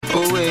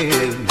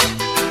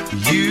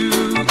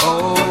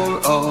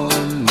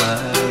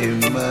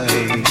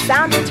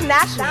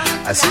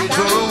I said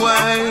for a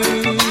while.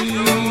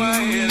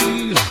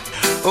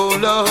 Oh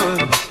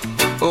Lord,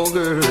 oh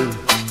girl,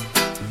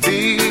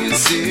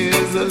 this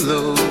is the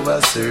love I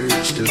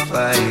search to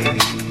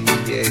find.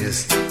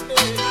 Yes.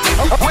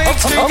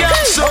 Wakes me up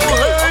so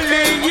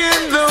early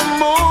in the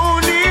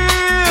morning.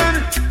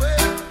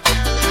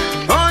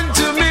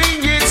 Unto me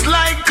it's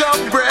like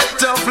a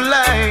breath of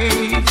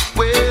life.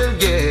 Well,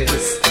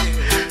 yes,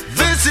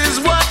 this is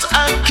what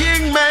a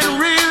king man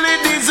really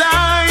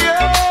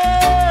desire.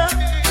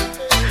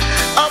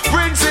 A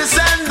princess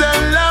and a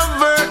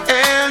lover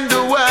and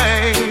a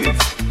wife.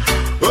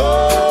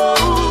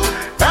 Oh,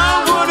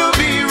 I wanna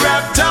be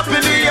wrapped up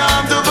in the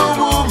arms of a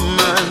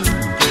woman.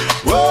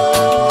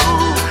 Whoa,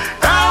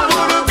 I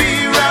wanna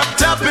be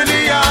wrapped up in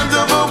the arms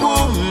of a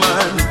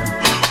woman.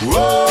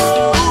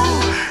 Whoa,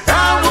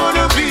 I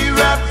wanna be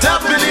wrapped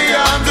up in the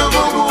arms of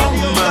a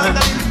woman.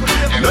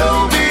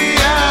 Love me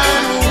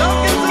and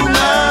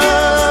woman.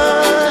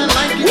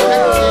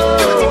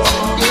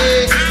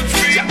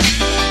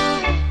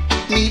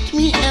 Meet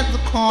me at the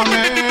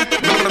corner.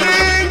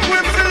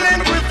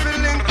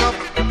 Link up.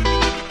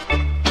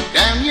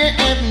 Down your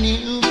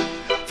avenue.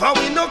 For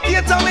we no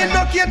cater with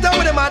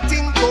them a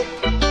think up.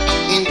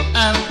 And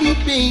I'll be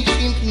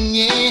patient,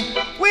 yeah.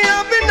 We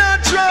have the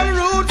natural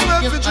roots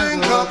where Yes, we I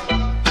drink will. up.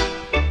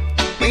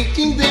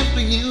 Waiting there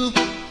for you.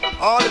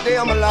 All the day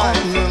I'm alive.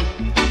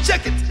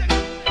 Check it.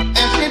 I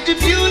said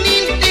if you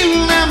need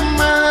till the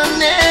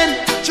morning,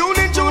 Tune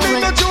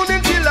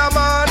in, till I'm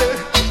on it.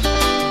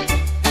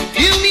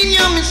 you mean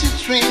your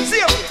Mrs. Train. See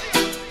you.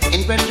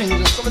 And bread rings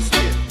up. Come and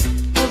stay.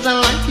 Cause I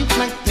like it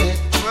like that.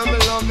 When me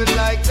love it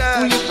like Oh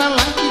that. yes, I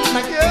like it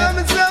like Yeah, that.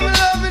 me say me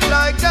love it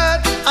like that.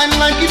 I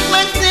like it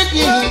like that,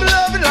 Yeah, yeah. me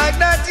love it like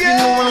that, You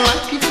know I yeah.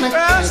 like it like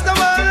that.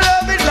 Rastaman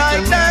love it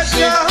like that,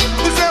 yeah.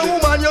 Me say,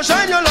 woman, you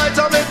shine your light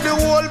and make the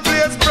whole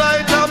place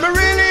brighter. Me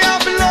really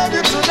have to love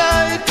you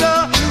tonight.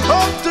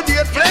 Up to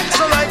date, flex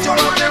so like you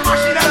want the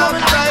world of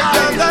bright.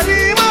 And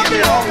him have to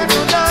love you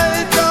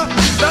tonight.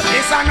 That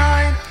is a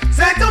nine.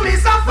 Say to me,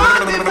 so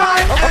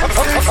 45 and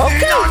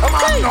 60 on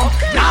Magnum.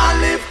 Now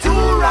live to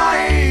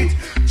right.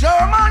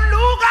 German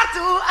Luger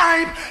to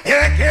hype.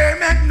 AK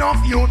make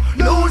enough youth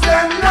lose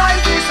them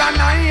life. It's a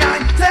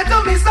 9. Say to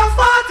me, so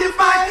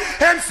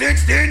 45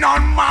 M16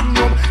 on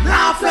Magnum.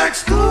 Now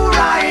flex to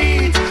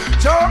right.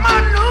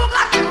 German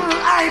Luger to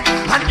hype.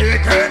 And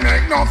AK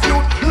make enough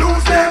youth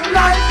lose them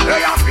life.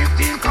 They are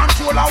 15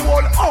 control a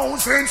whole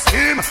house in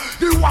steam.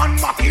 The one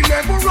Mach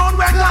 11 run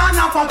where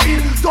Ghana pop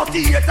in.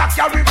 38 a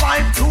carry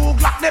 5-2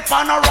 Glock they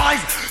pan a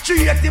rise.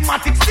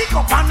 380matic stick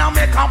up and a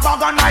make a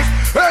bag of nice.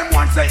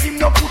 M1 say him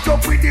no put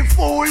up with the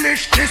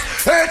foolishness.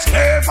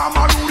 HK from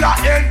a ruler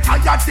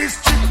entire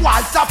district.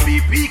 Walter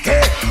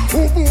PPK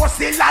who boss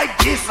it like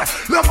this.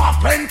 Love a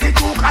 22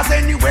 cause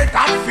anyway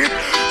that fit.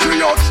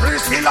 303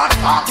 still a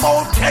talk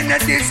about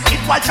Kennedy's kid.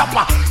 While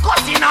chopper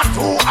cut in a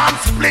 2 and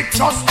split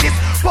justice.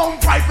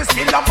 Bump rifle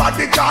still a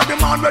bodyguard. The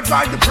man will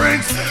drive the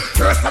bricks.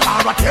 First of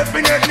all,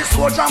 definitely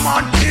soldier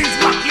man Kings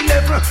Mach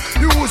 11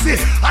 use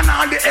it. And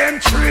all the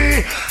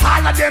M3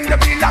 all of them they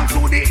belong to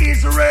the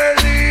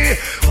Israeli.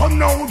 Come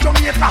now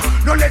Jamaica,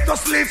 no let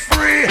us live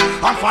free.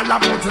 And follow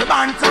to the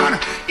Banton.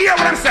 Hear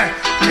what I'm saying?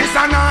 This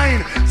a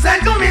 9.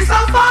 Send to me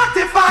some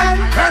 45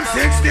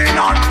 M16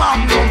 on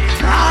Magnum.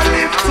 Now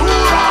live to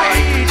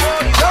right.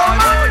 Come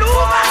on,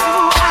 Luba to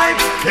hype.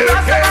 You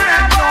can't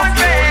not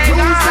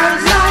lose their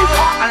life.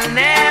 I'll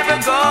never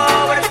go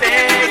where the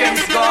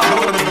pagans go.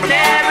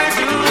 Never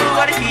do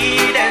what the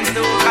heathens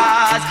do.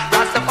 Cause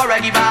Rastafari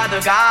give out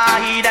the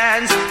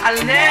guidance.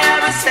 I'll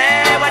never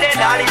say what the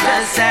daddy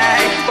just say.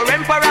 For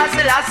Emperor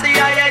Selassie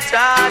I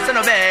trust and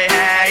obey.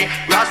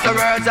 Rasta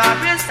words are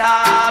real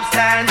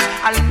substance.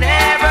 I'll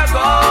never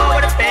go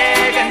where the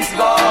pagans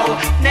go.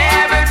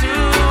 Never do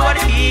what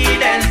the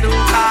heathens do.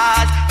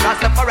 Cause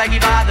Rastafari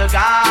give out the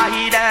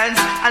guidance.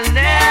 I'll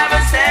never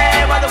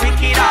say what the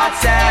wicked heart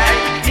say.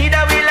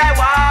 Neither will I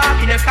walk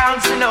in the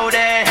council no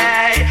day.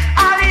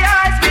 All the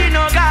eyes be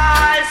no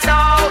God. So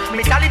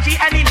mythology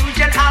and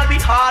illusion I'll be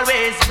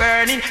always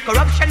burning.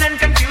 Corruption and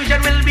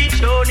confusion will be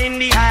shown in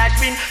the ash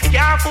bin.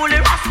 Can't fool the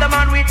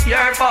Rastaman with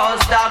your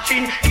false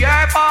doctrine,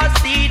 your false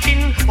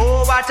teaching.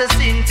 Oh, what a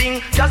sin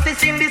thing.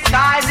 Justice in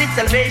disguise, it's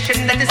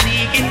salvation that is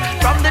seeking.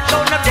 From the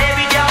throne of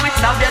David, yeah,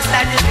 it's obvious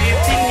that you're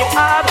drifting. You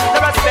have the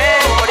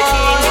respect for the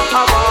king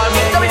of all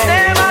men. So it's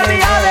them all the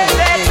other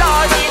things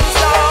all in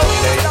so.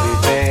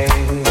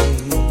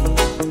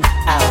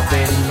 I've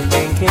been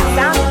thinking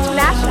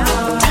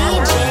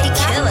DJ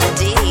Killa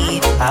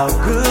D. how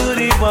good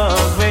it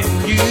was when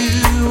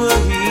you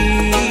were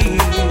here.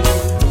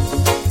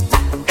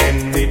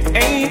 And it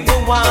ain't the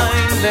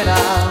wine that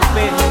I've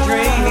been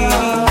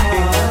drinking.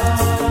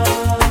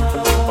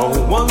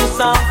 Oh, once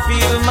I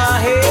feel my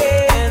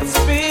head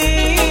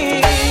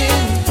spin.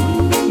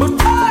 But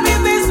early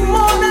this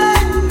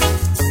morning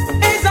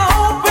is an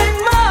open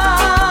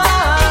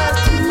mind.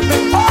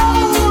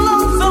 All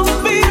of some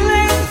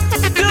feeling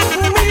took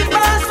me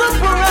by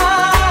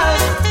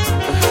surprise.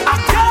 I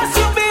guess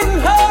you've been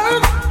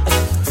hurt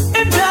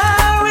and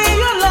I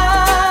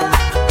realize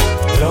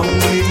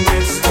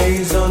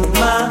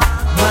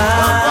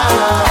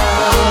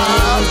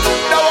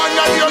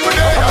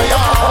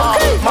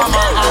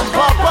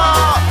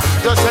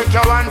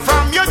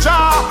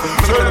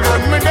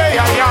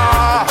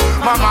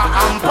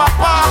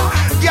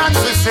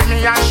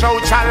me and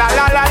shout cha la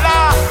la la la.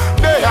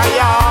 There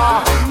ya,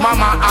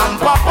 mama and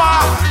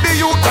papa. The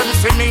youth them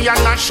see me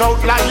and I shout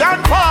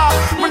lion paw.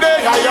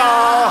 There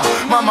ya,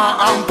 mama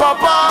and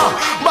papa.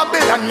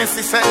 Babylon me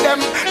see say them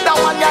that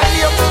one ya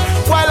live.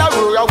 While I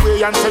roll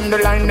away and send the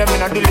line them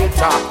in a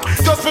deleter.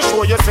 Just to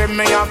show you say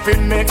me have to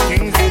make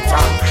things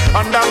better.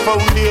 On that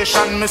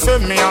foundation me say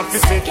me have to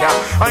take ya.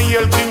 And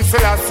yell King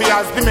Selassie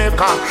as the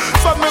maker.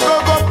 So me go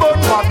burn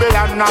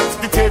Babylon as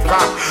the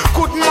taker.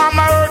 Could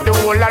mama heard the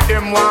whole of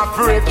them want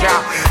break ya.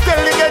 Tell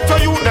the ghetto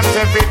you them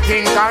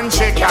everything can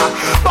shake ya.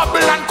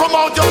 Babylon come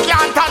out you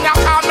can't and you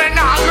come in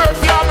and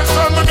hurt ya. Me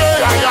say me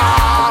there ya.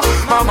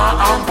 Mama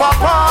and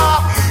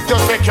papa.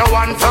 Just take your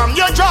one from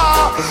your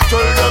jaw.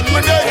 Tell them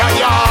me there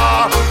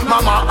ya.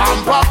 Mama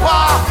and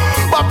papa.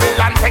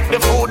 Babylon take the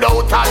food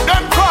out of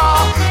them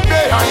car.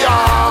 There ya.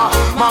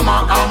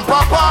 Mama and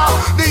papa.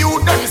 The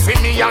youth them see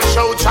me and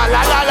shout cha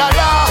la la la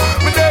la.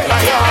 Me there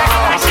ya.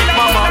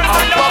 Mama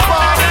and papa.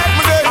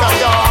 Me there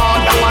ya.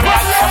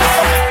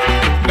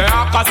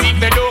 Cause if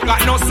they don't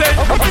got no sense,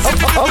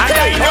 and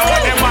I know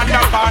them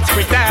underparts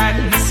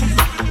pretends.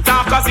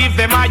 Now cause if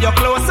them are your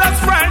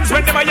closest friends,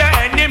 when them are your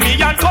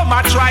enemy and come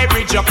and try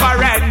bridge your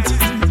current.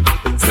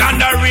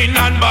 Slandering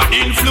and bad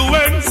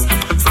influence,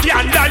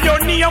 scandal your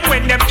name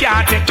when them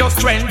can't take your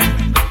strength.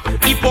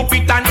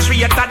 Hypocrite and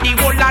traitor, the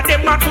whole of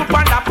them not put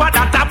on the pad.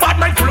 That a bad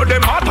mind flow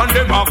them out and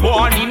them are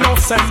born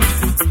innocent.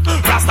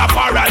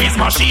 Rastafari is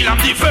my shield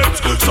and defense.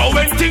 So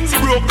when things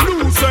broke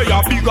loose, say a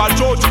bigger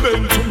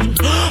judgment.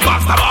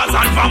 Bastards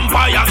and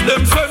vampires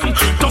them send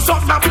to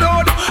suck the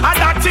blood and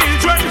the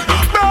children.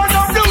 Burn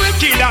up the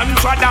wicked and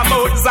trod them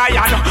out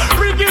Zion.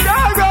 Wicked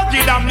and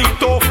rugged and need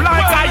to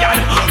fly Zion.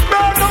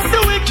 Burn up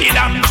the wicked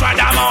and trod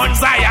them out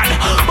Zion.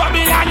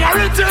 Babylon your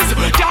riches,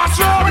 just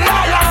roll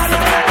lion.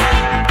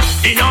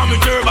 In all me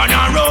turban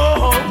and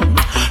robe,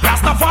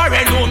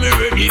 Rastafari know me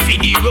ready for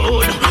the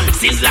road.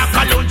 Since like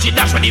a lunch,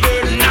 dash when the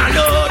burden and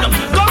load.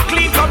 Come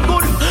clean, come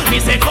good, me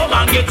say come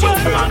and get you,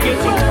 come and get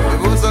you.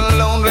 It was a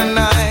lonely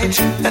night,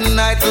 a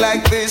night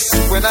like this,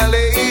 when I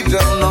lay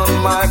down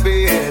on my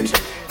bed.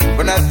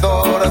 When I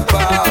thought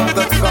about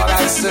the God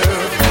I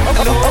serve,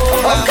 and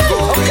all I'm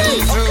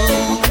going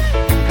through.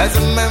 As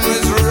the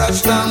memories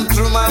rushed down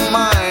through my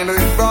mind,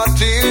 it brought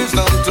tears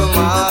down to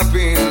my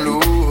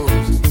pillow.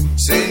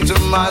 Saying to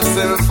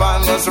myself, I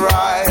must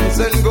rise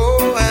and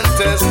go and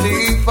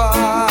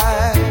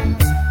testify.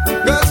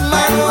 'Cause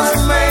man was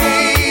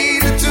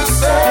made to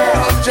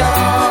serve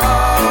Jah,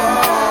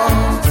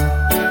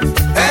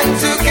 and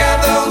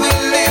together we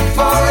live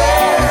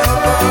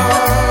forever.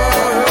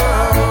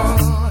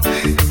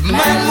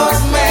 Man was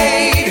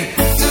made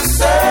to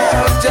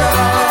serve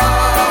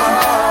Jah,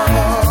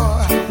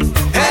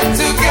 and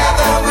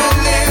together we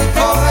live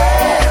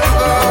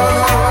forever.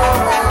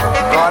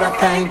 God, I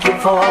thank you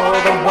for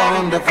the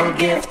wonderful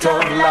gift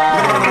of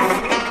life.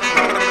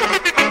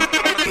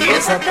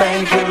 Yes, I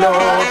thank you,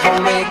 Lord, for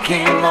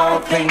making all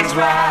things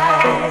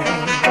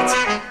right.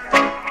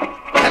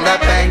 And I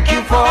thank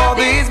you for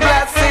these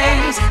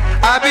blessings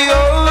I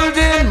behold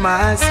in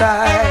my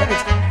sight.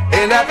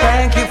 And I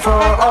thank you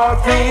for all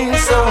things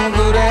so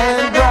good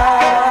and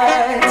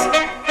bright.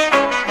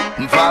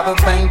 And Father,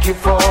 thank you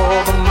for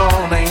the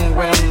morning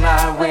when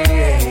I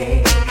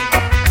wake.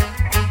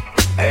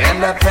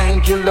 And I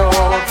thank you,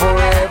 Lord, for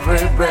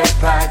every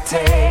breath I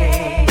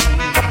take.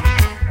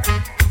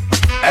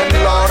 And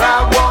Lord, I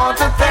want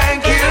to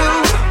thank you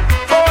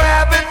for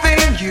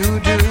everything you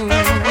do.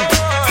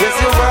 Yes,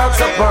 your works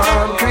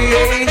upon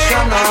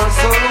creation are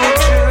so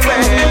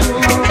true.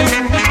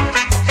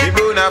 We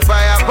burn a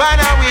fire, burn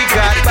a week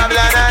at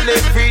Babylon and the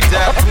free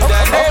top.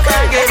 That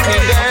never get me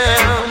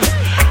down.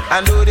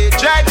 And though they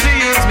try to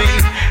use me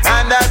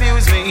and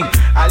abuse me,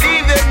 I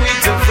leave them with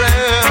the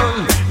frown.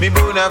 Me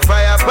burn a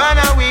fire, burn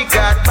a week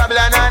at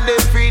Babylon and the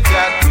free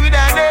top. Could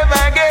I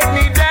never get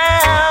me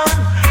down?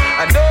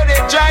 And though they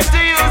try to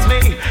use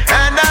me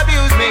and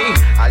abuse me,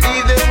 I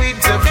leave them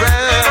with the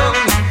frown.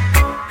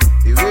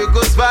 The work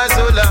goes by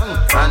so long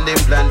on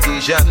them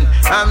plantation,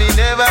 and me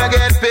never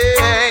get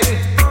paid.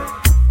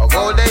 A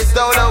gold they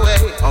stole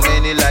away, how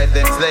many life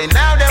them slay.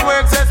 Now them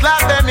works and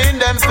slap them in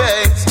them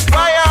face.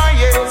 Why are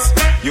yes,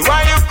 you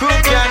are you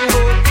cook and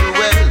go to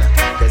well.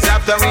 'Cause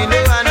after we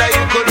know under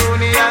you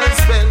colonial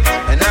spell,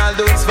 and all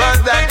those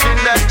false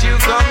doctrine that you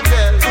come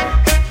tell.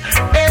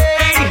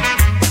 Hey,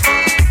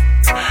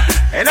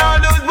 and all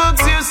those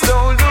books you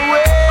stole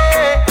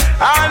away,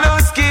 all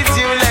those kids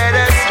you led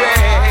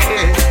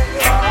astray.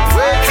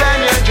 Wait on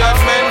your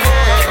judgment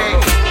day,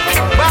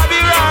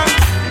 Babylon.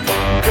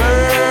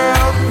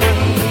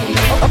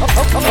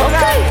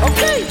 Girlfriend,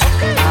 okay.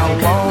 I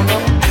wanna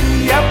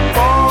be a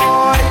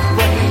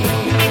boyfriend.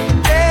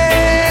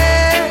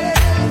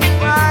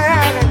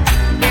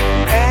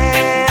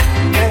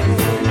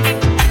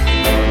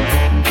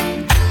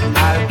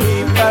 I'll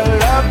give a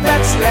love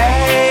that's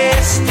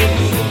lasting.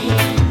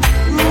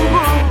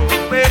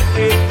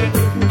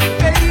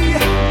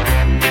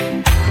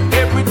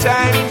 Every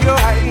time your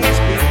eyes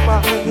meet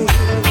mine,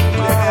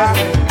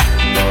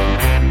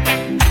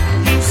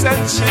 you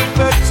send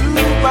shiver to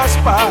my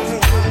spine,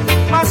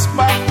 my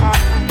prosper.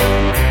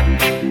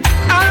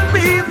 I'll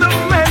be the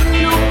man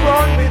you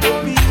brought me to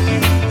be.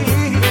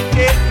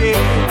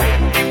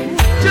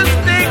 Just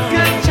take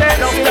a chance.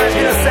 Sometimes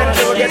innocent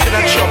people get in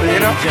trouble, you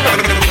know.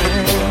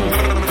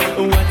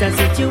 What a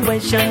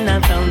situation I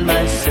found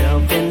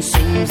myself in.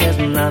 Seems there's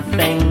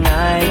nothing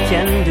I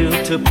can do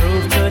to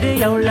prove to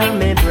the old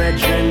me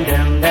brethren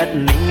them that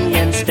me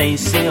and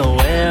Stacy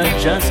we're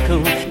just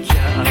cool.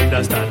 Can't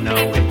understand how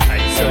it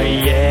tight, so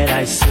yet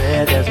I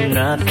swear there's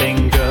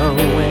nothing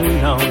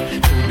going on.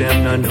 To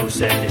them no know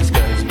said this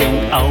girl's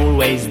been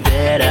always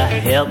there to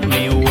help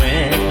me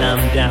when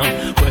I'm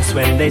down. Worse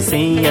when they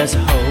see us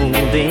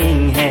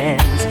holding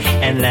hands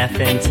and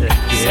laughing together.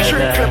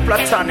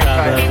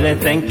 Probably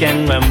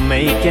thinking we're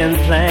making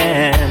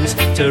plans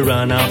to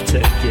run off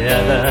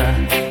together.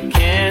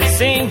 Can't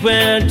see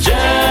we're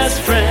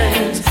just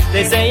friends.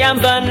 They say I'm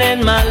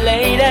burning my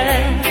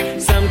lady.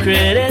 Some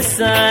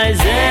criticize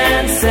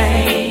and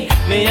say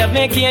me have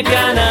me cake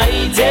and I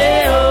eat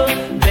it. Oh,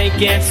 they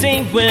can't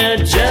see we're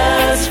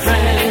just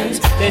friends.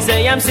 They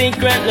say I'm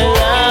secretly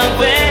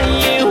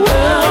loving you.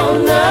 Oh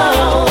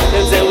no.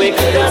 They say we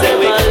could have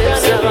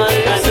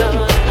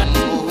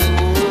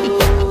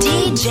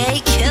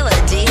DJ Killa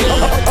D.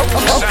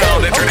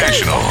 Sound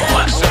International.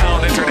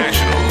 Sound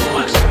International.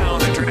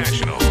 Sound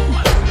International.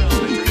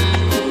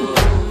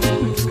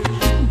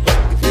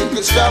 If you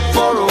could stop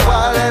for a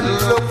while and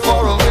look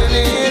for a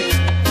minute,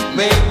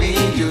 maybe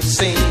you'll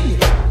see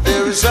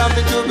there is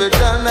something to be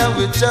done and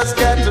we just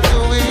got to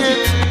do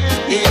it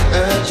in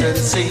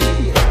urgency.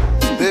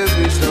 There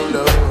is no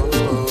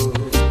love,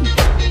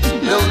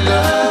 no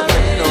love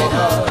and no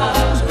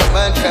heart. So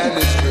mankind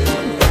is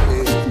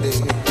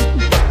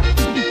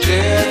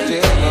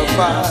drifting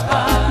apart.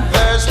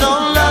 There's no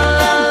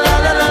love,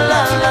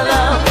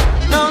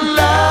 no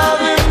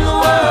love in the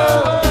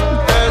world.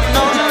 There's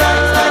no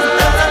love,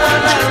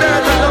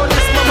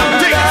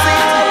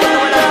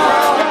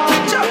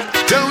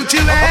 Don't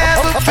you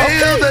ever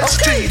feel the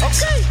streets?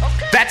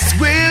 That's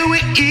where we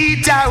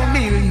eat our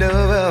meal.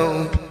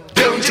 No,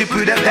 don't you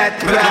put up that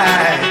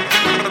pride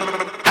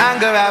and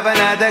go have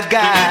another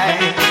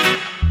guy.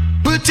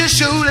 Put your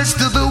shoulders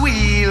to the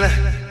wheel.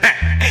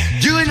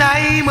 You and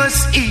I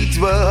must eat,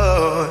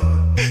 boy.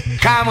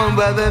 Come on,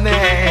 brother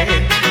man.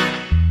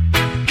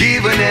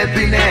 Give an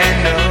helping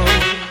hand, no.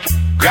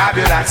 Grab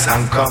your axe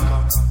and come.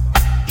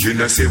 You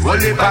know, say,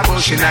 roll it by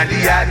bush in the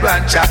yard,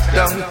 one chop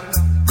down.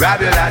 Grab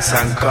your axe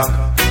and come.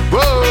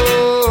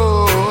 Whoa,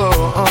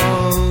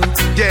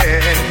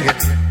 yeah.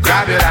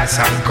 Grab your axe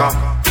and come.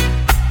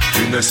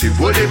 You know, say,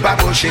 roll it by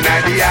bush in the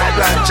yard,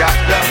 one chop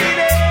down.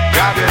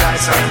 Grab your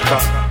axe and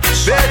come.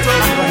 Better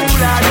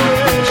rule out.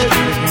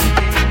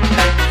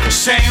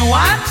 Say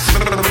what,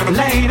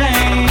 lady?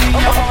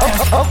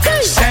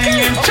 Okay.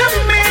 Saying to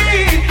me,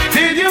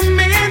 did you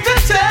mean to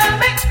tell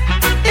me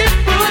it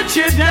put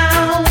you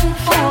down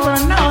for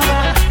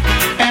another?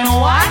 And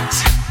what,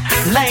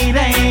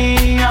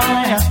 lady?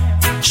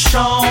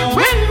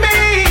 Showing me,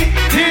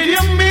 did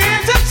you mean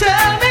to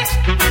tell me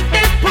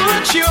it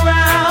put you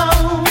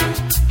out?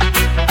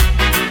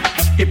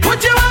 It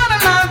put you out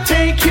and I'll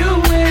take you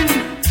in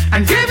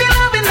and give you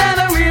loving that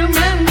a real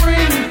man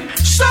bring.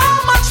 So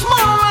much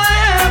more I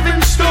have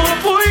in store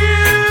for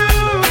you.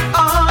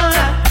 Oh,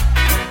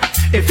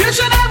 if you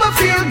should ever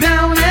feel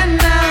down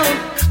and out,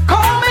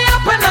 call me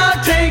up and I'll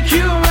take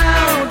you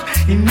out.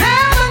 You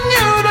never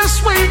knew the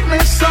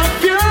sweetness of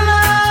your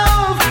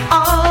love.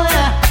 Oh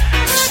yeah.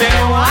 Say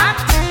what,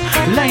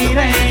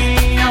 lady?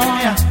 Oh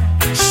yeah.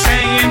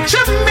 Saying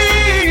to me,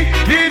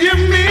 did you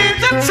mean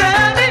to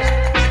tell me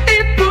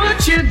it put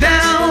you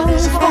down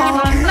for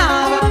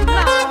another?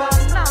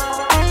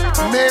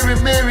 Mary,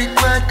 Mary,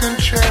 quite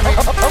contrary.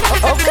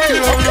 Okay.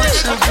 You don't look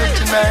so good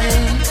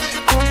tonight.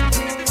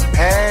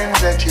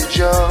 Hands at your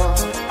jaw,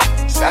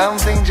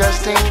 something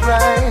just ain't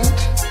right.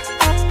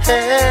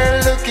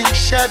 Hair looking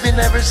shabby,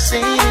 never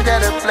seen it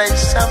at a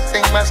place.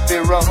 Something must be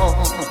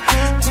wrong.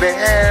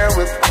 Bear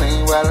with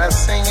me while I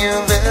sing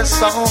you this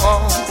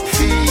song.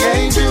 He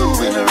ain't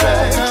doing it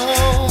right.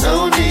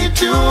 No need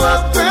to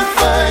up and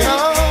fight.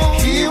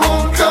 He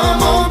won't come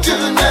home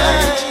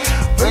tonight.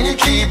 When you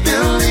keep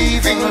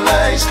believing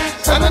lies,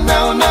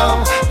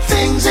 no,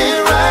 things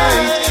ain't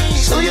right.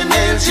 So your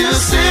nails you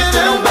sit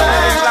and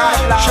bite.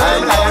 Try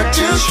hard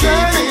to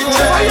keep it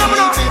tight.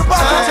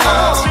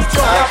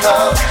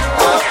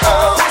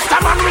 That's the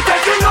man we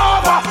taking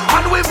over,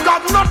 and we've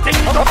got nothing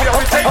to fear.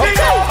 We're taking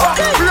over.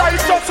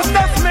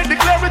 Righteousness may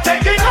declare we're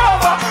taking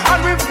over,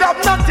 and we've got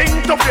nothing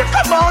to fear.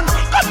 Come on,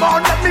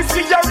 let me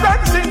see your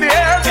hands in the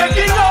air.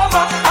 Taking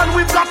over, and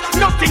we've got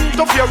nothing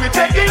to fear. We're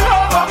taking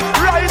over.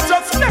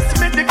 Righteousness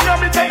may declare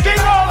we're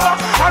taking over,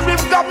 and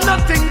we've got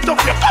nothing to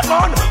fear. Come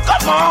on.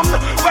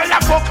 Well, I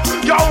book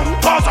your own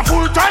cause a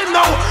full time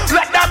now.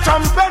 Let that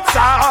trumpet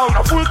sound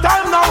a full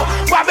time now.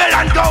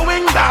 Babylon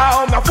going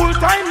down a full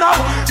time now.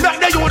 Let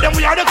the youth them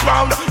we are the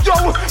crown.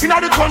 Yo, in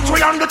the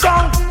country and the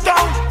town.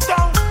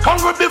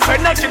 Hungry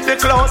defender keep the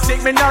close, sick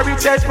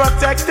minority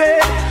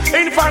protected.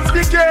 Infants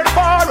be cared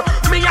for.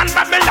 me and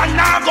Babylon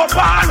now go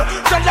ball.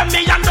 Tell them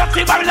me and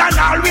dirty Babylon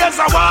always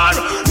a war.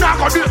 Now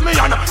go beat me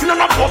and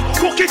none of them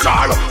cookie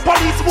jar.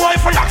 Police boy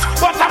for lax,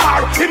 but I'm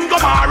mar, him go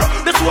mar.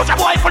 The soldier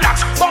boy for lax,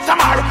 but I'm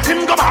mar,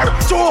 him go mar.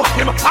 Show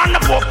him on the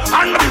book,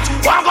 on the beach,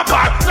 walk go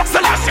bar.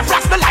 Selassie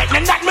flash the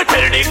lightning that me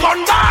tell the gun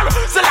bar.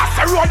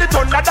 Selassie roll the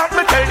thunder that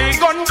me tell the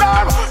gun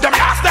bar. Them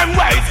last them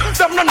ways,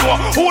 them no know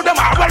who them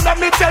are. Well let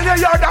me tell you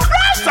you're the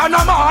first and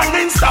a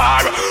morning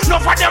star. No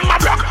for them a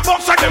block,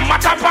 most of them a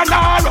top and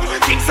all.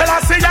 King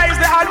Selassie is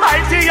the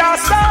almighty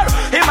star.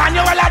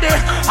 Emmanuel Ade,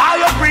 all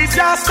your priest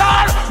your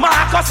star.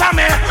 Marcus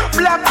Ame,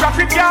 Black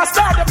Prophet your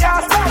star.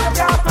 Your star,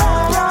 your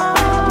star.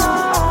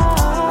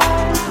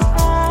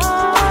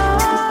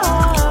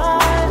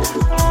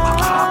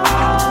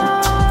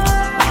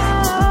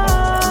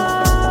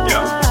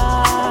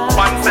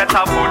 Set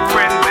of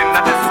footprints in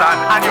the sun,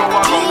 and you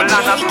are rumble and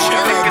a soul,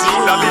 think it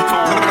should have been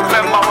two.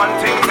 Remember one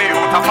thing, me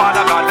out of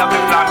Father God of the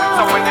plan.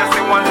 So when you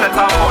see one set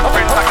of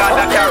footprints, I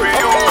gotta carry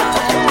you.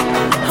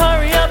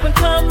 Hurry up and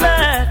come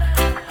back,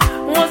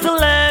 was the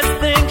last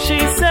thing she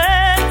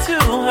said to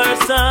her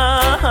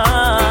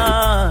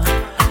son.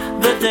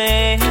 The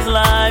day his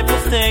life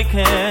was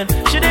taken,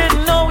 she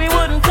didn't know he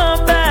wouldn't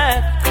come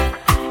back.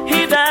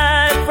 He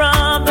died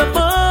from the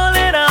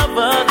bullet of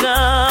a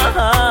gun,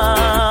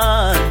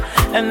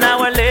 and now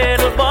our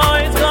little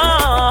boy's gone.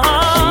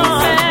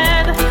 She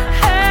said,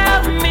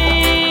 help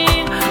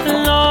me,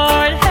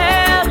 Lord,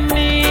 help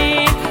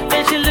me.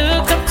 Then she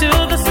looked up to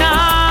the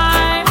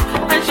sky,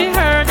 and she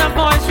heard a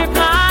voice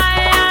reply,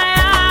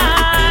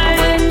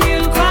 when you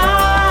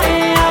cry,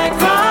 I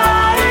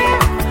cry.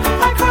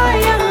 I cry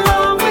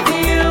along with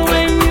you.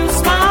 When you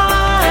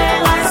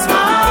smile, I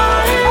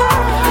smile.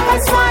 I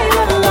smile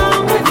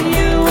along with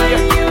you. When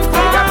you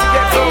cry,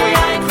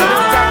 I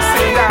cry.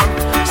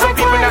 Some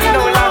people not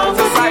know a lot of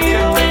society.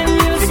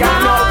 You gotta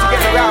know how to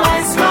get around.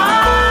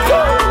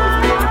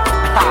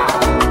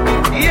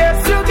 Yes,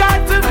 you got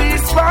to be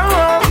strong.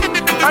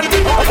 And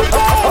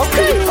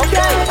okay.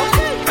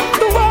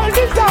 The world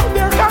is out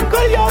there,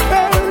 conquer your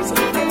fears.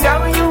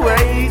 Now you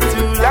wait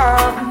too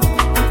long.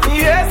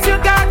 Yes, you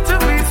got to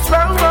be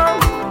strong.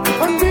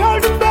 And be all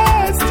the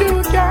best you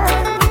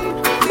can.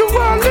 The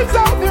world is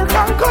out there,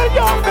 conquer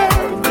your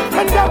fears.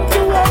 And now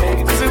you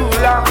wait too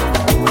long.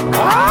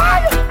 Hi,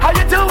 how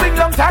you doing?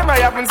 Long time I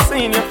haven't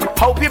seen you.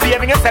 Hope you're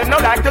behaving yourself now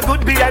like a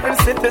good behaving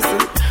citizen.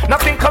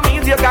 Nothing come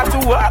easy, you got to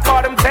work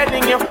hard, I'm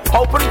telling you.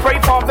 Hope and pray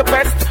for the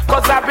best,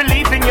 cause I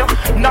believe in you.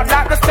 Not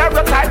like the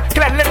stereotype,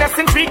 cleanliness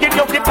intriguing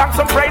you. Give thanks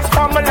and praise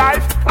for my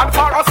life and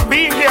for us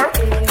being here.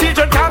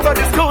 Children can't go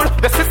to school,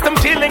 the system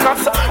killing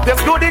us.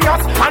 There's good in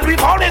us, and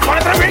we've always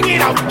wanted to bring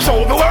it out.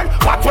 Show the world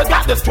what we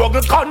got, the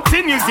struggle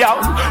continues, yo.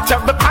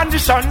 Check the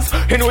conditions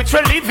in which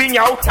we're living,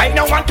 yo. Ain't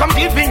no one come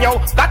giving, yo.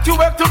 That you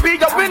work to be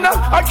a winner.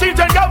 Our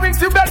children going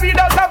to bed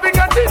without having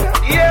a dinner.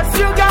 Yes,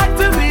 you got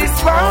to be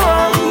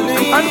strong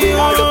and be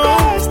all the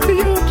best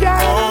you can.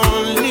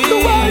 The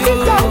world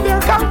is out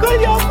there, conquer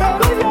your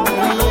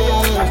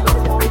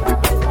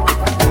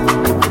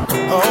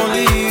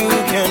Only you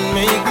can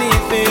make me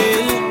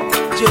feel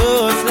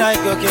just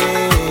like a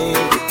king.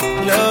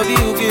 Love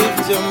you give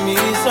to me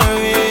so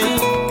real,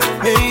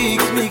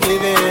 makes me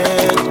give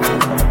in.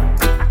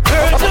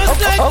 Girl, just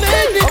like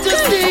magnet to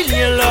steal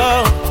your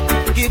love,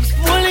 keeps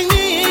pulling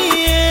me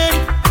in.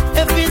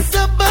 If it's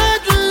a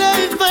battle I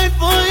fight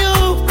for you,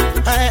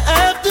 I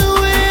have to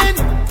win.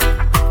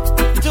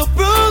 To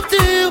prove to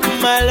you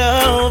my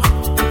love,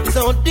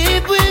 so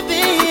deep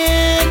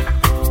within.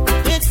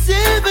 It's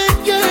even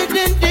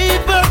getting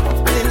deeper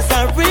since I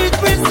reached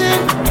prison.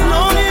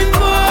 Longing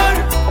for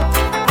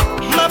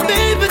my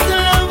baby to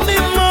love me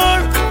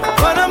more.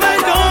 What am I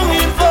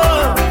longing for?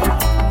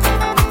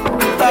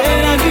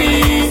 Baby,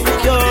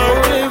 you're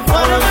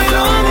what am I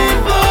longing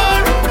for?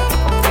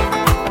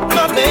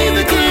 My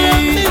baby to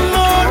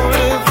love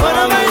me more. What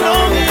am I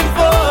longing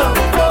for?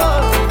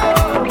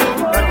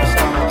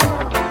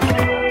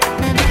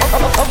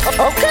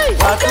 Okay.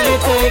 What will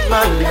it take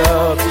my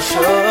love to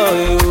show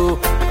you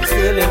I'm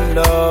still in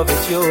love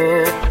with you?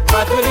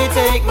 What will it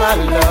take my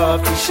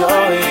love to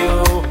show you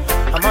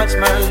how much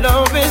my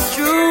love is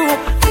true?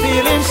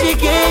 Feeling she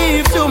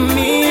gave to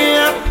me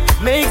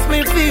makes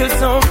me feel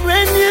so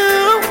brand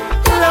new.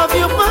 Love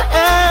you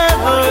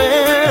forever,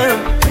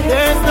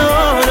 there's no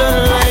other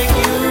like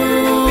you.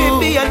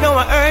 Baby, I know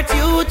I hurt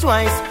you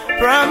twice.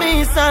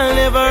 Promise I'll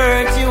never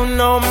hurt you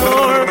no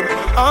more.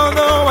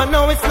 Although I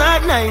know it's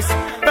not nice,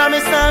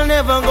 promise I'll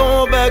never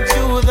go back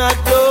to that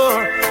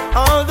door.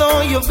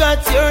 Although you've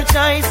got your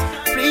choice,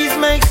 please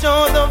make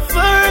sure the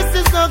first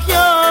is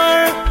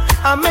secure.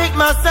 I make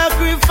my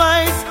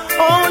sacrifice,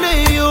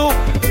 only you,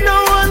 no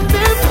one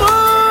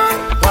before.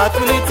 What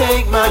will it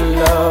take my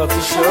love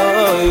to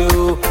show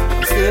you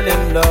I'm still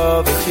in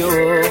love with you?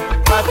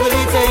 What will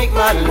it take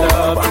my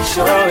love to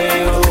show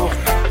you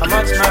how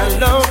much my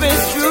love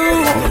is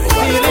true?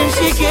 Feeling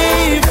she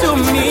gave to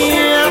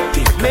me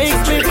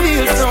makes me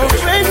feel so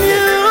brand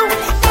new.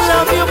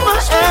 Love you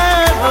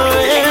forever,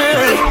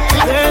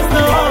 there's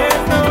no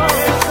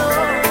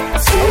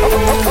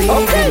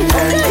and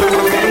the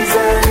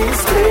reason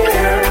is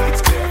clear.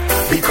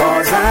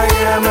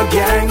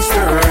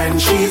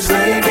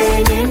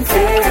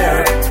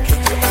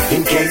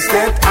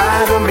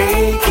 gotta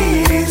make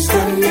it is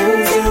the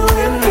news you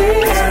will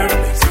hear.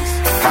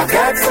 I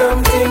got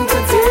something to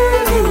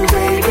tell you,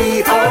 baby,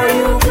 are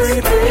you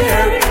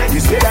prepared? You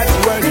say that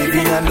you are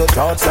living and the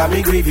thoughts of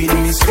me grieving,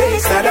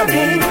 mistakes that I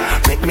made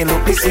make me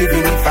look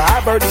deceiving. If I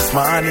ever this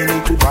morning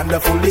it would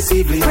wonderful this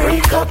evening.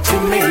 Break up to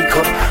make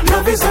up,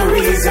 love is the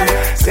reason.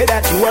 Say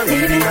that you are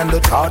living and the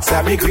thoughts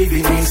of me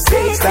grieving,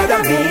 mistakes that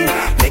I made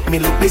make me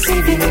look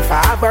deceiving. If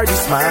I ever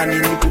this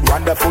morning it would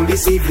wonderful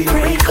this evening.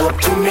 Break up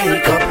to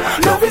make up,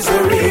 love is the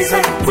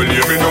reason. Well,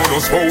 you me know no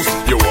spouse.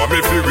 You want me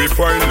to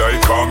refine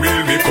like a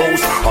meal me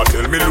coast. I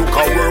tell me look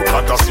I work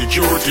at a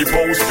security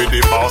post. Be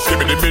the boss, give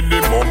me the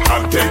minimum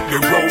and take the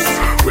roast.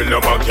 Well,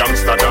 I'm a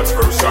gangster, that's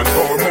first and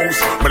foremost.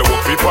 But I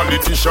work for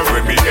politician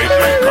when me head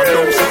like a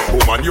nose.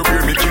 Woman, you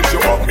hear me kids, you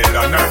have me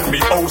land and me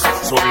house.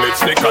 So let's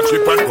take a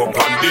trip and go on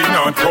the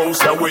north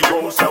coast. Away,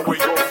 goes, away,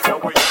 goes,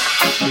 away.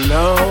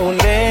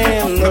 Lonely,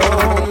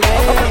 lonely.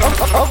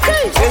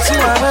 Okay. Says she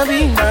wanna be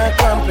my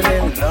company.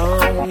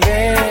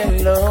 Lonely,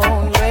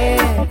 lonely.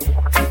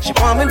 She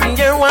want me be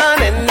your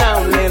one and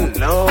only.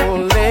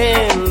 Lonely,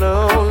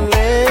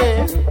 lonely.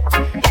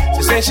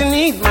 She says she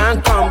need my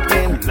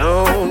company.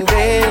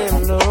 Lonely,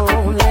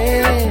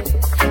 lonely.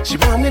 She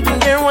want me be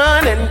your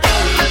one and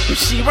only. If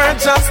she were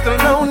just a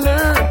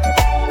loner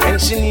and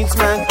she needs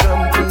my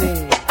company,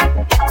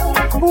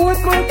 what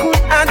more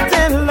could I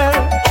tell her?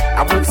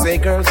 I would say,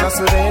 girl, just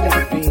let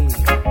it be.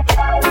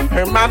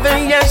 Her mother,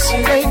 yes, she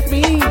made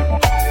me.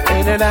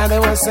 Later that I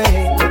was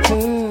saying,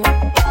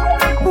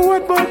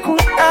 what more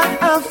could I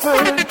offer?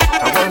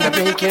 I wanna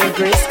make your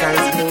gray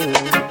skies blue.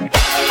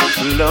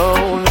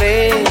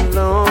 Lonely,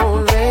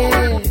 lonely.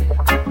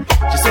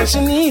 She said she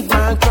need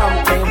my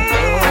company.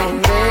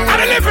 Lonely,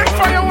 I'm living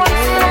for you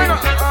once more.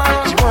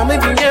 she want me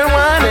to be your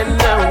one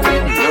and only.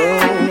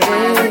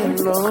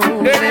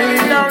 Lonely,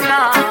 lonely.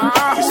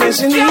 She said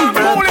she need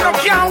my company.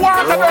 Can't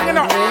walk along, you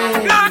know.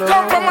 Not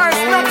compromise,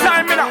 no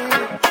time, you know.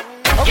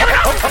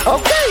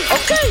 Okay.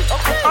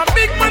 A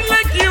big man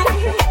like you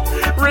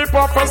rape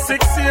off a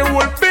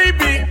 6-year-old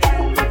baby.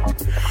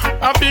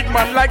 A big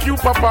man like you,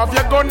 Papa, if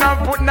you're gonna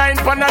put 9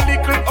 on a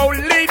little old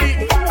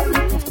lady.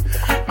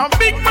 A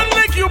big man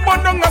like you,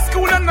 burn down a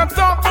school and not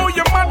talk about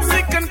your man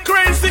sick and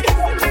crazy.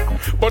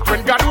 But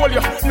when God hold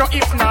you, no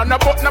if, no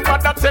but, no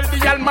bother tell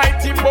the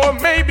Almighty, boy,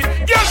 maybe.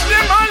 Yes,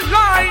 them a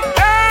lie,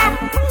 them.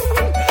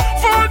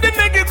 For the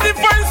negative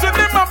vibes when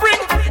them a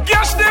bring,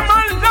 gash them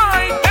and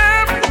lie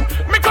them.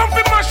 Me come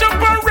fi mash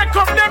up and wreck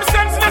up them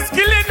senseless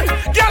killing.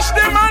 Gash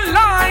them and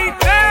lie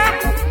them.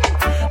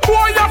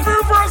 Boy, you fi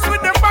reverse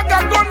with them bag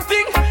of gun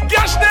thing.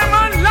 Gash them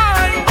and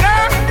lie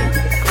them.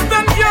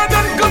 Stand here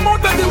and come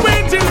out of the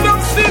waiting of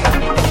sin.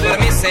 Let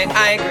me say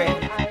I agree.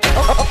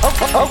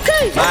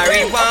 Okay.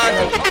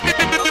 Marijuana.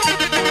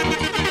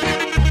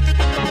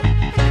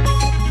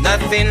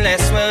 Nothing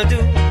less will do.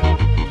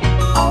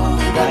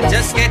 I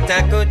just get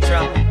a good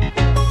drop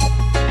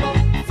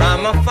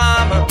from a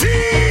farmer.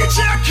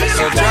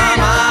 So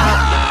drama,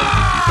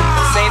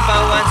 save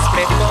for one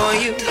split for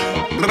you.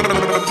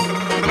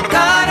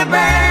 Gotta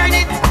burn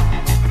it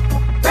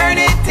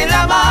till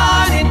the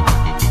morning.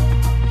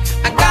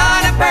 I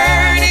gotta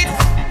burn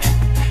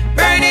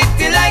it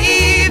till the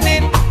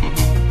evening.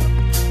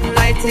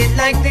 Light it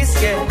like this,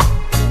 yeah.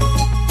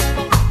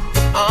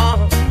 Oh,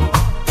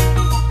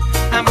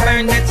 and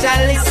burn the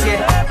chalice,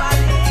 yeah.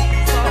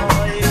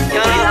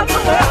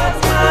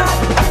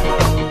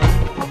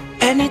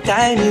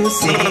 Anytime you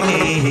see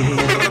me,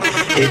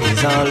 it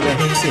is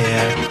always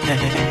here.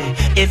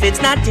 If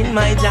it's not in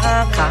my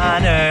dark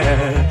corner,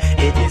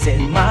 it is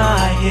in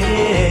my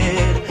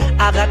head.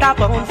 I got a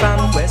pound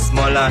from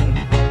Westmoreland,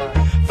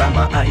 from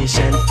a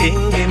Haitian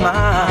thingy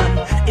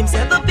man. Him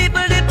said the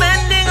people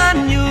depending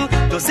on you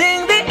to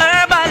sing the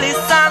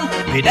herbalist song.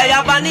 We day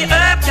up on the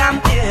herb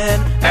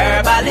campaign,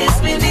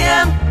 herbalist with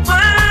him.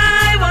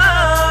 Why?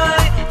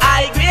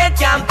 I great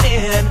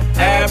campaign,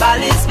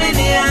 herbalist with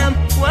him.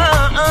 Why?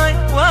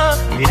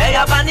 We day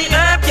up on the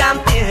herb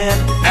campaign,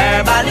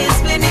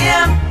 herbalist with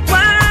him.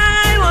 Why?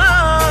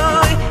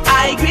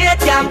 I great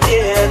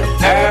campaign,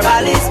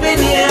 herbalist with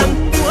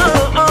him.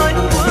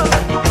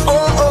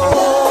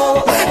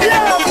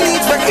 Love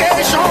needs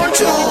vacation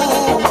too,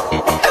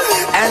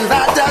 and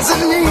that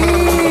doesn't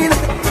mean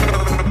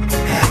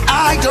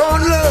I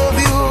don't love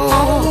you.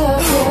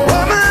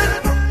 Woman,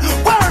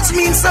 words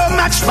mean so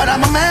much, but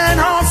I'm a man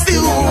of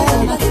few,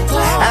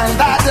 and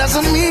that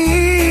doesn't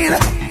mean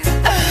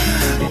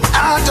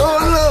I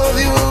don't love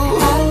you.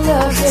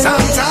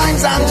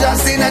 Sometimes I'm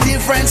just in a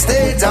different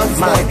state of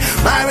mind.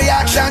 My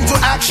reaction to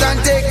action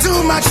take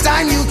too much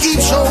time. You keep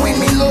showing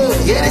me love,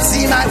 yet it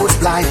seemed I was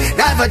blind.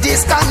 Never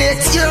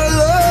disconnect your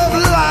love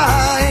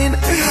line.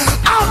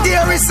 Out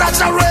there is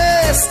such a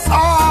race.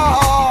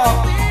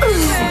 Oh,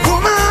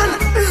 woman,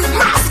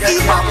 must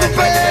keep up the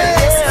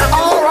pace.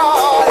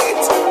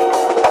 Alright.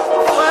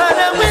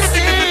 Father, we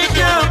seek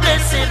your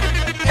blessing.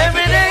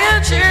 Every day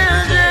your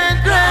children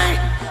cry.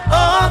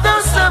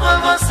 Although some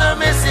of us are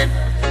missing,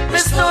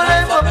 miss no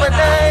life up and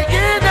I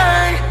can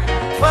die.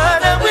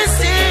 Father, we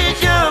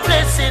seek your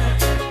blessing.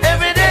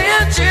 Every day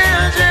your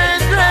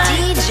children cry.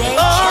 DJ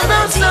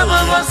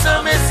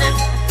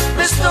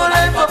Mr.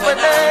 Life up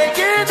and I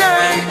get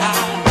high.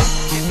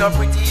 It's not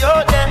pretty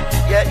out there,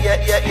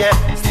 yeah.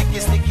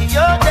 Sticky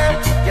out there,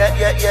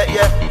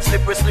 yeah.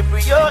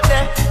 Slippery out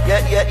there,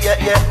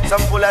 yeah.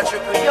 Some full of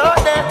trickery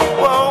out there,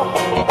 whoa.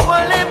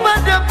 One lip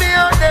and dumpy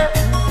out there,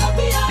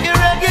 you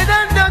ragged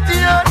and dirty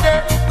out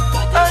there,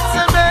 and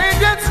some I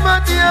get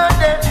smarty out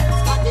there.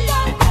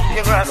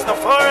 You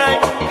Rastafari,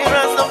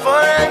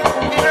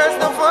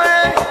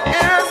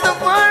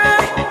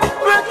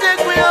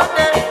 protect me out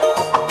there,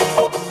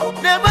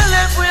 never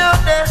left me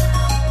out there.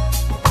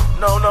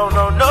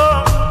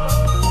 No.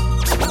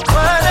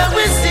 Father,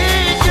 we see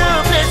your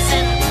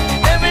blessing.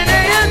 Every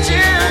day your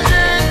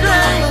children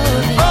cry.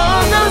 Oh,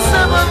 no,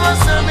 some of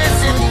us are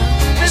missing.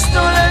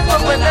 Mr. Life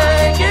up and I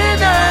can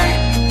die.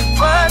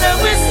 Father,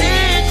 we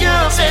see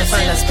your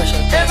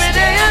blessing. Every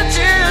day your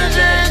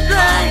children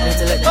cry.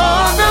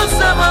 Oh, no,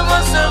 some of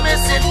us are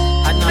missing.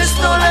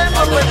 Mr. Life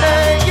up and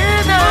I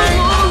can die.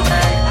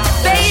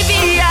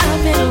 Baby,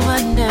 I've been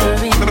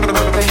wondering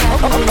where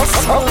have you been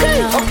so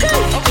long?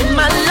 In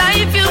my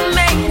life you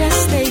made a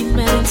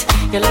statement.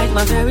 You're like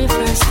my very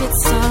first hit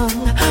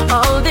song.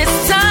 All this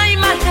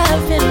time I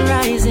have been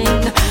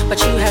rising, but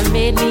you have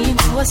made me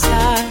into a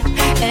star.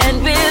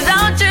 And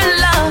without your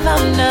love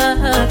I'm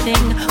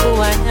nothing. Who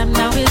I am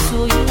now is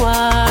who you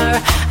are.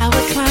 I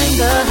would climb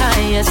the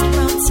highest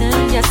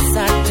mountain, yes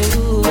I'd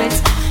do it.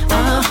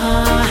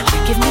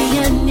 Give me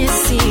any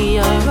sea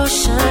or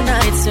ocean,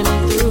 I'd swim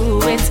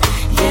through it.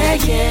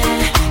 Yeah,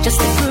 just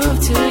to prove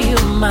to you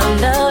my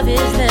love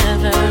is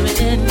never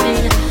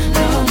ending.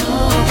 No.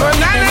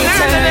 An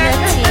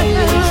eternity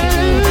with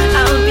you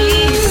I'll be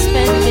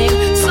spending.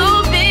 So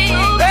big.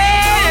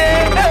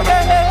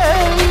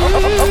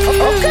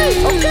 Okay.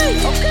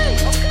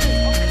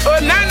 Oh,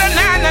 na.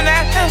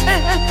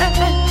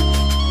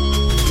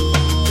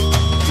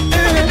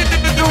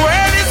 The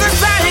world is a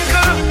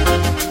cycle.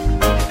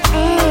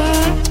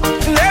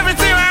 And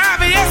everything I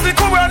have, yes, it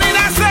could run in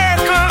a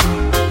circle.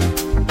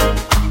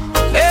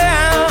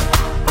 Yeah,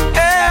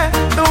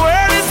 the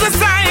world is a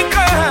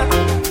cycle.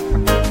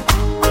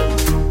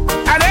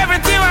 And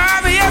everything I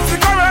have, yes, it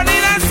could run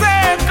in a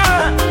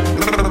circle.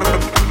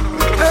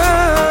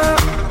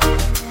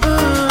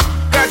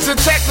 Got to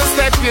check the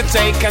step you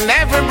take and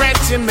every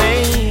breath you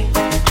make.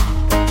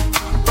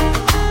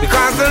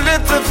 Because the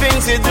little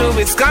things you do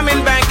is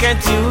coming back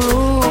at you.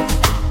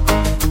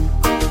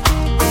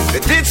 The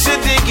ditch you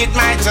dig, it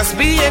might just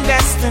be a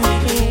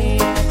destiny.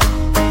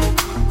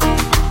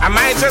 I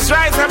might just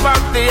rise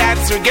above the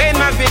odds to gain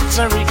my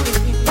victory.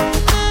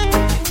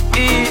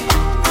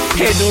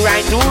 Hey, do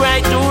right. Do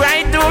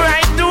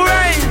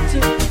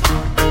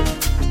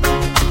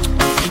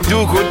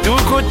good.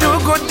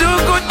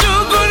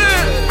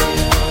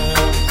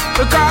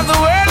 Because the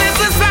world is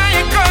a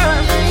cycle.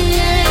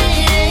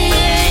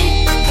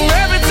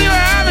 Everything I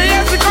have,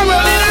 yes, it come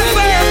out in a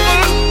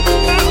circle.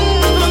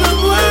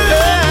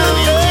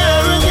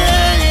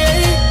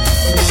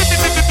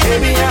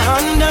 Baby, I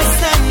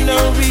understand the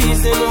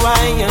reason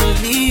why you're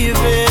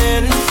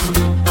leaving,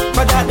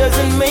 but that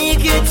doesn't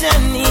make it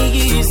any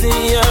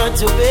easier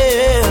to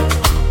bear.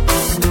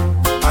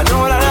 I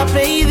know that I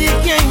played the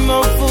game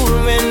of fool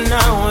when I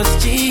was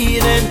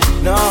cheating.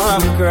 Now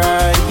I'm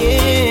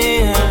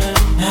crying.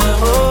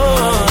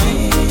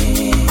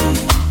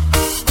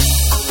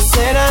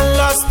 Said I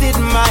lost it,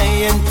 my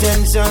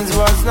intentions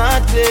was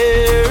not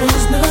clear.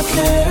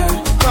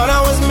 Thought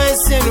I was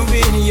messing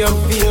with your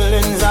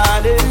feelings,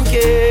 I didn't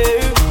care.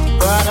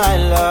 But I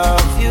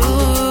love you.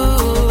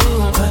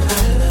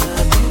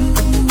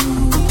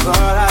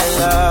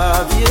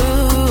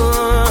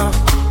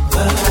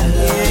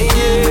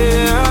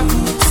 Yeah.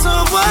 So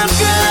what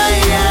can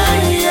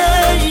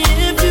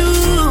if you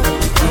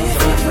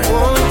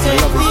won't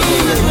take me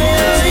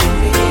away?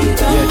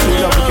 Yeah, true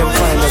love we can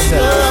find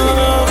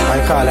ourselves. I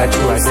call that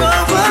true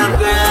identity.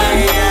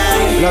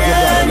 Love your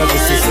brother, love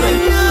your sister.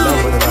 Love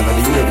one another,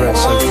 the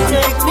universal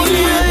time.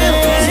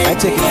 I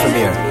take it from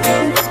here.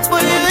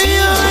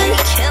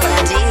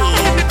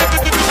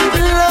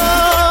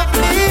 Love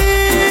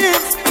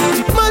is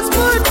much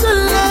more to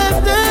life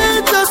than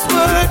just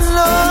words.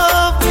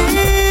 Love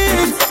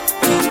is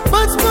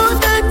much more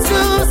than to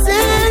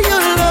say you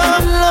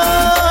love.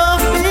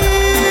 Love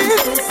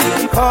is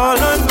call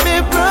on me,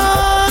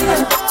 brother.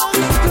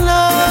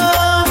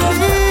 Love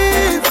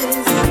is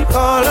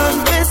call on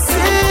me,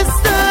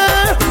 sister.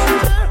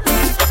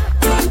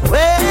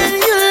 When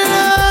you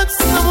love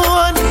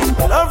someone,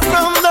 love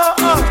from the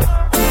heart.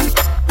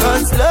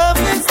 'Cause love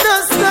is the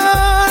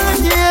start,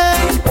 yeah.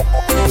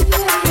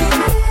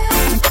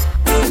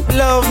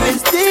 Love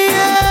is the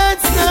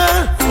answer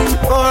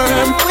for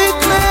every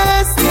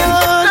question.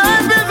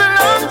 Life is a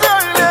long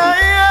journey,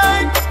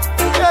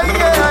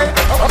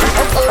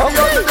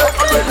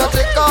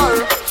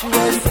 She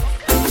was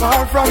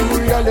far from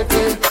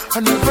reality. I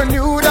never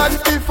knew that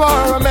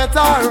before I met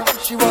her.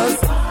 She was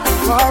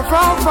far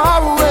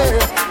away.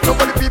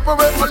 Nobody people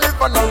wait for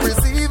live and I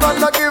receive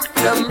and I give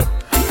them.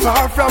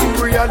 Far from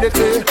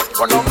reality.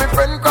 One of my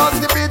friends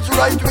crossed the beach,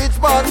 right which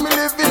part me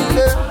living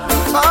there.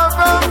 Far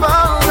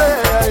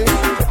away.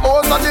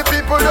 Most and the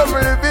people them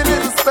living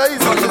in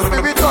space, and the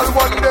spiritual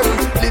one them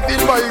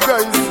living by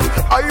grace.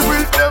 I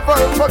will never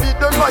forbid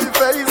them my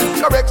face.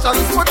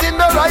 Corrections put in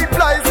the right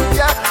place.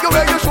 Yeah, you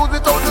wear your shoes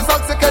without the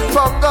socks to get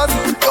fungus.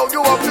 Yo,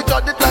 you have to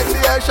judge it like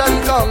the Asian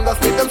Congress.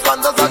 Make them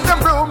standards and them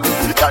brooms.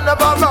 You can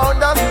never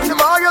round us. The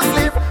more you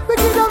sleep, we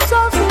give them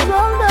chances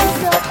round us.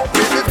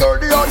 Maybe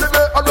 30 on the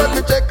day, and when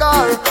we check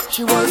her,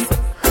 she was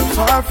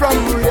far from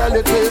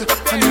reality.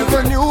 I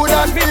never knew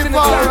that before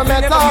I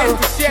met her.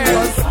 She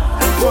was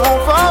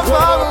far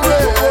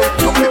away.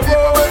 Some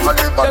people when I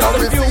live and I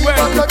receive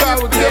and I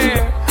give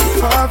them.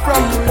 Far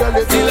from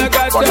reality.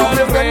 But now we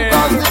can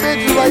pass the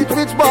bitch right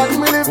which part we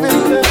live in.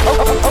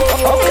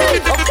 Okay.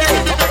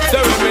 So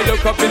when we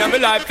look up in my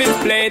life, it's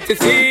plain to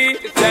see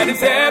that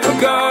it's ever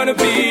gonna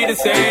be the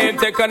same.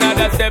 Take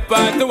another step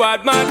on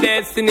toward my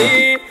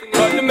destiny,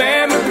 but the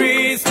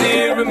memories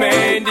still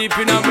remain deep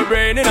in my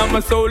brain and on my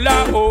soul.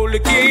 I hold the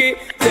key.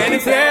 Said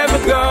it's never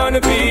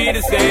gonna be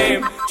the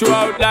same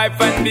throughout life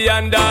and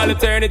beyond all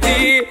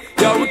eternity.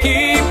 Yo, we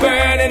keep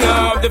burning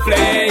up the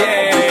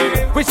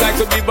flame. Wish I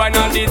could be born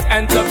on these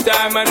ends of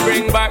time and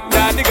bring back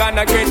that the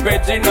Ghana great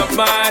virgin of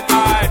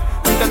mine.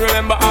 And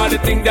remember all the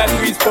things that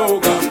we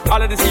spoke of,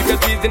 all of the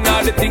secrets and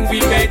all the things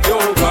we made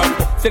joke of.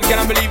 Still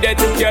cannot believe they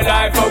took your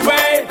life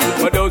away,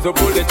 but those who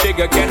pull the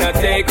trigger cannot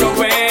take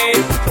away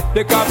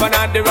the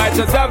covenant, the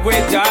righteous have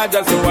with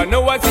Georgia. So I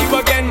know I see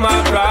again my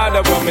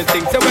brother, but me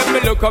think so when me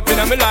look up in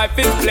my life,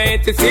 it's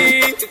plain to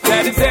see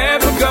that it's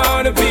ever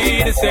gonna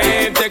be the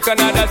same. Take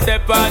another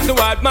step on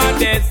toward my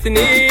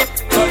destiny,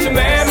 but the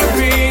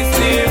memories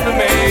still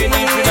remain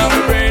deep in my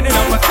brain and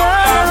on my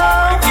soul.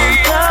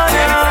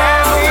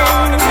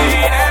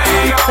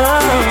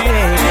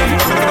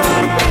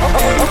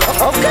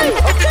 Okay.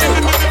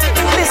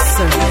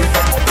 Listen,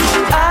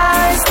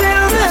 I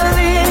still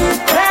believe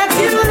that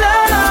you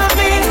love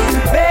me,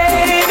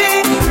 baby.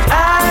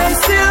 I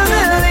still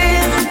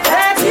believe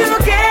that you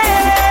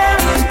care,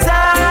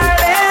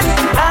 darling.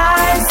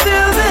 I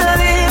still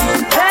believe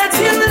that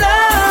you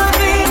love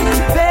me,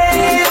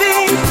 baby.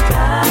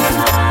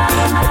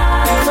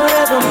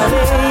 Forever, my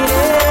lady.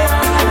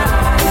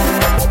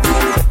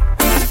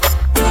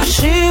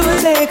 She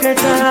would take her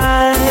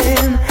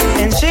time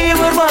and she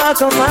would walk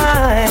a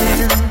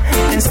mile,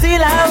 and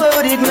still I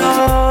would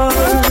ignore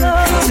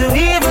to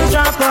even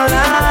drop a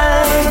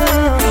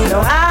line. No,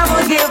 I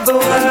would give the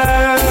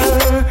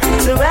world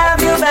to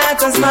have you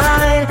back as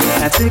mine.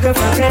 I took her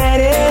for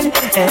granted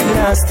and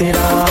lost it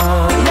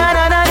all. No.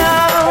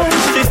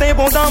 She stay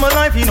both on my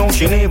life, you know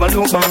she never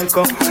look back.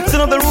 Sit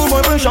up the rude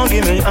boy, push on,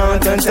 give me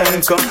heart and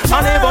tank.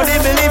 I never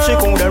did believe she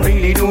could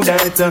really do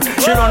that.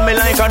 She run me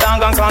like a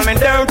dog and call me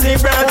dirty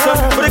brat.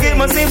 But I give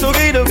my seem to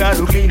get a guy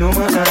to clean on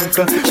my act.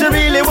 She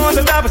really wants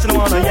to stop, but she don't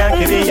wanna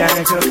yank the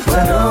yank. But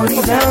I know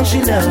deep down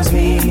she loves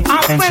me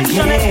and she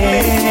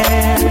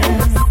cares.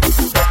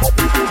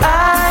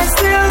 I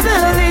still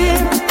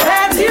believe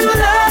that you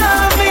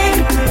love me,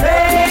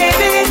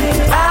 baby.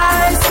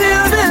 I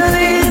still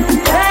believe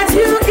that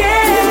you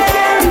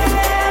care.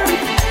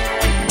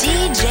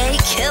 DJ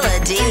Killa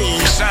D.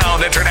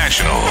 Sound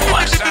International.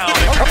 Sound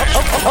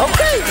International.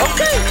 Okay.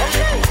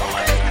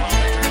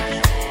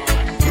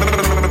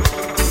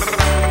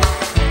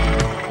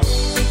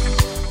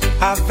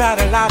 I've had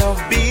a lot of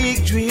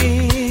big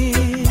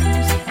dreams.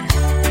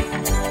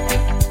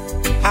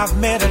 I've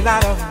made a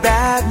lot of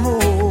bad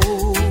moves.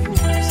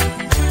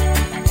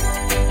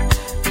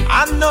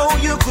 I know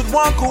you could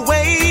walk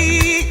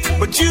away,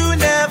 but you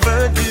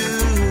never do.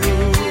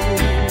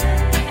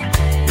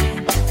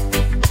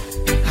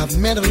 I've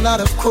met a lot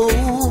of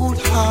cold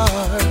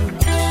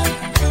hearts.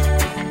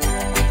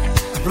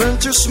 I've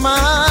learned to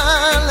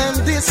smile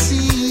and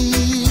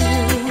deceive.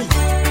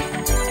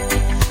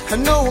 I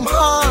know I'm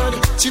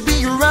hard to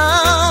be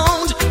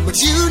around,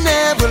 but you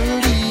never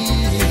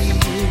leave.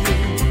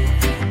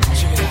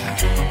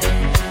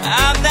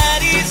 I'm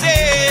not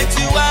easy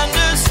to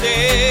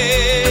understand,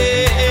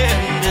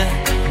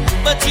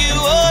 but you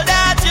hold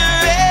out your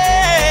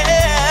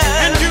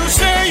hand. And you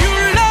say you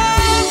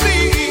love me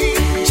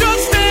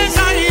just as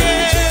I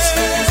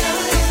am.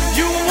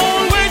 You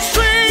always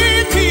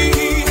treat me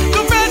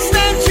the best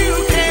that you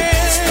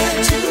can.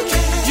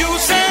 You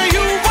say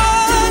you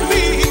want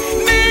me,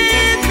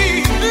 need me,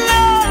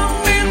 love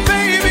me,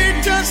 baby,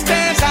 just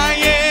as I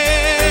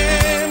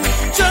am.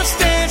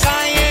 Just as I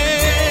am.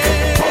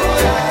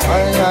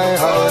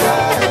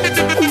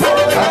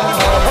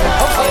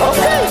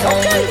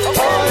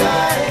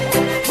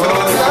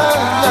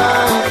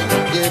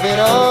 Give it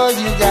all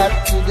you got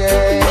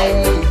today.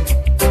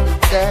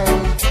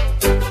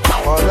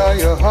 All of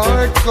your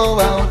heart, go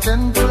out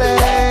and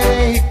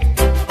play.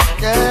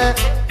 Yeah.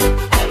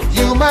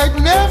 You might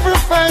never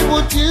find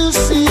what you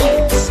see,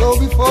 so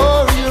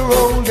before you're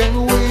old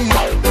and weak,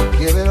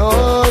 give it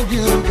all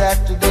you got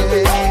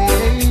today.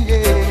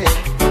 Yeah.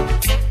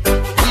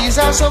 These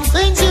are some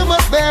things you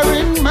must bear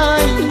in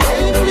mind.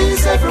 Hey,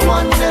 please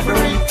everyone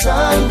every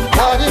time.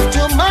 What if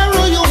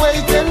tomorrow you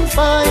wake and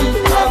find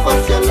half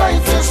of your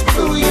life just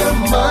blew your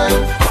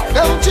mind?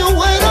 Don't you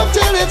wait up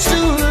till it's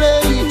too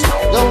late.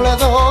 Don't let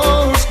the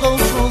horse go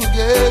through the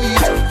gate.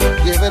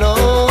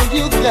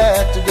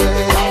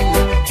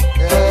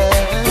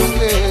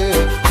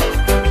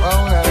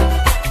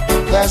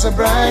 There's a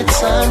bright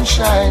sun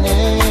shining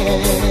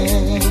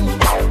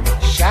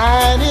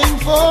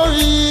for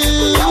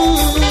you.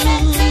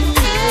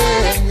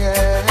 Yeah,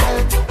 yeah.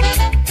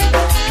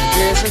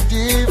 There's a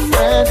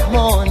different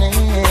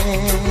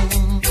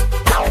morning.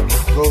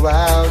 Go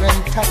out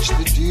and touch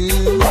the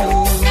dew.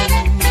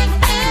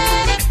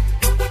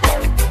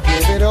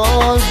 Give it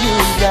all you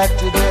got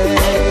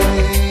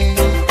today.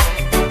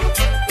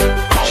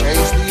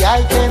 Chase the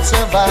I can't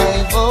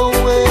survive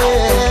away.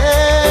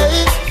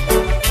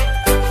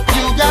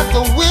 You got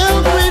the will,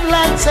 green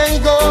light, say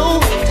go.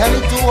 Tell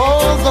it to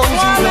all those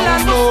who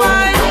don't know.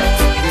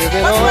 Give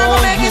it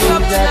all you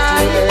got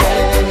today.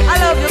 I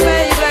love you,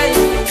 baby.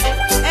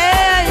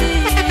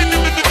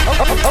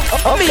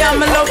 Me and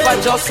my lover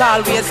just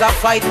always a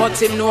fight,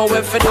 but him know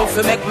where fi do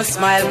fi make me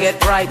smile get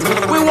bright.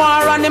 We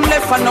war on him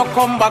left and no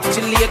come back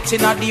till late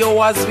in the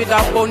hours with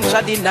a bunch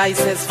of the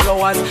nicest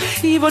flowers.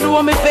 Even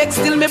though me vex,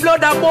 still me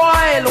blood a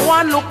boil.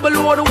 One look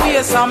below the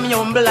waist and me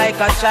humble like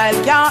a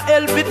child. Can't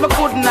help it, me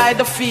couldn't hide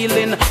the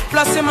feeling.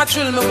 Plus him a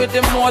thrill me with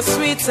the more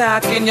sweet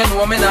talking. You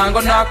know me nah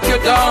gonna knock you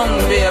down,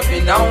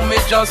 baby. Now me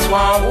just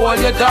want hold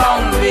you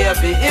down,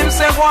 baby. Him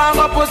say go and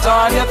go put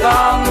on your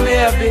tongue,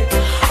 baby.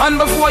 And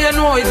before you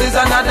know it is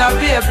another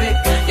baby.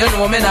 You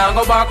know me now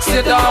go box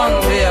you down,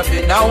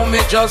 baby. Now me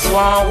just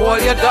want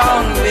hold you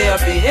down,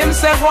 baby. Him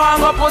say go and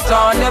go put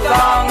on your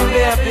tongue,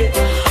 baby.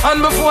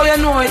 And before you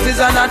know it is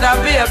another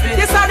baby.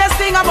 The saddest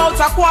thing about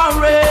a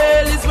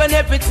quarrel is when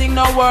everything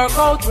don't work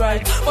out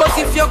right. But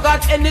if you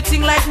got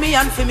anything like me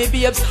and for me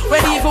babes,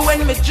 when even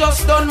when me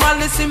just done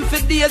malice him for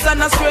days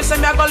and I swear say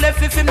me I go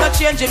left if him not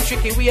change him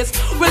tricky ways.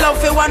 We love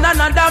for one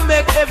another,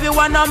 make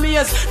everyone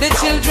amazed. The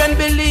children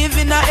believe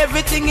in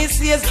everything he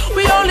says.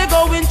 We only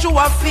going through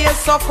a phase,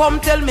 so come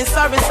tell me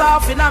sorry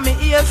soft in my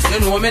ears. You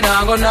know me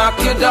now go knock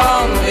you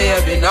down,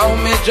 baby. Now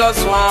me just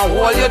want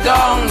hold you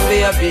down,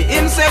 baby.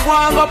 Him say go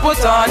and go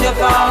put on your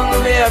tongue,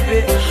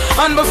 baby.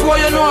 And before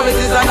you know it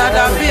is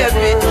another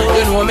baby.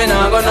 You know me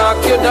now go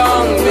knock you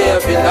down,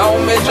 baby. Now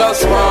me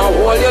just want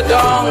hold you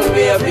down,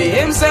 baby.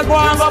 Him say go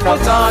and go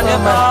put on your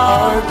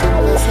tongue.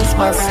 This is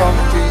my song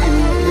to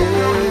you.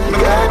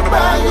 Can't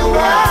buy you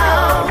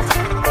out,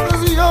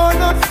 'cause you're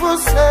not for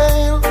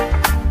sale.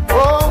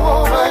 Oh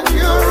woman,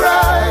 you're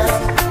right.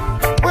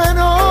 When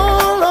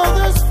all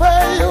others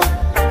fail,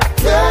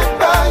 can't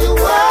buy you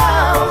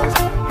out.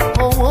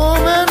 A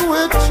woman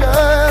with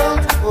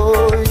child,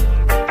 boy.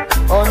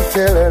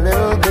 Until her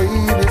little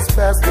baby's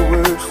past the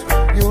worst,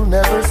 you'll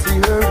never see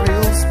her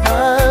real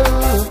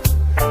smile.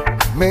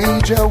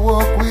 Major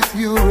walk with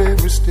you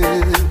every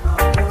step.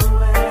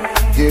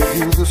 Give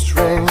you the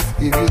strength,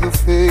 give you the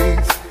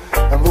faith,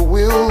 and the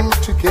will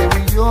to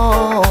carry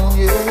on,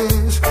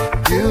 yes.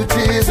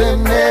 Beauty's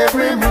in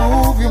every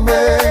move you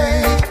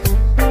make.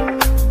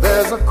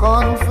 There's a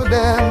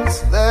confidence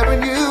there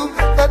in you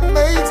that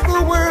makes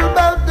the world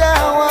bow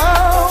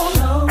down.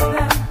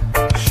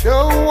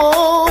 Show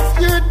off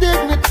your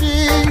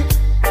dignity.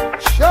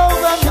 Show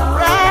them your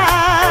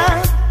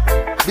pride.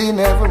 Be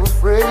never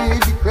afraid,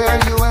 declare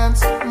you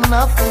answer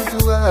nothing to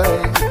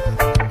hide.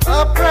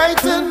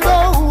 Upright and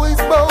always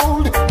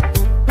bold,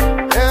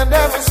 and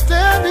ever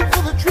standing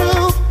for the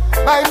truth.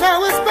 By now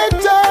it's been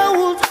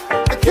told,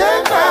 I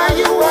can't buy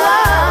you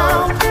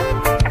out.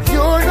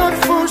 You're not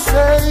for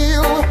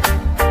sale.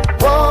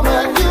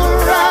 Woman, you're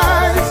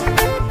right.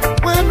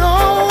 When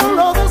all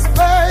others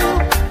fail,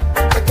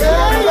 I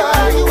can't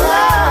buy you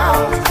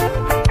out.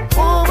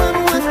 Woman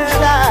with a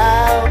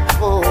child,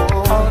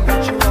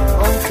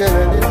 until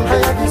a little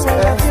baby's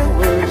passed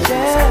away.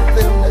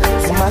 Something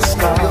that's my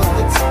star.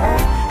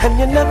 And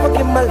you never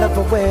give my love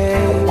away.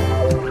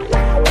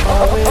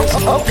 Always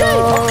okay.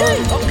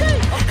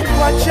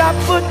 What I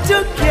put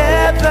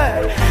together,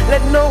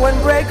 let no one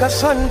break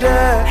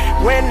asunder.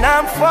 When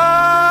I'm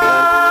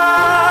far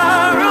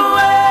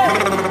away,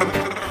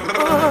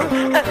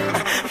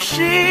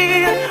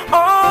 she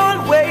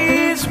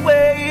always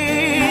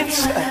waits.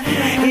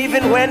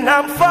 Even when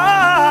I'm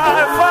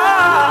far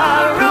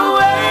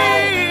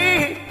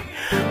away,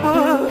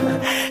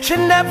 she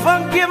never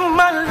give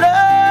my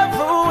love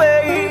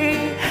away.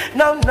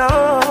 No,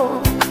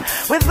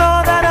 with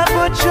all that I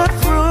put you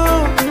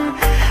through,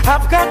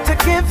 I've got to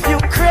give you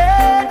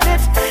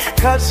credit,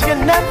 'cause you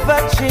never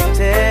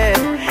cheated.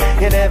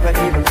 You never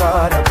even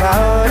thought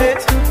about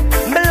it.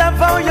 Me love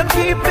how you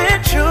keep it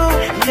true,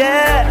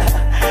 yeah.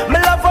 Me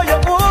love how you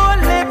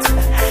hold it,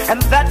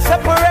 and that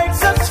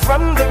separates us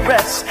from the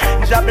rest.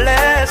 God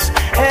bless,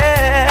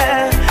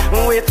 yeah.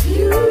 With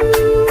you,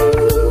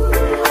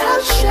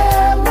 I'll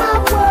share my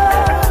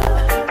world.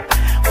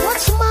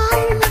 What's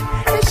mine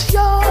is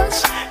yours,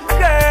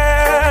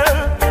 girl.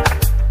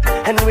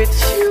 And with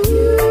you,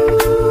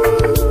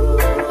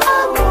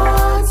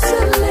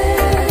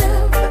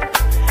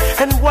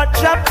 what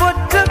I put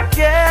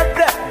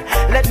together,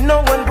 let no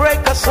one break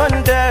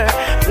asunder.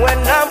 When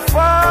I'm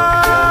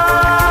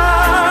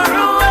far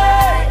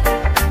away,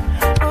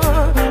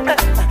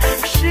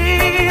 she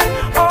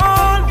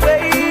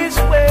always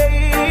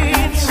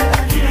waits.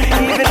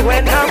 Even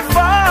when I'm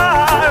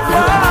far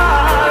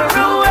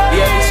away.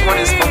 Yeah, this one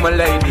is for my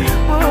lady.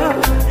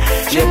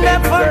 Yeah,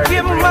 baby girl,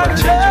 you pretty much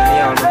changing me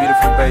on, my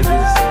beautiful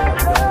babies.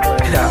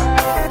 Yeah.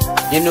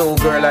 You know,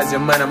 girl, as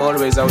your man, I'm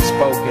always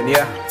outspoken,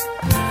 yeah?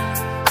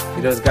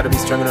 You just gotta be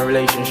strong in a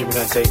relationship. You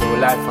can't take no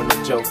life on the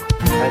joke.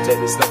 Can't take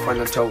this stuff on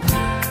the toke.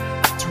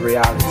 It's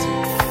reality.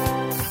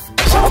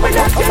 Show me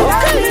that you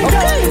love me,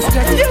 girl.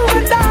 That you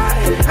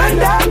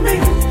and me,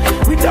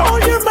 with all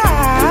your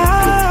mind.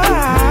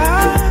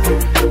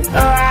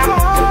 Alright.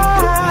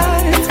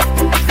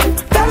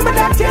 Tell me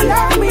that you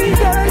love me,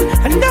 girl,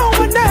 and no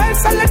one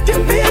else. I'll let you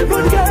feel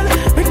good, girl,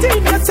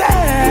 within yourself.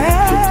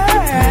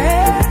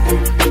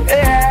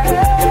 Yeah.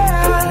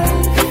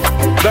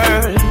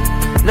 Girl,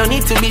 no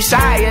need to be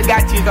shy, I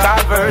got you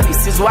covered.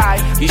 This is why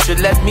you should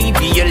let me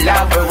be your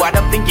lover. What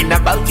I'm thinking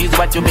about is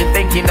what you've been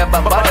thinking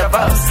about both of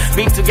us.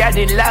 Being together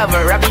in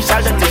lover, rubbing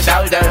shoulder to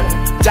shoulder.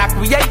 Jack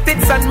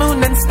created sun,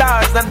 moon and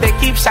stars, and they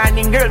keep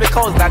shining, girl,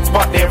 because that's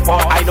what they're for.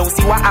 I don't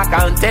see why I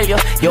can't tell you,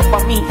 you're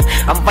for me,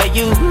 I'm for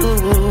you.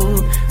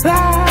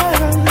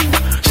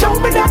 Show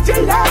me that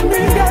you love me,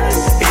 girl.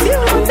 It's you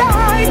and I,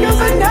 you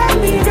and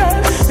me, girl.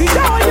 With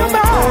all your mind.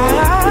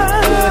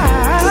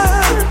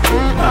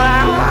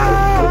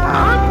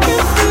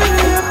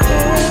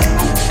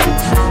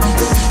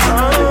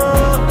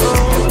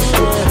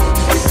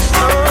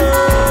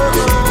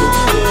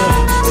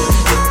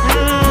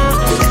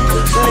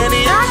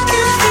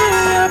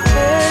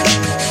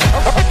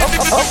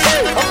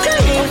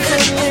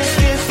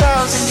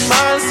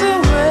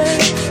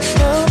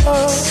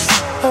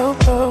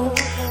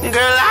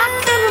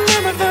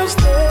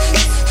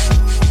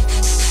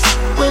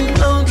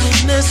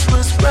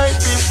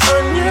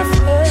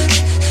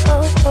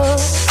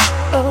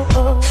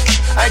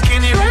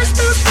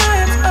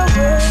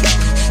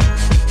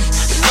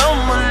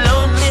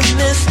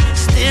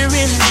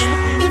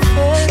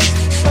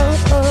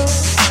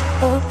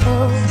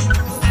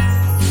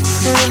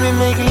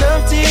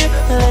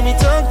 Let me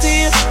talk to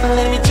you,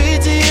 let me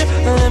treat you,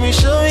 let me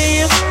show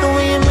you the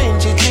way you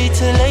meant to treat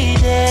a lady.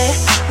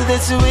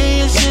 That's the way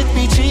you should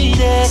be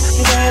treated.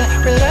 Girl,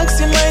 relax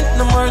your mind,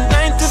 no more 9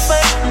 to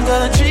 5. I'm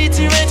gonna treat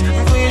you right,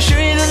 I'm gonna show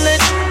you the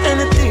light,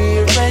 and I do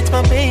you right,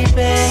 my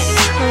baby.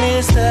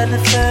 Let's start the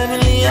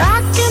family, I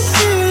can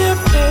feel your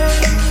pain,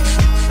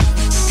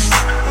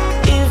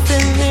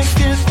 even if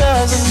you're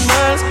 1,000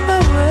 miles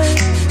away.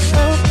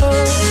 Oh,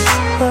 oh,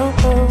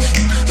 oh, oh.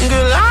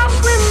 Girl, I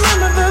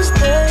remember those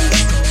days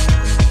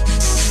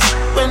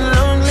when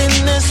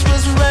loneliness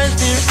was right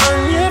there on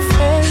your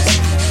face.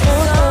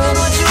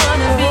 What you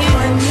wanna be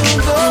when you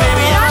go?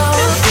 Baby, I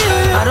can feel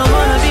it. I don't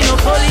wanna be no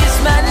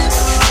policeman,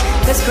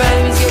 'cause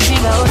crime is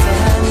getting out of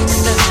hand.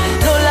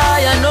 No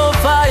liar, no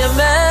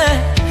fireman.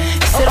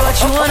 Said what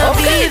you wanna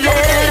be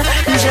then,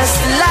 just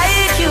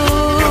like you.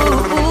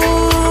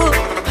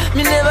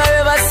 Me never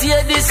ever see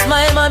this,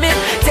 my mommy.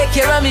 Take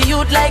care of me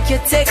youth like you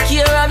take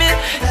care of me.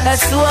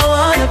 That's who I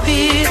wanna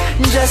be,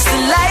 just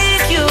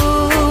like you,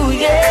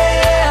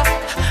 yeah.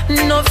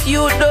 No, if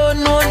you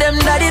don't know them,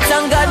 daddy,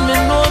 thank God me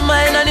know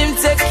mine and him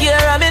take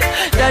care of me.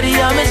 Daddy,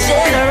 I'm a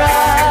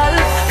general.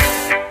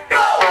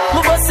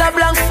 My bust a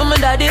blank for my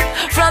daddy.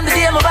 From the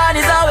day my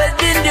body's always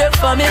been there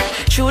for me.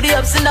 Through the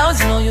ups and downs,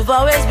 you know you've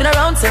always been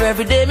around. So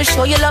every day me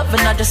show you love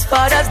and not just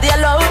Father's Day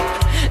alone.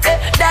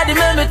 Daddy,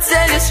 let me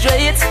tell you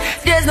straight,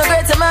 there's no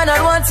greater man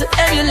I'd want to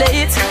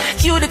emulate.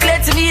 You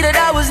declared to me that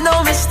I was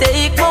no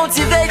mistake.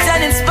 Motivate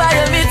and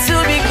inspire me to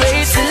be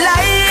great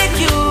like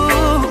you.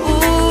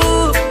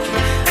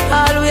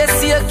 Always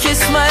see you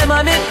kiss my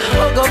mommy,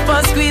 hug up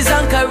and squeeze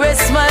and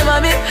caress my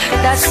mommy.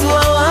 That's who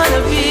I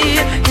wanna be,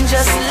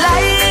 just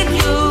like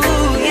you,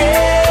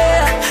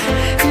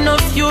 yeah. No,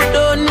 if you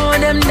don't know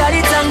them,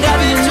 daddy, thank God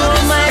you know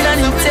mine and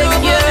you take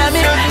care of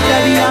me.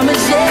 Daddy, I'm a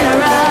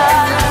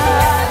general.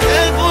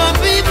 Help poor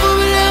people,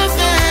 we love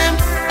them.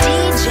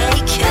 DJ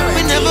Killa.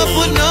 We never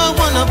put no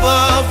one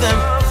above them.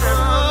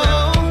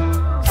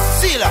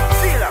 Sila,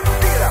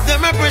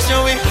 them a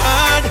pressure we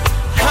hard,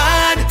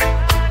 hard.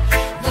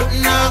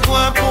 Now go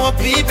and poor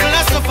people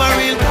are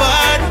suffering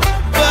bad,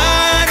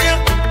 bad.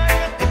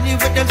 And you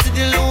let them see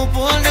the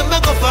loophole, them a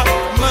go for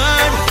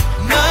mad,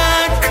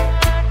 mad.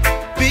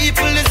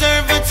 People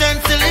deserve a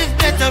chance to live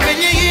better when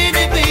you hear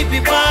the baby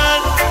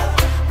ball.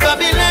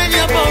 Babylon,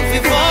 you're bound to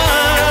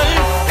fall.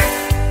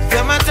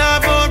 Them a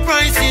talk about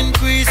price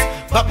increase.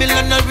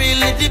 Babylon not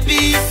really the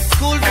beast.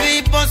 School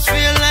fee, bus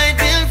fare, light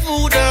bill,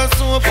 food or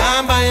soap.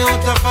 Can't buy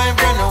out a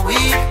 $5 a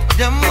week.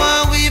 Them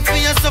want we for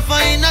your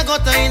suffer in a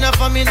gutter in a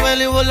famine while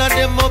you all of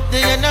them up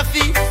there in a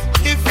feet.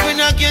 If we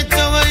not get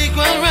our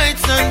equal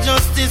rights and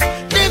justice,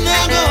 them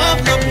not go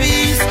have no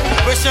peace.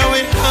 Pressure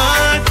we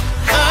hard,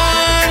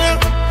 hard.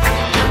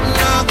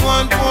 Now go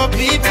on poor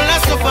people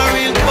are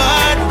suffering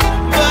bad,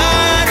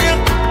 bad.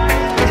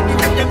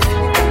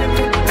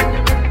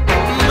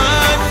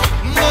 Mad,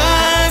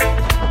 mad.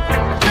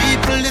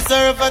 People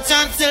deserve a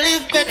chance to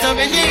live better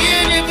when you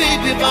hear the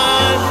baby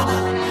ball.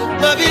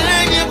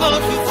 Babylon, you're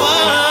about to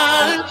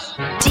fall.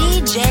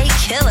 DJ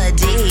Killa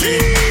D.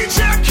 DJ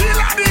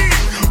Killa D.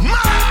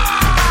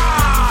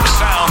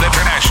 Sound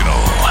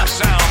International.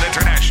 Sound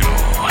International.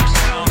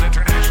 Sound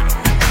International.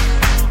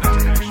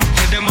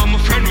 Them are my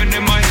friend when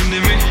them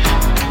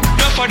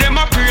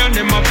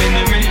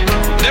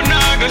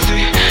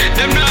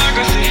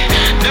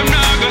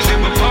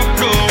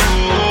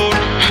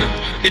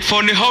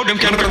funny how them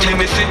can pretend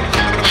they see.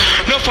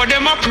 No for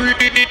them a pre,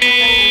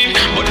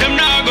 but them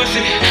nah go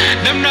see.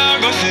 Them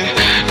nah go see.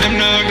 Them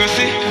nah go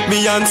see.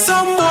 Me and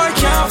some boy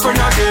can't friend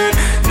again.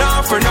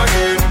 Nah friend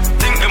again.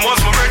 Think them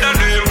was my brother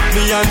them.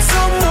 Me and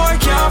some boy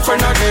can't friend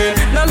again.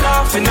 Nah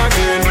laughing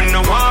again. Me no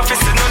want to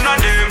see none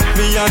of them.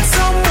 Me and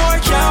some boy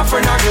can't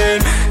friend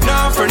again.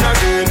 Nah friend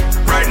again.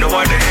 Right now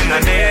at the end of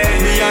the day.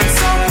 Me and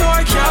some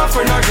boy can't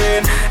friend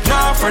again.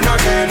 Nah friend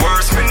again.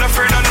 Worse me no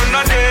friend of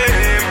none of them.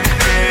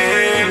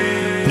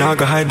 Now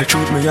go hide the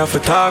truth, me have to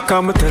talk.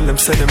 I'ma tell them,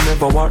 say them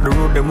never walk the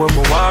road, them when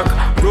we walk.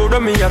 Road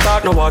on me, I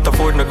thought no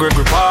Waterford, no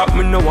Gregory Park.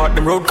 Me no walk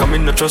them road, come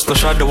in, no trust, no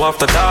shadow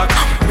after dark.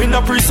 Me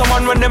no pre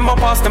someone when them a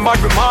pass them bad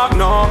remark,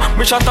 no.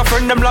 Me shot a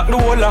friend, them lock the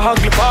whole of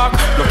Hagley Park.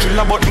 No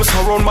killer, but me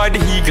surround by the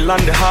eagle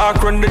and the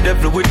hawk. Run the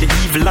devil with the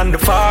evil and the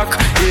fuck.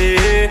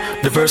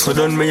 Yeah, the verse no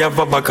done, me have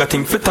a bag of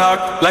thing for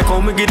talk. Like how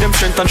me give them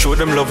strength and show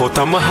them love out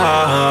of my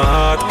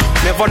heart.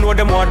 Never know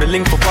them want the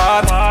link for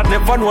part.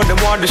 Never know them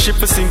want the ship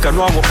to sink and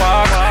want to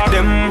park.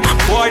 Them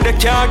boy, they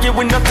can't give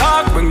in the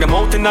talk. Bring them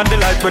out in the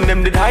light when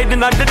them did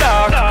hiding at the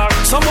dark.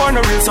 Someone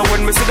a real, so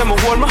when me see them, I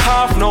hold my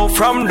half. No,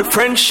 from the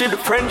friendship.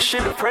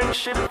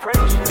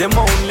 Them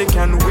only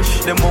can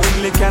wish, them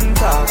only can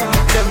talk.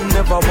 Them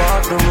never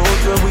walk the road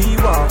where we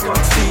walk.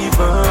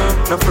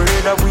 Steven,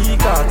 afraid that we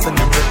got. And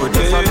them people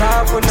just a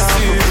laugh when I'm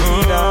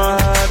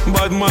that.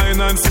 Bad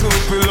mind and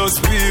scrupulous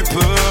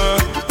people.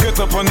 Get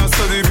up on a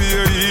study, be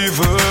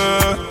evil.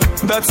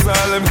 That's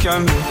all them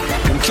can do.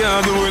 Them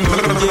can't do it.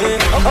 Yeah,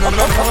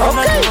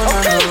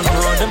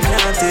 no, them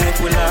can't take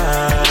we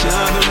life.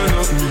 Can't do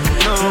nothing.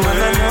 No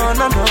way.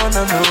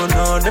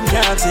 No, them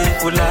can't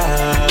take we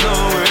life. No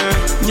way.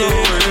 Yeah,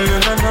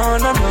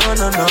 no,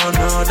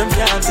 them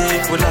can't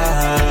take we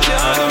life.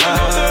 Can't do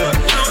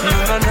nothing.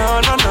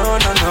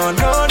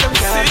 No, them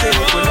can't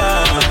take we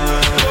life.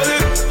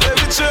 Let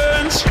me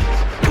change.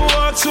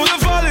 Walk through the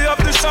valley of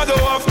the shadow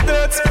of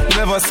death.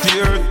 Never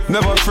scared,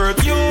 never fret.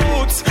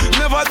 Youth,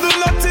 never do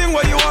nothing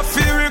where you have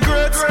feel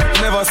regret.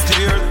 Never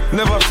scared,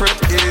 never fret.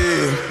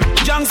 Yeah.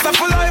 Youngster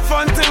for life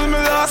until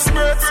my last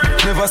breath.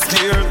 Never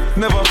scared,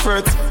 never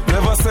fret.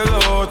 Never sell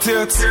out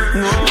yet.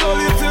 No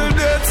little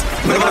debt.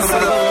 Never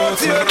sell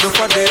out yet. Look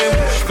for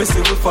them, we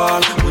see we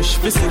fall, wish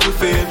we see we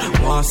fail.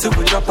 Want see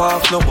we drop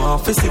off, no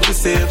want we see we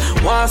sail.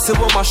 Want see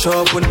we mash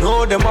up, we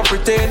know them a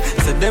pretend.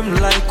 Say them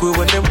like we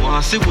when them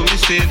want see we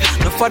miss it.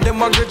 Look for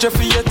them a grudge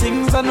for your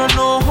things, I don't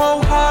know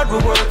how hard we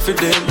work for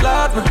them.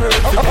 Lord, we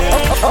hurt for them.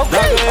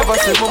 Now never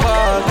see me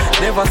ball,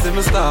 never see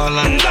me stall,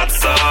 and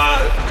that's all.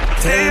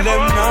 Tell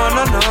them no,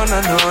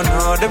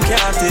 them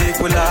can't take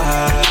we life.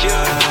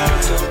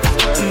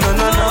 No,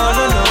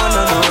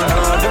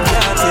 them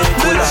can't take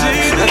we life.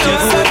 Let you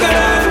go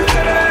again.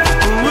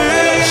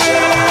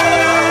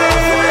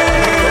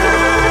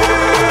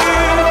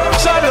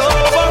 Shall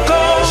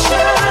overcome,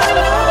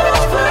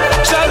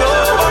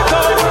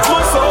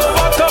 must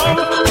overcome.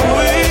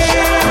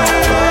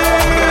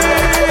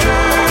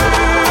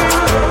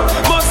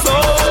 Must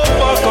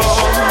overcome.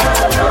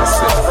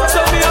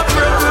 So me a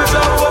privilege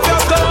of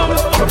overcome.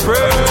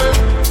 Pray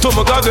to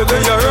my God that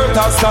they hurt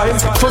our sky.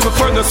 From the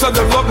friend that said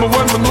they love me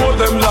when we know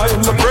them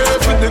lying. I pray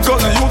for the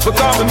God of youth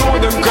because I know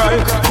them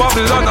crying.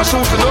 Babylon I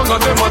shoot none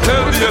of them I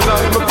tell the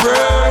lie. I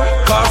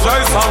pray cause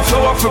rice and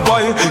flour for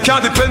buy.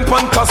 Can't depend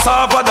on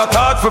cassava that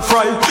hard for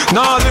fry.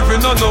 Now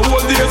living on the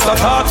whole days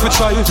that hard for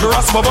try.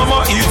 Ras my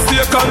mama eat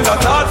steak and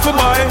that hard for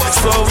buy.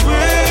 So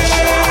we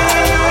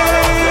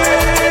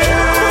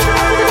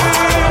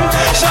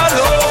shall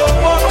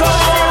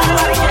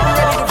overcome.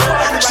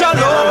 Shall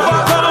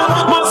overcome.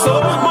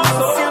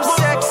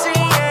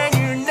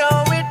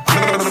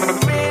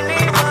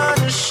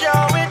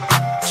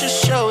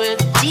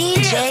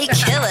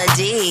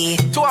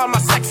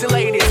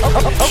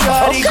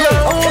 Shawty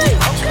grown.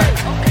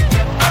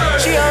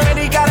 She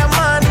already got her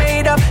mind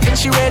made up and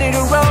she ready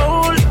to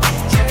roll.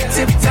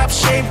 Tip top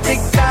shape, thick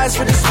thighs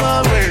with a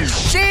small waist.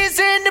 She's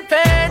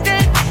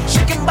independent,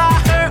 she can buy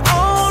her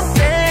own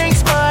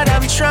things, but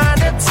I'm trying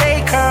to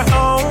take her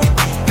home.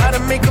 Gotta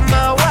make her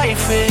my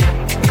wife.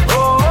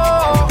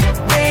 Oh,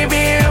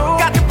 baby, you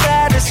got the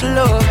baddest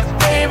look.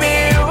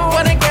 Baby, you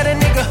wanna get a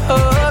nigga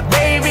hooked.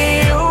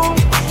 Baby,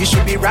 you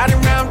should be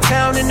riding around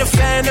town in the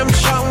Phantom,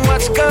 shouting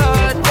what's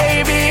good.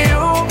 Baby,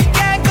 you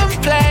can't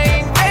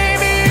complain.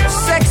 Baby,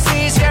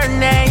 sexy's your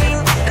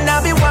name, and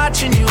I'll be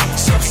watching you.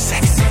 So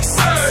sexy.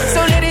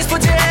 So ladies,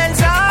 put your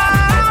hands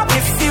up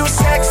if you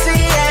sexy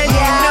and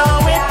you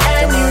know it,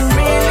 and you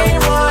really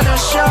wanna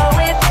show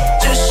it.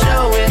 Just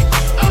show it.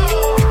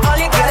 All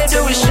you gotta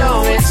do is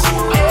show it.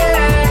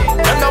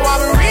 Yeah. Them know I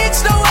will reach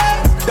the way.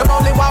 Them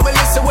only want to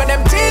listen when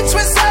them teach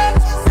we say.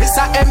 This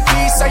a MP,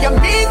 so you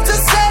mean to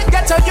say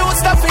get your youth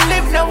stuff and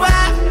live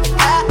nowhere.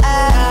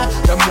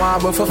 Them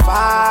want me for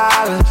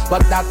fall,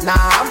 but that now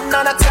I'm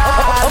not a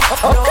time.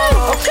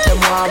 Okay. Them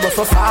want me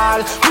for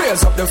fall,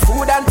 raise up the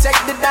food and take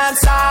the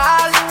dance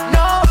hall.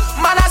 No,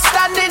 man a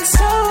standing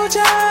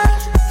soldier,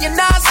 you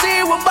not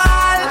see we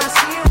ball.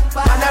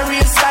 Man a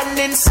real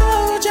standing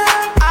soldier,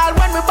 all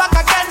when we back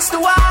against the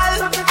wall.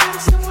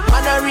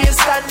 Man a real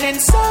standing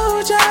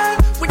soldier,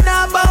 we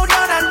not bow down.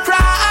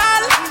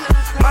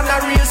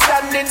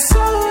 fallen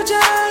soldier.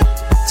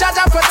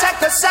 Jaja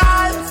protect us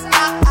all.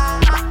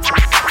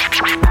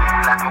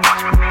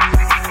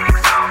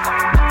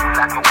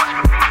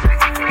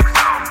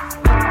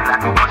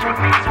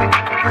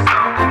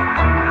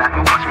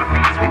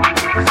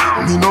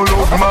 Me no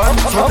love man,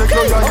 so take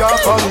your yaya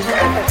for me.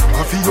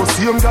 I feel your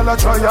same gal a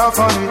try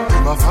for me.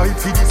 Them a fight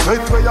for the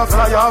sweat where you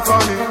fly for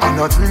me. And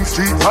a drink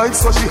street vibes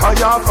so she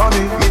higher for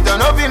me. Me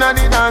turn up inna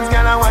the dance,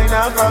 gal a wine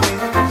up for me.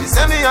 She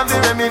say me have the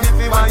remedy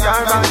for my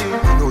your body.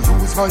 Me no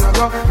use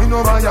Viagra, me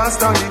no Viagra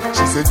stanny.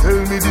 She say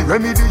tell me the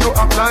remedy you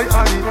apply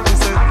on it. Me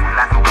say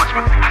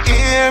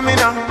hear me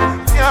now,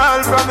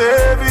 girl from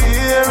every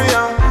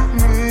area.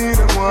 Me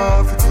them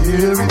want to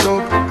tear it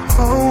up.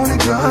 Only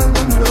girl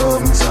them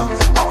love me so.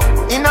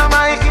 Inna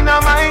my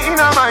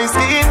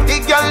skin. The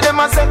girl them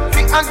a say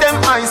big and them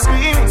ice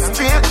cream.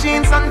 Straight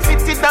jeans and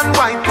fitted and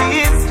white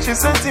tees. She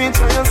said teach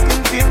her your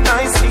skin feel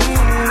nicely.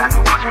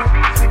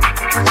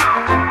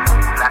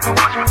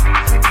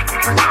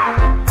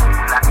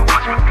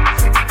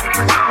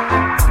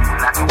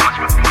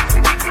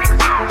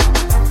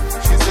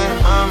 She said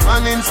I'm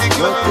an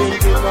insecure.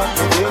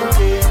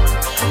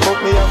 But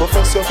me a go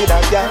first you for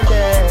that girl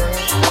there.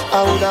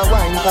 I woulda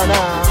wine for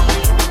now.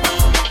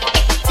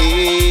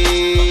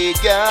 Hey,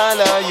 girl,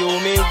 you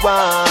me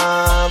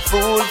want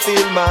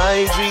fulfill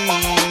my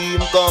dream.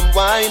 Come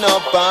wine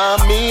up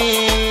on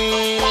me.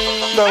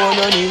 Go on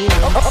your knee,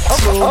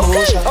 slow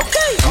motion.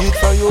 Beat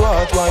for your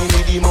heart, wine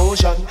with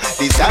emotion.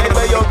 Design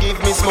where you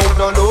give me smoke,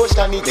 no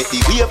lotion. It make the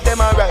wave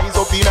them a rise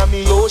up in a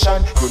me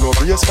ocean. You know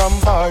brace from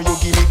far, you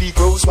give me the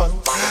close one.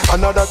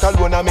 Another call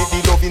wanna make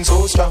the loving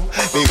so strong.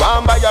 Me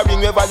want buy a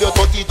ring we value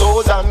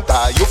 30,000.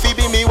 Cause you fi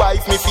be me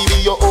wife, me fi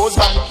be your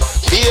husband.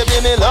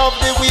 Baby, me love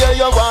the way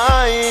you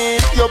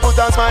whine. You put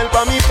a smile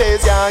on me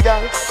face, yeah,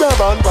 girl. Grab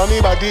on for me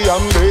body,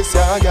 embrace,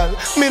 yeah, girl.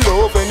 Me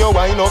love when you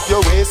wind up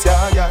your waist,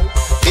 yeah, girl.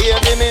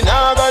 Baby, me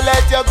nah go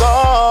let you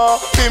go.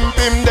 Pim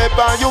dep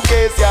on you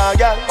case, yeah,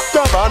 girl.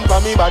 Grab on for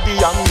me body,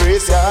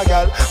 embrace, yeah,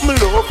 girl. Me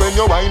love when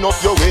you wind up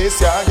your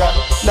waist, yeah, girl.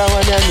 Now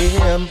on your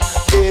name,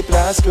 A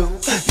plus 2.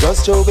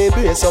 Just show me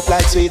brace up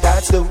like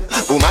sweethearts do.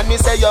 Woman, me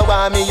say you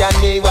want me and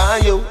me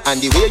want you.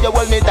 And the way you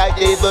hold me tight,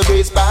 even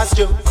brace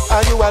past you.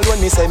 And you alone,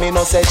 me say me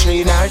no say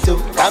 3 nor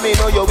 2. Cause me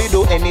know you will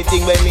do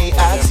anything when me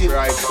ask you.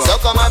 So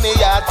come on me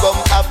yard, come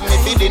have me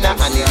for dinner.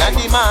 And in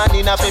the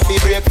morning, have me for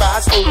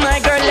breakfast too. My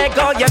girl, let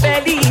go your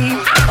belly.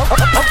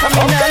 Come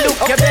in and look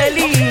your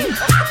belly.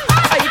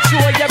 I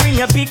show you bring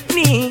your big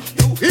knee.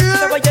 So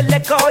you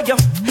let go, you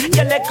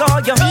let go,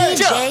 you.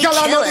 DJ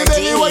Killa, know the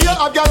belly where you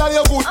have, girl, and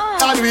you good.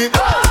 And we,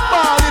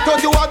 man,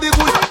 because you have the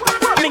good.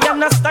 Me am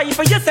not style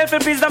for yourself,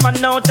 and please, I'm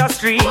out the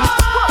street.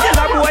 Tell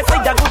a boy say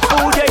you good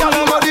food, you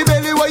Killa, know the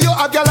belly where you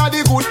have, girl, and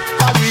the good.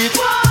 And we,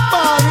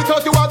 man,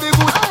 because you have the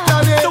good.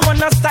 So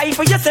wanna style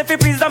for yourself,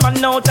 please, I'm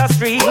out the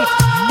street.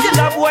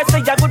 Tell a boy say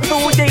you good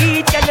food, you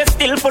eat, and you're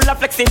still full of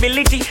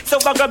flexibility.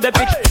 So I grab the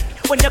bitch.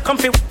 When you come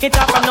fit it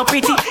up and no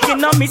pity. You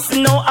no miss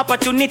no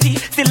opportunity.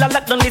 Still a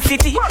lock down the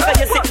city. Cause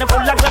you sit in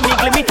full of glammy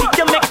glimity.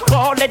 You make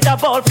ball, let the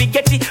ball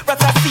forget it.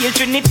 Rasta steel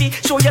trinity.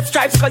 Show your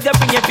stripes cause you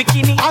bring your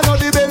bikini. I know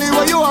the belly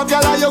where you have,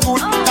 girl, and you good.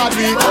 And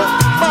we,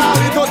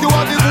 man, because you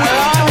have the good.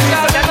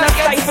 So that's not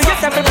style for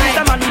yourself, please,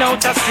 I'm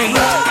out the street.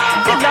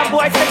 Tell the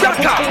boy say you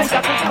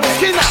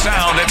good.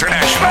 Sound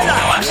International.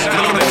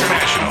 Sound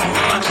International.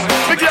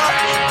 Big up.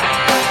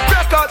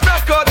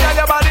 Record, tell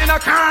your body in a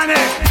carny.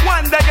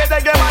 One day,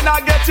 man, I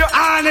get you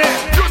on it.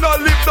 You know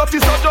live dirty,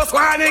 so just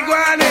whiny.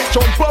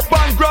 Jump up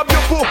and grab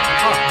your poo.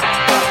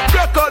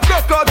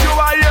 Record, you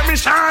are hear me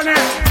shiny.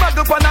 Back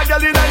up on a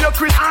girl in your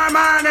Chris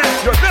Armani.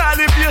 You're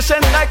barely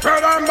patient like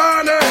Pearl and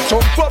Barney.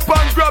 Jump up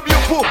and grab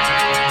your poo.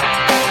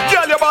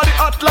 Girl, your body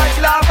hot like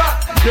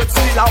lava. You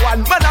still a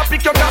one man, I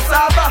pick your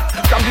cassava.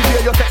 From the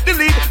day you take the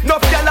lead, no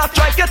girl a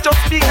try get your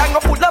speed and go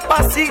full up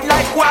a seed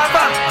like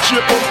guava. She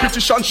a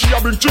competition, she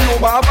a bring to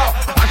your mama.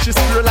 And she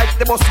screw like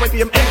the boss when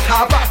him ain't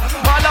cover.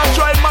 All I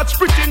try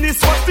match prettiness,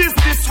 what is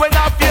this when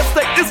I face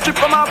take this trip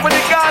from out for the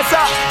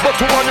Gaza?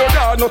 But tomorrow you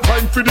got no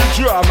time for the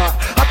drama.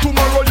 And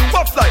tomorrow you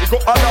up like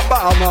go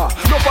Alabama.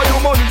 No for your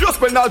money, you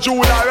spend a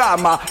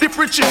Jularama. If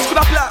riches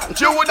could have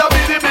plant, you would have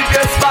been the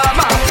biggest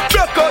farmer.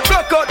 Record,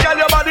 girl,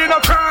 your body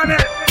no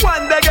chronic.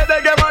 One day,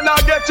 man,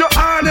 I'll get you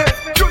on it.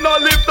 You know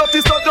live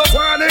dirty, so just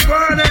whiny.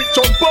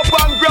 Jump up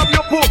and grab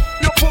your poo.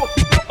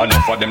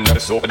 Enough of them that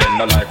is soap, then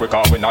no like we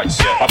call we nice,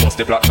 yeah. I bust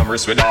the platinum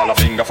wrist with all a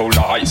finger full of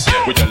ice,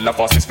 yeah. We tell the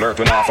fastest flirt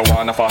when half a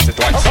one, a fast it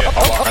twice, yeah.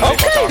 I walk and live,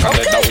 I talk and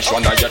let that which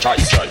one that your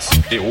choice.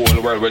 The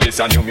whole world with this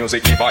a new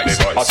music device.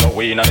 I saw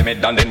we in the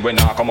mid and then we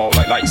now come out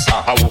like lights.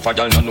 I wolf a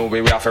girl no know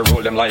we have to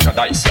roll them like a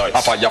dice.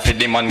 I fire for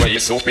the man where you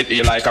soap it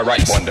eat like a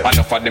rice.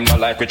 Enough of them no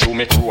like we chew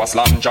me crew a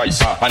slam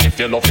choice. And if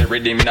you love the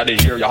rhythm inna the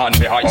ear, your hand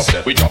be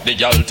heist. We drop the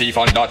girl teeth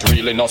and that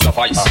really no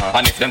suffice.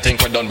 And if them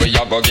think we done, we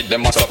a go give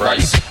them a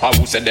surprise. I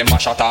who said them a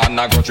shot and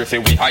a grudge if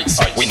we ice.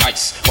 We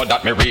nice, but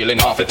that me really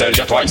not to tell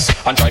you twice.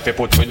 And try to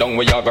put we down,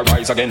 we a go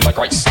rise again like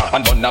Christ.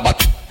 And done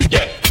about,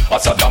 yeah, a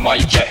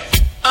sodomite, yeah.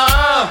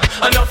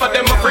 Enough of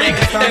them a freak.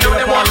 They know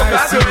they want to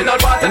pass urinal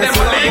water, them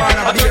a leak.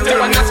 I told you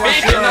when I speak,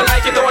 you don't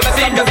like it, don't wanna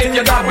see. Cause if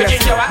you talk, we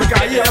kick you out.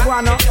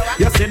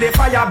 You see the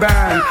fire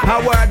burn, a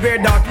word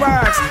without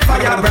words.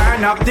 Fire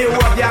burn up the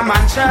wood, your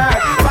man shirt.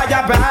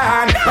 Fire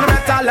burn, and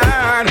better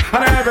learn.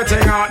 And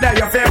everything out there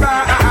you feel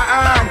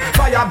burn.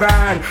 Fire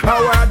burn, a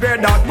word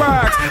without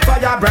words.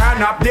 Fire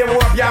burn up the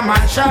wood, your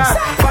man shirt.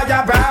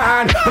 Fire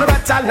burn, and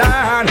better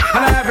learn.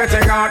 And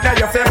everything out there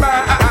you feel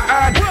burn.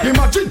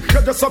 Imagine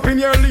you're just up in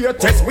your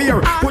latest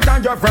wear. Put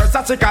on your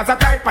Versace cause a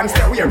type and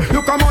stay weird.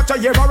 You come out your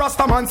ear a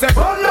Rasta man say,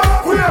 oh no,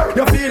 queer.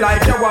 You feel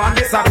like you want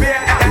disappear.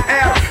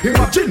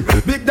 Imagine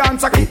big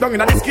dancer keep down in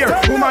the scare.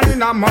 Woman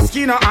in a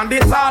mosquito and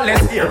it's all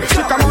less here.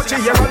 She come out your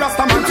ear a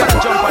Rasta man say,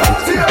 jump on it.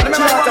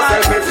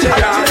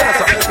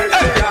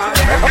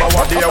 Remember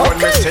what day when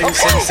me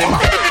sing.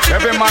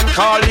 Every man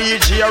call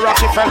E.G. a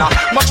rocky fella.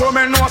 But you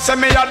me know say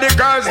me a the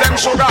girls them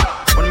sugar.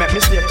 When make me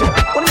stay too.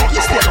 When make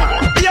you stay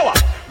too. Yo.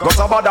 Go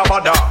so bada,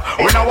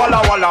 we no walla.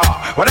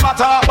 When them a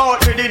talk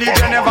about me, the DJ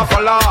never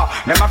follow.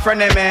 Them a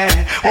friend of me,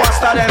 what's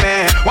that of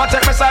me? Want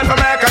take myself from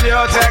me, can you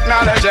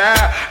technology?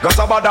 Go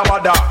so bada,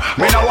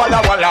 we no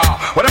walla.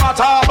 When them a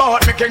talk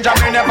about me, King Jam,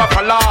 me never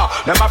follow.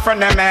 Them a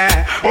friend of me,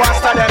 what's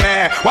that of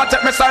me? Want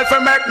take myself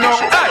from me, no.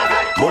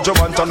 Hey, go to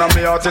one ton of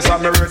me artist and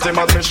me rate him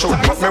as me shoot.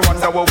 But me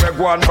wonder what we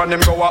go on from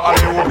him go a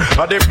Hollywood.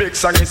 And the big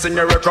song he sing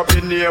a wreck up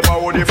in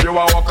neighborhood. If you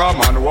a walk a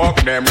man,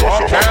 walk them.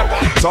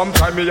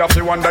 Sometimes me have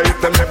to wonder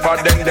if them never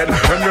them.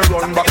 When you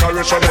run back a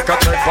rush, make a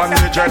check on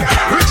the jet.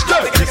 Rich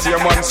girl, this your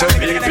man say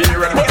be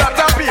period. But that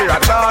appear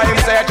at time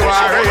say to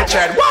a rich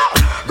head.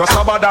 Go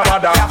so bada,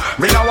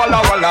 me no walla.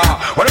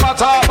 What them a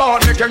talk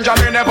about, me King Jam,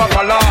 me never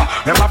follow.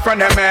 Them a friend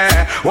of me,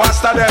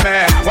 what's that of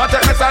me? Want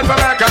take myself from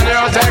me, can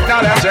you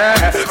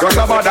technology? Go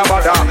so bada,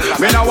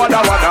 me no walla.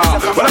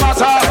 What them a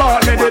talk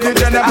about, me the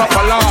DJ never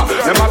follow.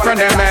 Them a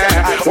friend of me,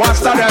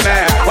 what's that of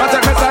me? Want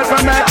take myself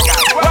from me?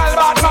 Well,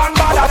 bad man,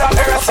 badder than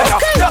the rest, no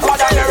better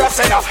than the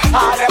rest,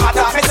 all them a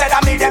talk, me say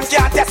that me them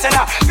can't test,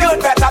 good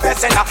better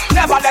best,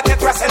 never let it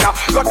rest,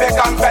 good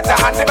become better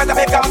and the better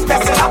becomes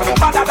best,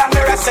 badder than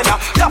the rest,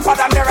 tougher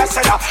than the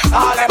rest,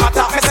 all them a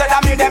talk, me say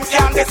that me them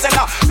can't test,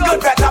 good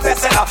better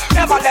best,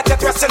 never let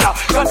it rest,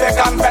 good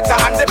become better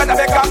and the better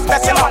becomes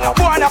best,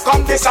 boy no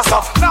come this so,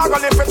 now go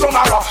live for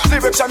tomorrow,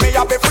 lyrics on me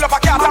a be full of a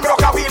cat and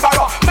broke a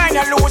wheelbarrow, mind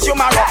you lose your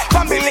marrow,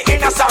 family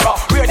in a sorrow,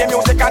 read the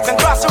music and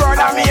cross the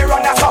road and me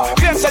run a so,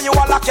 claim say you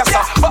a lock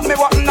yourself, but me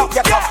wasn't up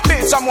yet,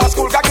 build some more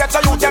school, got get so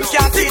you them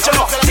can't teach you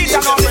no, teach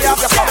you no me have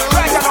yourself,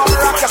 right you know me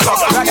rock yourself,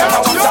 right you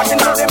know I'm talking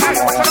to the man.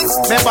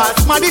 Me boss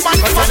money, but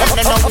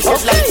them no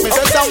wicked like me,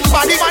 so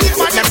somebody,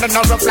 them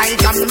no rough like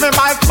me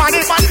boss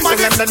money,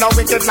 them no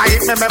wicked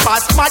like me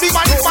boss money,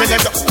 them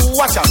no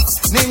watch out,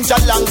 ninja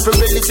long for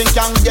releasing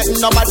can't get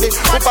nobody,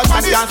 because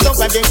man can't stop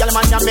when they girl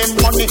man ya make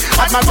money,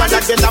 at my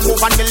brother get a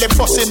move and they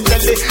bust in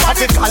belly, at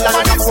the collar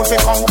and a foot we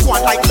come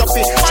one like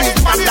Duffy, treat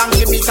man down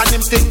give me and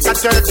him think a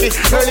turkey,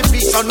 early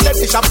piece on the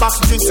dish a box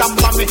drink some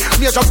mommy,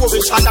 major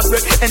worry shot a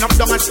break, end up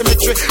down a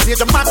cemetery,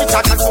 major mommy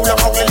talk and fool of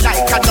how we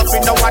like a duffy,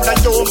 no other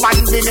you man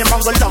be me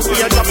mongle down,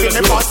 you're duffy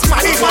me boss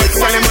money,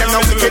 tell him them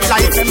no wicked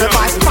like me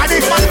boss money,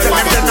 tell him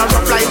them no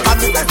rough like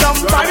me,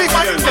 somebody,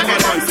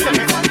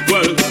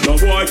 well, no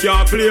boy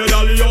can't play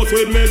dolly house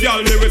with me,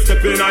 girl, me will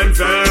step in I'm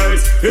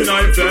face,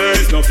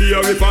 no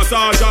fear if a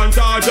sergeant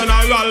or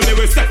general, me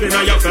will step in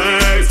your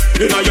face,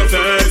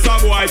 a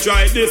boy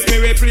try this, me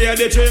will play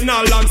the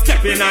general and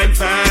step in I'm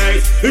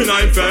face,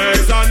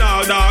 and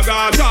all dog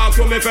a talk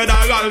to me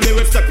federal, me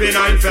will step in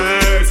I'm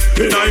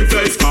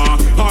face, car,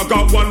 I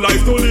got one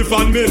life to live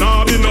and me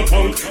nah be no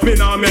punk, me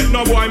nah make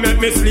no boy make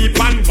me sleep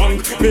and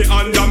bunk, me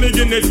under me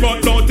Guinness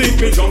but don't think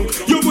me drunk,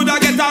 you coulda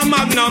get a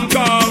magnum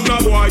car, no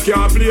boy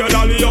can't play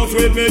dolly house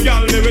with me,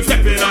 girl, me will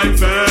step in I'm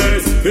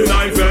face,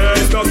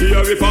 no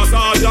care if a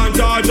sergeant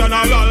or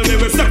general, me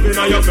will step in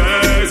your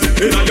face,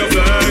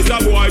 a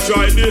boy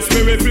try this, me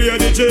will play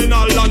the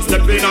general and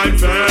step in I'm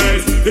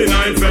face,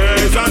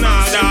 and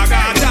all dog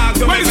a talk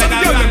to me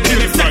federal, me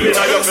will step in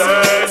your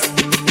face.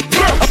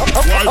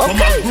 Why come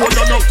a road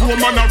and a poor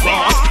man a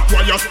rat?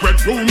 Why you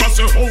spread rumors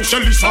say how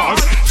Shelly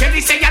sauce?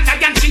 Shelly say a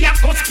lion, she a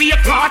cuss be a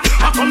clot.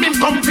 How come him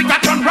come pick a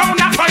turn round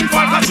and find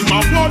for? Cause him a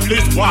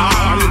worthless boy,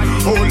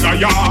 oh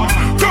liar.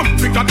 Come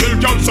pick a till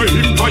girl say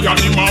him tired.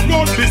 Him a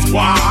worthless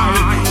boy,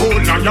 oh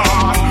liar.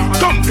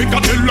 Come pick a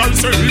till I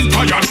say him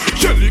tired.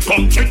 Shelly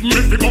come check me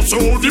fi go so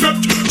the bet.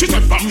 She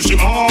said from she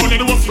on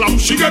and what flam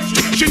she get.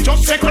 She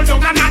just circle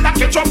down another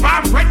ketchup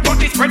and bread, but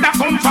this bread a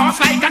come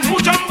fast like a new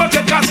jumbo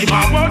jet. Cause him a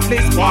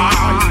worthless boy,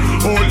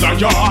 oh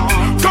liar.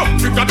 Come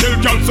pick a tell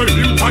girl say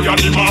him tired.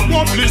 Him a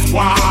worthless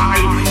boy,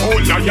 oh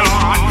liar.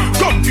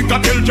 Come pick a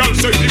tell girl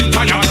say him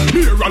tired.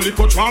 Hear a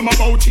little drama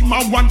about him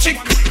and one chick.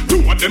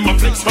 Two of them a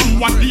flex from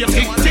what they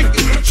tick.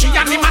 She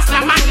and him a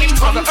slam and him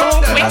come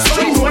out with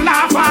she roll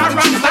off her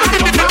and start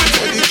to dance.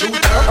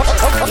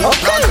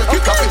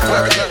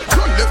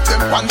 Run left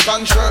them pants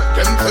and shirt,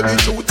 them to the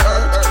shooter.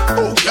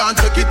 Oh, can't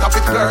take it off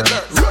it flirt.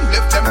 Run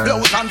left them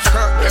blouse and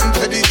skirt, them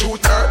to the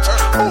shooter.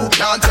 Oh,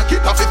 can't take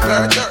it off his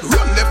skirt?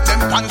 Run left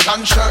them pants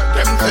and shirt.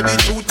 Them say the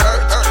truth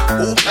hurt.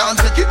 Who can't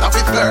take it off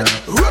his skirt?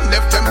 Run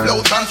left them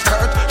blouse and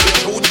skirt. The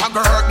truth a go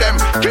hurt them.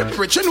 Keep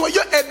preaching where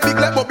your head big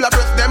like bubble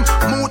breast them.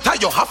 Muta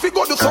you have to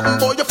go do something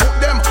boy you foot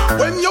them.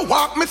 When you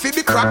walk me see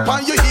the crack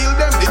on you heal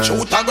them. The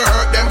truth a go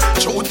hurt them.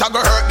 Truth a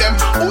go hurt them.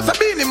 Who's a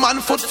beanie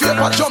man foot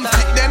favor jump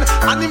stick then?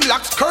 And him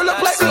locks curl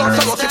up like gloves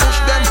so to push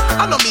them.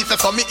 I know me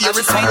say so me hear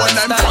it from one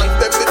time point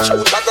them. The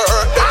truth a go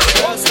hurt them.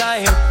 First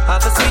time,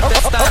 have the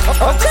sweetest time.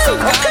 And the sun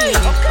shining,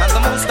 and the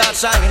moon start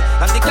shining.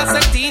 And the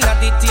cassette and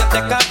the tape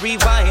they can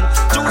rewind.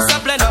 Juice a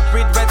blend up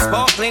with red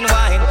sparkling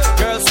wine.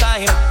 Girls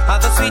time,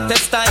 have the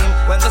sweetest time.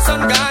 When the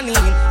sun gone in,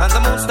 and the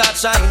moon start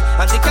shining.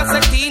 And the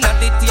cassette and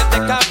the tape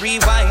they can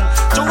rewind.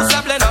 Juice a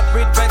blend up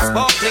with red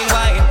sparkling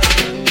wine.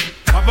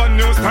 Have a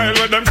new style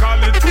where them call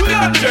it Full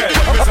and Jet.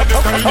 We say the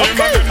style name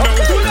and them know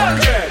Full and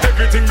Jet.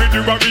 Everything we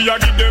do we a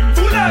give them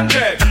Full and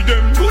Jet. Give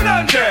them Full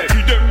and Jet.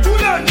 Give them Full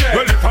and Jet.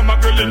 Well if I'm a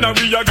girl in a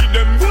we a give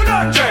them Full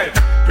and Jet.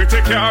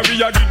 Pretty car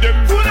we a give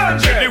them Full and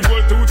Jet. The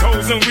whole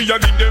 2000 we a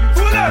give them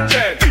Full and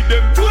Jet. Give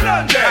them Full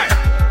and Jet.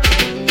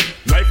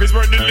 Life is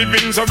worth the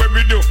living, so where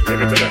we do,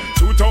 give it to them.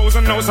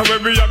 2000 now, so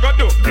where we a go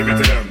do, give it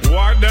to them.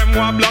 War them,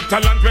 war black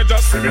talent, we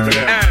just give it to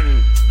them.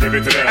 And give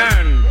it to them.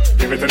 And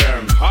give it to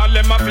them. All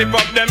them a flip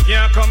up, them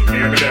can't come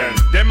near me them.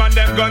 Them and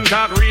them gun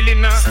talk really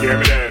not scare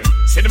me them.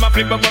 See them a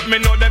flip up, but me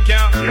know them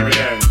can't hear me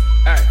them.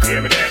 Hey,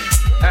 hear me them.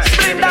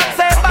 Split that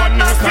say bad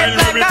man straight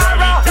like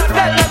arrow.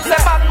 Tell them say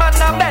bad man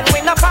a bend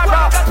with no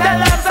farrow. Tell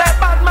them say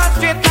bad man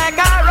straight like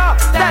arrow.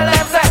 Tell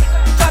them say,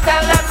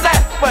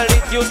 well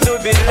it used to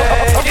be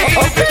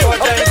ladies before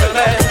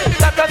gentlemen.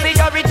 That was the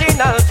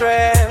original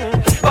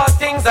trend. But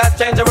things have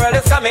changed, the world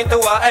is coming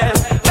to an end.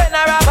 When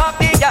I wrap up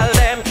the girl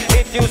them,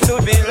 it used to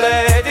be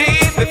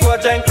ladies before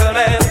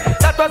gentlemen.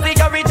 That was the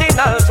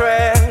original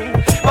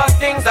trend. But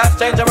things have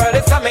changed, the world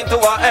is coming to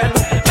an end.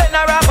 When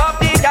I wrap up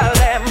the girl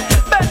them,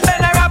 when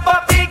I wrap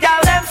up the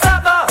girl them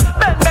summer.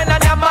 When I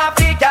jam off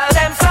the girl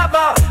them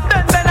summer.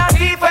 When I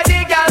leave where the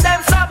girl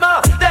them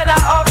summer. Then I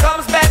out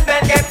comes Ben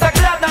gets a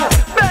gladder.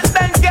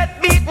 Ben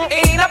get beaten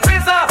in a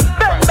prison.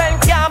 Ben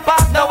can't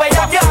pass no way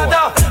a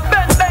gather.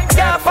 Ben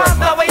can't pass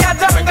no way a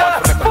jungle.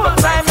 Full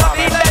time of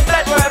the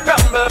let world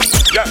crumble.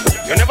 Yeah,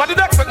 you never did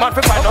expect man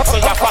to find out so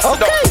you're fast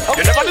down.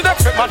 You never did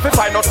expect man to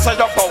find out so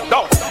you're bow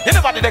down. You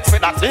never did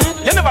expect that,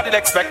 you never did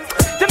expect.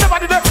 You never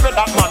did expect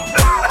that, man.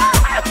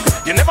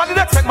 You never did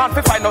expect man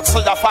to find out so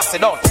you're fast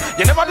down.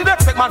 You never did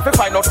expect man to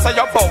find out so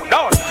you're bow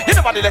down. You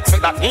never did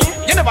expect that,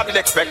 you never did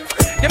expect.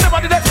 You never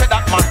did expect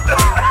that, man.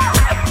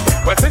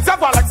 Well, since I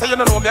go like say you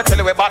don't know me, I tell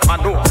you where bad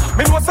man know.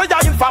 Me know say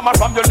you're informer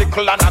from your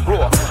little and I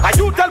grow. And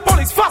you tell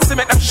police fast to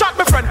make them shot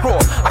my friend grow.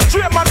 I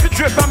train man to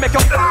drape and make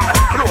you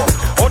blow.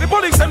 All the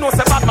police them know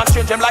say bad man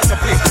change them like a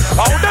plate.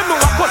 How them know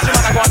I push him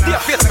and I go and their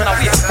face when I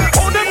wait.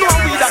 How them know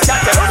we that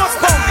can't tell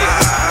almost pound it.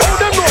 How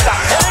them know that?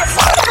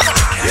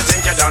 You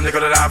think you're done, you're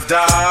gonna have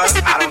done?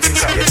 I don't think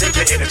so. You think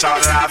you're in the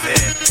charge of have it?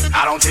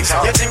 I don't think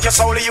so. You think you're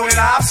solely you and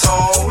have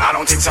soul? I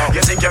don't think so. You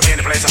think you're in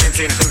the place I've been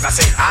seeing the things I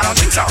say? I don't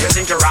think so. You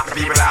think you rock the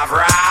people I've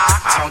rocked?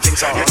 I don't think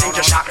so. You think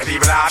you shock the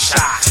people I've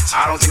shot?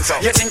 I don't think so.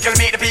 You think you'll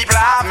meet the people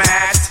I've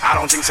met? I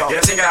don't think so.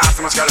 You think I'd ask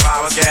too much girl if I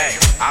was gay?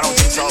 I don't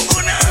think so.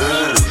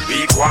 Ooh,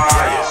 be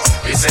quiet.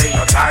 This ain't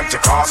no time to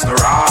cause the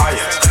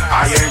riot.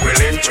 I ain't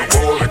willing to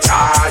go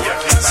retire.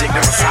 Sing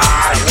the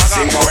Messiah,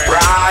 sing more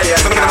Brian.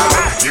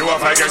 You are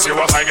I guess you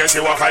are I guess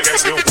you are I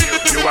guess you.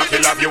 You are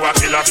killer, you are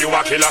killer, you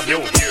are killer,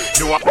 you.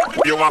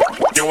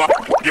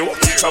 You.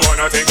 So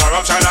wanna think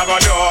corruption I go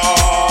do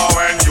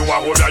when you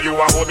are holder, you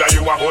are holder,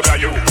 you are holder,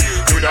 you.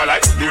 You don't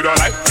like, you don't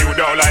like, you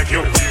don't like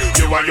you.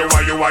 You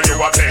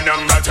are play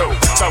number two.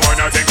 So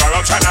wanna think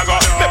corruption I go.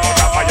 They put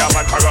a fire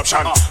on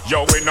corruption.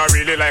 Yo, we not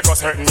really like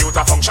us hurting you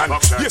to function.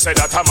 You say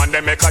that a man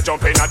they make a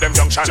jump in at them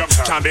junction.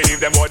 Can't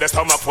believe them boy the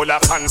stomach full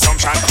of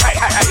consumption. Hey,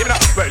 you know,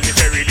 well if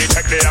they really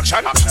take the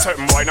action,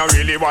 certain boy not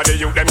really want the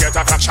youth them get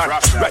a fraction.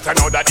 Better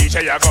know that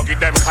DJ I go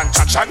give them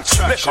contraction.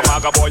 Let come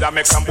aga boy and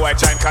make some boy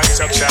giant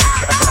construction.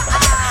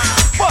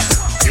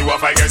 You are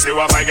I guess you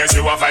are I guess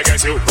you are I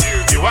guess you.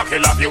 You are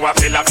killer, you are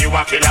killer, you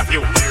are killer,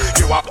 you.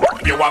 You are.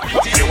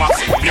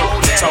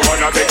 So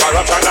wanna take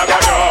corruption I go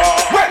do.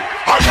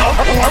 I am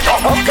who I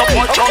am, the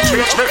boy can't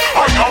change me.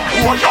 I am who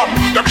I am,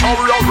 them can't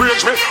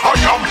rearrange me. I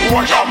am who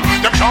I am,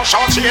 them can't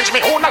change me.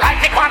 Who not like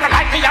me, wanna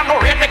like me, and no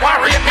rate me,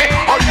 wanna rate me.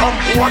 I am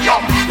who I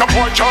am, the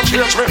boy can't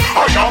change me.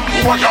 I am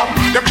who I am,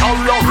 them can't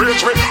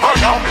rearrange me. I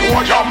am who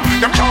I am,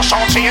 them can't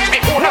change me.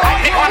 Who not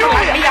like me, wanna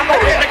like me, and no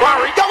rate me,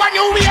 wanna rate me. You want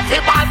you wait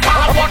for bad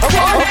forward,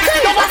 boy.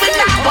 You want we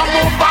now go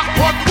move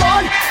backward,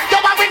 boy. You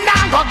want we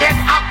now go get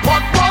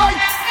upward, boy.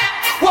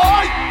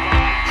 Why?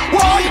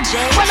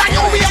 Well, I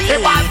know we have to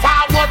bad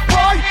forward,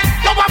 boy.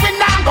 You want we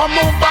now go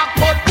move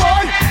backward,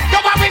 boy. You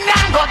want we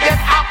now go get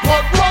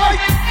upward, boy.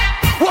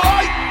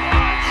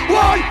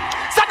 Why?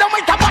 So don't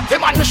wait about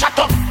him and shut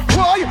up,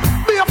 boy.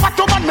 Be a fat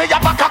man, me a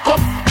back a cup,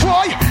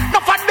 boy.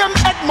 Enough of them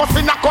head must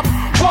in a cup,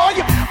 boy.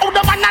 Out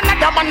the man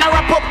another man a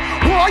wrap up,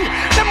 boy.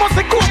 Them must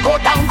go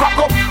down, crack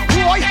up,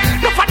 boy.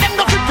 Enough of them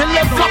go fit the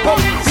left flap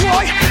up.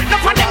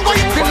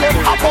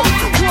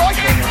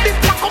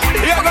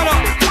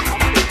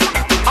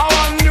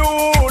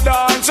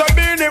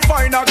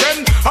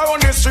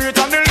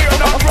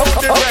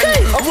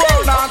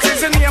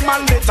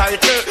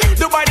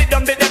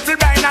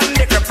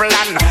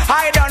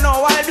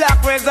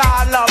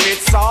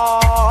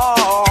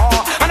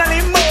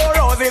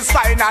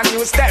 and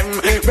new stem.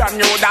 Brand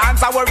new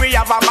dance, where we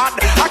have a mad.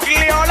 I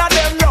kill all of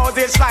them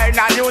roses flying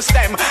a new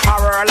stem. A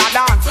whirl a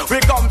dance, we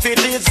come to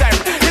teach them.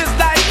 It's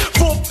like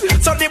poop,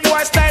 so the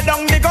boy stay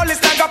down the gully,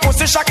 snag a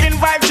pussy, shocking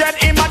vibe, jet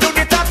him a do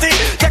the tatty.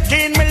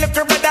 Taking me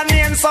little brother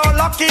name so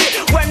lucky.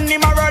 When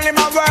him a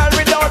whirl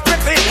without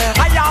pretty.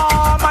 I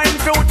am my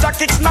future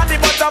kicks, not the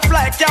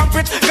butterfly can't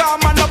pitch.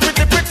 Come on up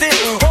pretty.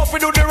 Hope we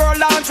do the roll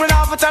dance, we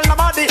never tell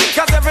nobody.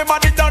 Cause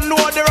everybody don't know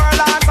the roll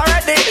dance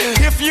already.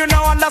 If you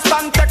know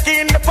understand,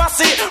 taking the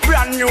posse.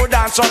 Brand new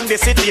dance on the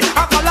city.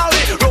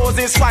 Akalawi,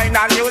 roses fine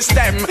and new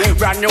stem.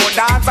 Brand new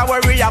dance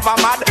where we have a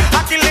mad.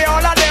 Actually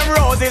all of them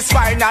roses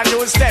fine and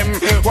new stem.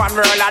 One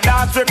roll a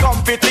dance we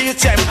come to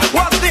teach them.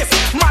 What's this?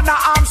 Man a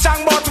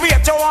Armstrong but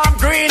wait you I'm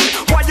green.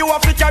 Why you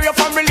have to carry your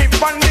family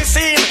on the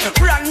scene?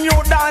 Brand new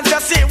dance,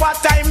 you see what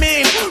I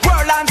mean.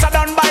 World dance are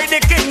done by the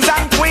kings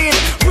and queens.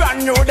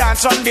 Brand new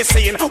dance on the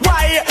scene.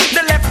 Why?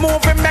 The left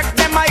move it make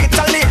them a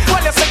Italy.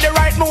 Well you say the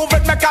right move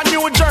it make a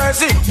New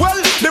Jersey. Well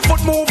the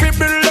foot move it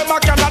build them a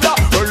Canada.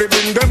 Well we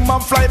bring them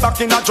and fly back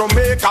in a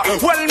Jamaica.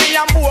 Well me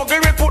and Bogle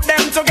we put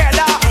them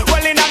together.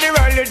 Well in the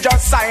world you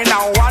just sign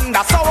and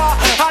wonder. So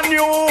a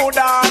new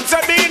dance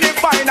be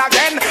defined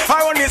again.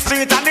 Around the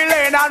street and the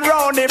lane and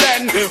round the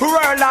bend.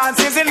 World dance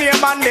is the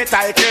name and the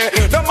title.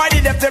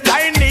 Nobody left the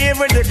blind knee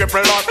with the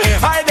cripple lot.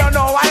 I don't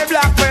know why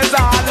black fellas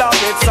all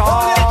love it so.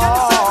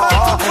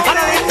 And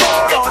I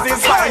know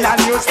it's fine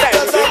and you stay.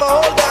 Cause I'm a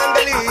whole gang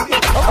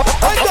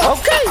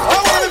okay. I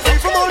wanna free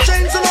from all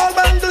chains and all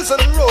bangles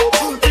and rope.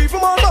 Free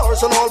from all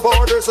bars and all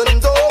borders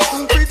and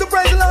dope. Free to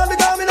praise the Lord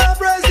because me not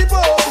praise the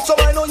Pope. So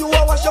I know you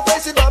will wash your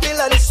face with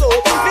Babylon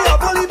soap. Me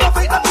have a leap of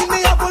faith, that mean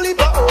me have a leap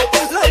of hope.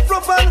 Life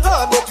rough and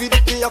hard, but with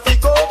it me have to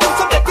cope.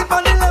 So take it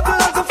on the level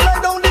as I fly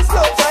down the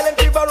slope.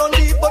 Silent river run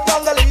deep, but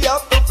gangali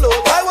have to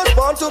float. I was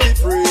born to be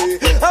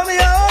free. I'm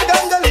here,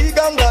 gangali.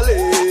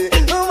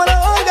 Man,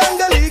 oh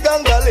gangali.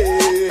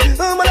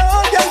 Man,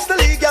 oh gangsta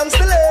lay.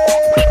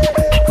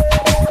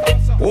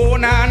 Oh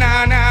na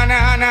na na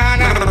na na na.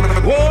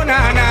 Oh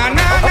na na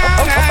na na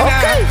na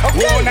na.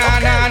 Oh na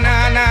na na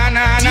na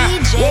na na.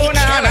 Oh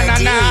na na na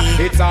na.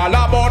 It's all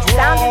about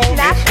road.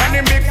 And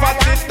the big fat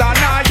sister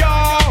now yo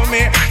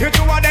me. You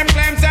two of them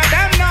claims that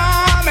them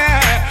know me.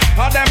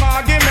 All them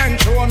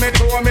argument throw me.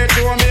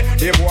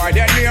 The boy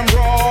their name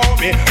grow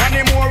me. And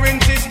the more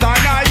insist now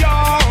yo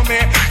me.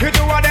 You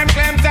two of them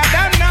claims that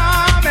them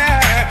know me.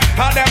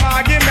 All them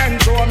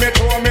argument throw me.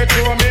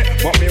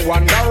 But me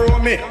wonder who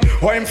me.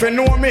 How him fi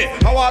know me?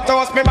 I want to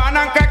host me man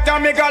and crack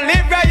down me go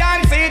live where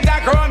and see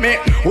that grow me.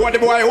 Who the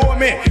boy owe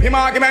me? Him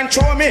argument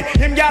show me.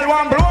 Him gal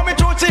want blow me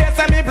to chase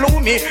and me blew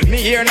me. Me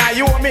here now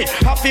you owe me.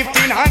 A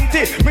 15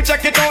 auntie. Me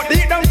check it out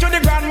deep down to the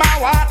grandma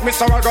what? Me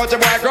sorrow got the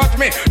boy got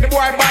me. The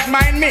boy bad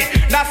mind me.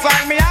 That's why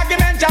me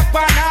argument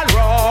Japan all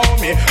row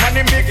me. And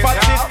him big fat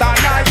sister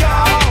now you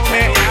owe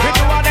me. We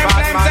two of them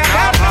claims and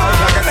them know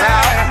me.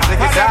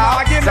 And them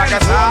argument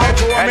show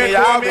me.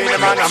 The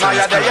man I'm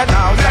higher than you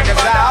now.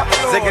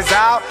 Zig is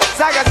out.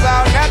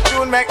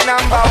 Neptune make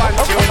number one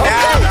tune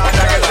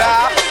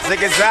now.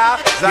 Zig is out.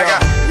 Zaga,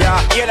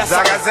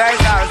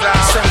 Zaga.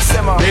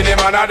 Be the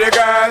man of the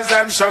girls,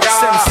 them sugar.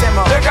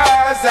 The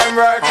girls, them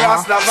world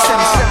class lover.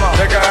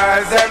 The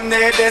girls, them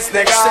need this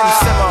nigga.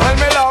 When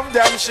me love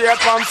them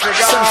shape and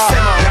figure.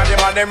 Yeah, the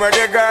man them where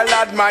the girl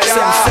admire.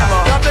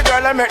 Not the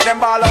girl that make them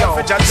ball out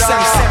for Jaja.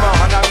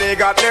 And I me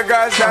got the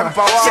girls, them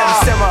power.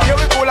 You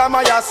be cool and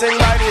my ass sing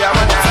by the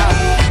Amana.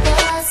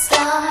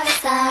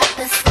 Stars at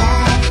the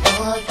sky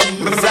for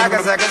you. Zaga.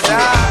 There's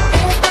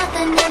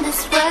nothing in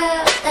this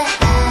world that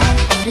I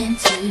wouldn't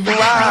do.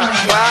 Wow.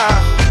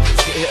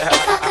 If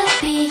I could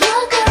be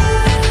your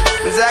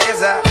girl. Zaga.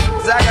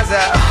 If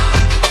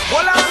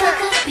I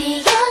could be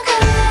your girl.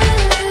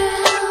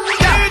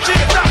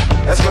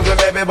 Excuse me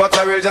baby, but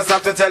I will just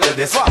have to tell you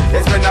this.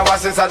 It's been a while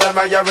since I done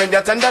my urine,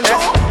 your tenderness.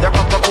 Your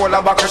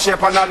Coca-Cola bottle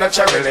shape and all the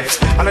cherry lips.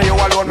 I know you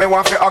alone, me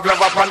want to hug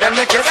love up and then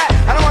make it.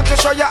 And I want to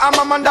show you I'm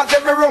a man that's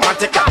very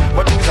romantic.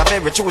 But you's a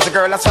very choosy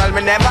girl, that's why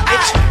me never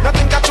itch.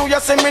 Nothing got to you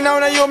sing me now,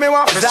 and you me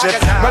want to shit.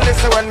 But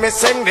listen when me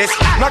sing this,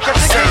 not a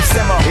ticket.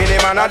 In the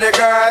man of the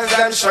girls,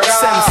 them sugar.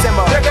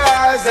 The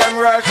girls,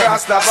 them world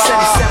class lover.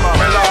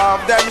 Me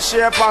love them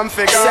shape and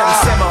figure.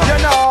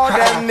 You know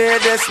them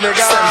need this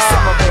nigga.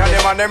 And the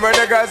man them with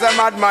the girls, them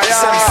admire.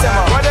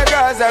 When the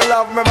girls them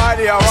love me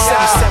body hour.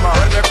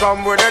 When they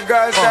come with the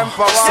girls them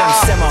power.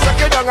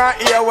 Suck it down and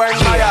hear when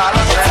my heart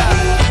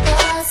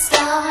The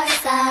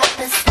stars at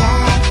the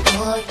sky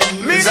for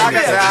you. There's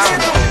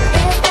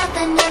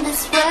nothing in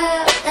this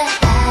world that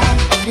I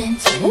wouldn't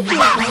do.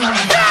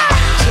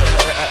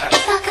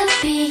 If I could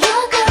be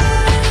your girl.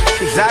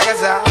 Zaga.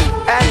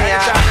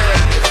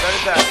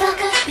 If I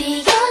could be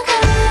your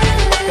girl.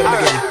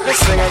 Let's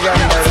sing again.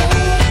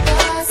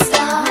 The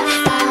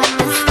stars at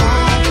the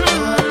sky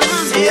for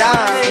you.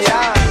 Yeah.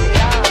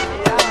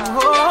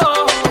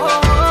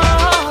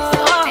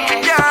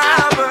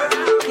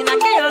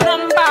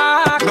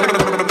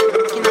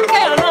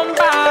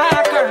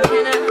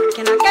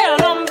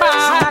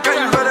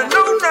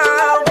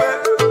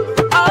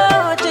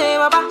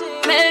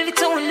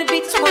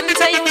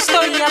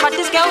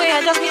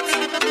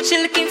 She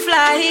looking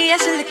fly, yeah,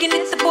 she looking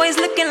at the boys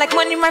looking like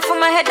money right from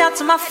my head down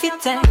to my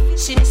feet. And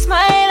she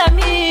smile at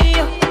me,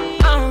 I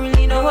don't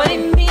really know what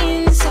it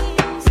means.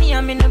 See,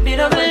 I'm in a bit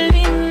of a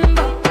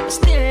limbo.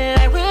 Still,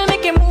 I will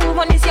make a move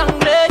on this young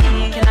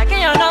lady. Can I get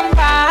your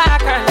number,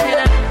 girl?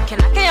 Can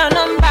I get your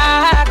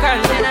number,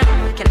 girl?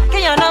 Can I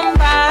get your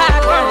number,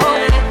 girl?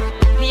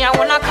 Me, I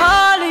wanna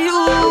call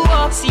you.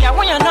 See, I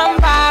want your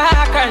number,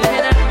 girl.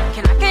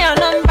 Can I get your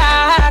number,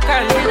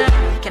 girl?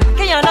 Can I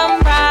get your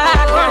number,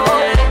 girl?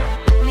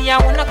 Me, I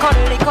wanna call you.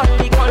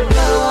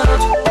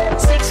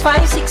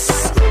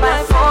 656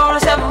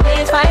 547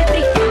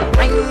 853.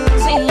 Ring,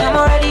 see, I'm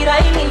already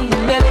dialing,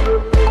 baby.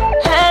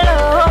 Hello,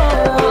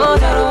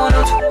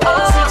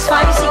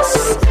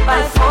 656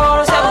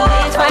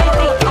 547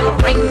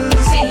 853. Ring,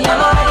 see,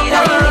 I'm already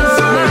dialing,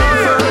 baby.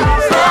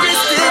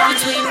 Just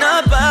between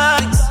our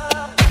bodies.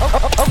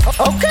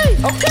 Okay.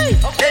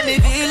 Let me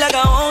feel like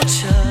I want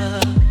you.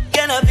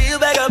 Can I feel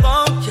back up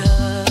on you?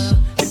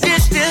 The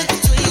distance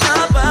between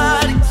our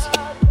bodies.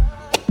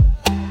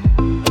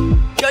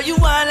 Girl, you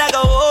want like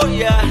a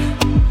warrior.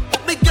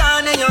 Be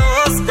gone in your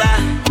holster.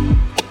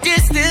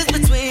 Distance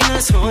between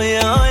us. Oh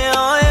yeah.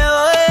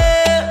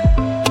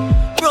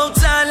 Broke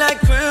down like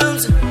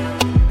crimson.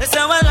 That's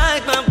how I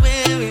like my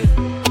baby.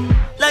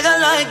 Like I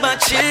like my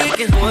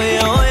chicken. Oh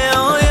yeah.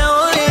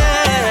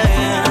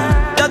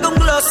 Y'all come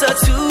closer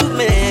to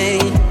me.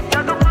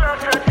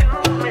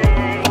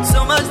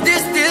 So much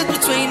distance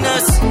between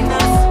us.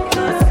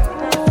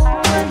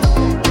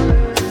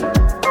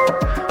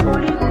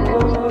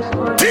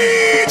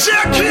 DJ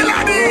Killa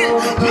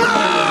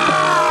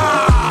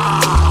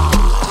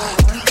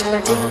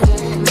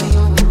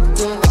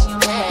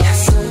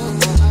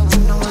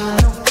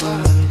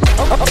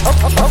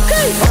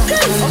Okay.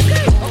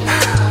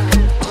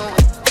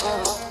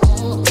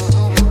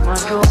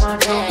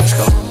 Let's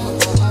go.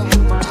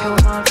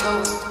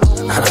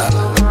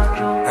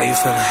 How you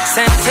feeling?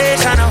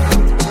 Sensational.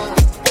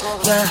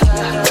 Yeah.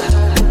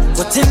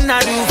 What didn't I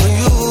do for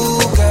you,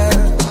 girl?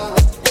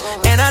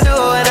 And I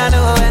know.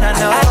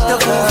 Act the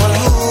fool for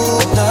you.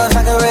 Love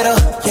like a riddle.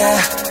 Yeah.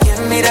 Give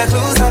me the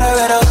clues for the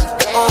riddle.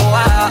 Oh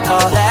wow.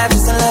 All that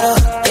just a little.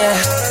 Yeah.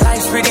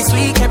 Life's pretty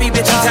sweet. Can't be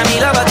bitchy. Tell me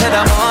love her to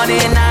the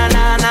morning.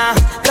 Nah.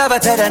 Love her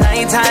to the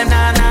nighttime.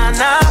 Nah.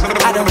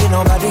 I don't get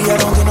nobody.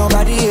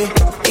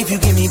 If you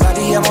give me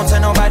body, I won't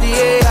tell nobody.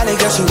 Valley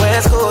girl, she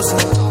West Coast.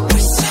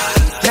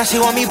 Now she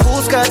want me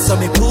pool skirt, so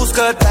me pool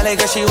skirt. Valley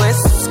girl, she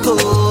West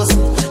Coast.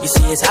 You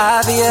see, it's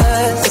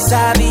obvious.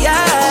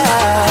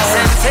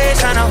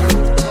 Sensational.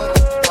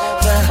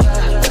 Yeah.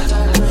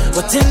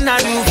 What didn't I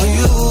do for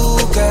you,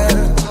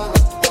 girl?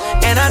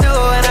 And I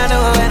know.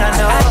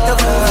 Act the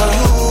fool for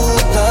you.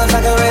 Love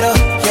like a riddle.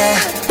 Yeah.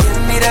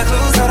 Give me the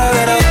clues for the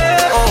riddle.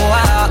 Oh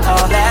wow,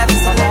 all that.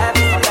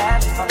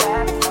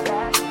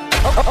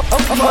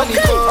 Money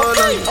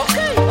follow you,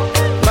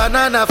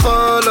 banana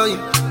follow you,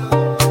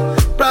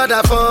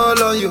 brother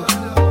follow you,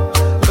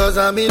 cause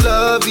I'm in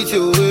love with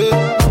you.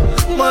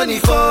 Money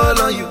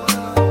follow you,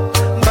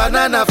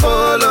 banana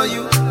follow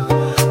you,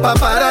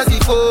 paparazzi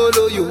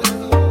follow you,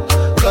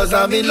 cause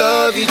I'm in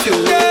love with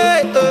you.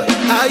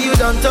 Are you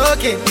done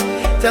talking?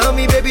 Tell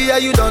me baby, are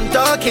you done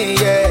talking?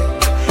 Yeah.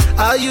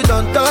 Are you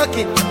done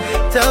talking?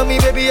 Tell me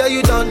baby, are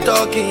you done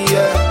talking?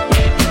 Yeah.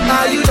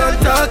 Are you done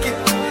talking?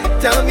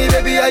 Tell me,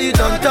 baby, are you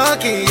done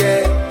talking?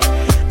 Yeah.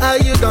 Are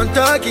you done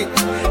talking?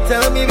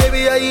 Tell me,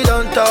 baby, are you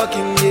done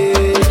talking?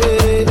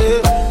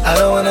 Yeah. I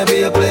don't wanna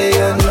be a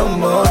player no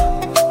more.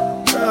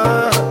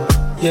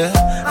 Yeah.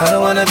 I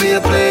don't wanna be a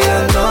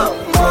player no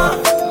more.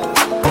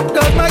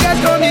 Cause my guys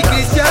call me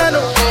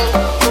Cristiano,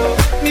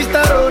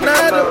 Mr.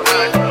 Ronaldo,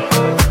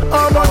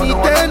 I'm on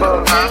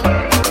Nintendo.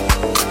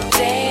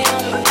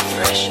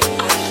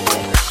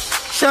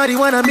 Shawty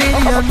want $1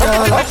 million.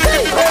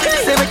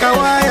 Say make a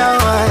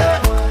wire.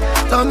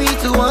 Tell me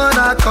to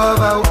wanna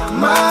cover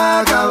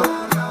my girl.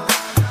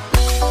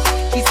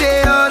 He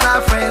say all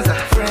our friends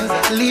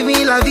are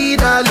living la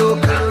vida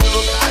loca.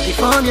 They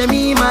found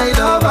me my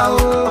lover.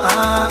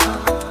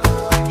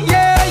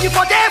 Yeah, you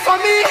for there for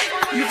me.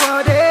 You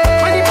for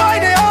there. When the boy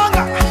they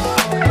hunger,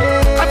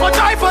 I for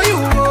die for you.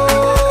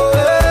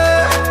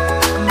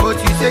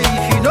 But you say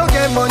if you don't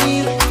get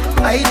money,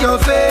 hide your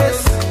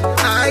face.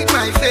 Hide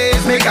my face.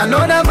 Make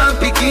another man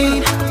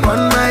picking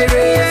on my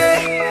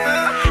race.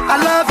 I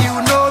love you,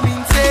 no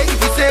mean say.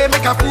 If you say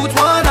make I put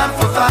one hand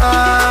for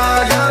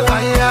fire,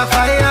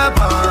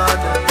 burn.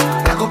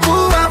 I go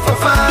put one for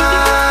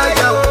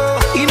fire.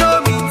 You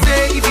know mean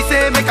say. If you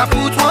say make I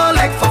put one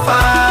leg for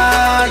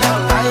fire,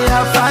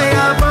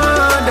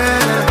 burn.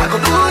 I go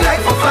put leg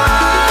for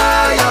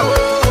fire.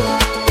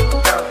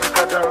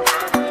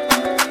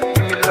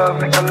 Give me love,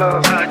 make I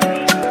love.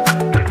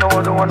 There's no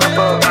other one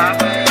above.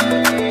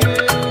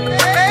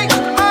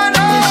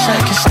 Wish I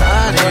could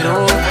start it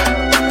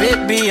over.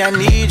 Baby, I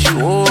need you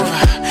over.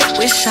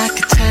 Wish I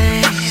could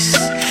taste,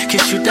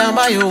 kiss you down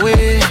by your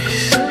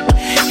waist.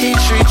 He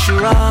treat you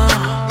wrong.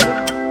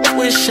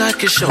 Wish I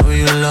could show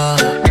you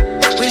love.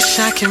 Wish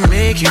I could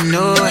make you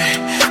know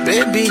it.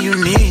 Baby, you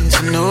need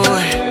to know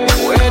it.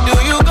 Where do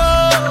you go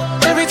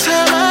every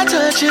time I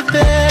that you're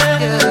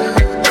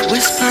there.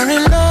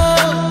 Whispering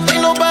love,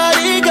 ain't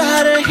nobody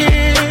gotta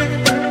hear.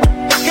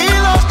 He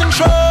lost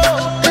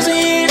control, doesn't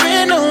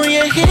even know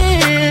you're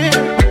here.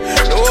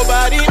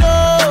 Nobody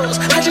knows,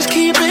 I just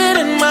keep it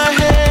in my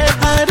head.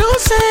 I don't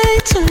say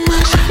too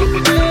much,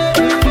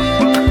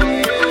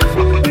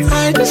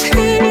 I just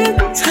hear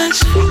the touch.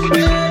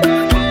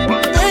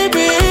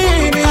 Baby,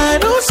 I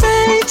don't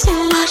say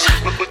too much,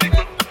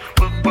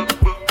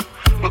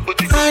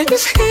 I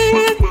just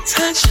hear the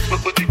touch.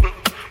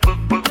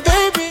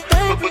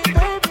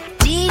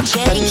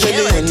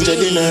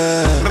 Angelina,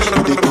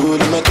 the cool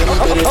in my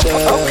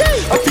temperature.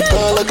 If you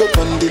call, I go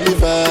come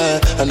deliver.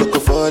 I no go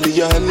fall in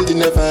your hand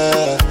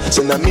never.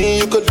 So now me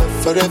you could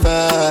love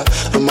forever.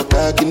 I'm a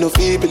cocky no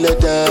feeble like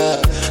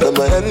that. I'm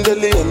a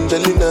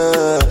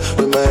Angelina,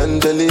 with my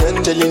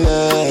Angelina.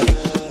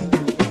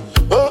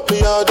 Oh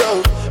me all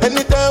down.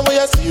 Anytime when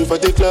I see you for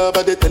the club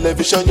or the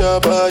television, your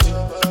body.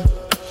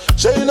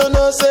 Sure you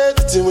know say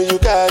the thing when you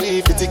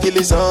carry 50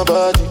 kill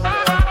somebody.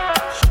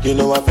 You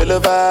know I feel a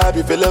vibe,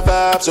 you feel a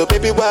vibe, so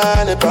baby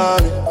whine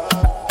about me.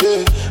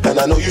 Yeah, and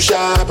I know you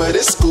shy, but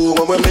it's cool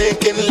when we're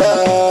making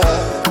love.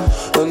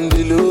 On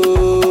the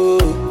low,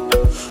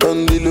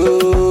 on the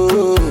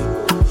low,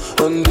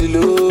 on the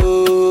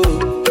low,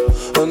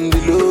 on the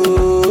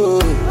low,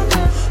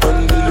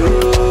 on the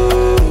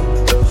low,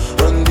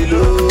 on the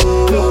low,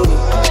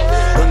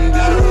 on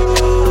the low.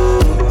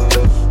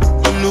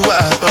 On the low,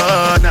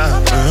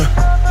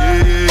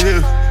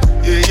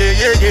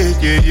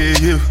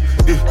 yeah.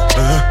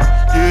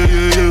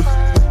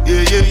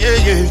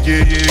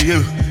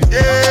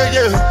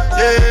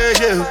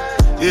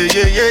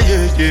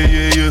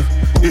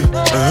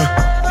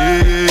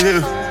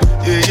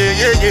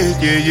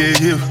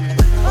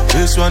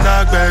 This one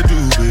I gotta do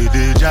with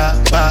the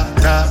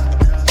jabata.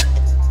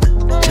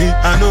 Me I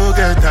no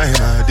get time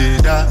I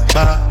did da.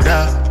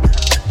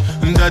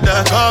 Dada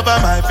cover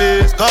my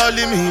face,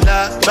 calling me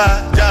la ba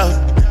down.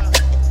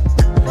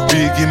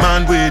 Biggie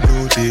man we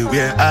know they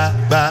wear a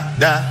ba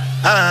da.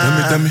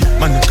 Tell me,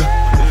 my nigga,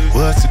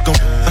 what's it gon'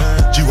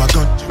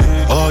 G-Wagon,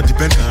 all the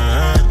Bentley,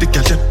 the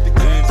girl them,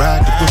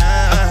 ride the boat,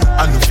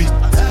 I no feet,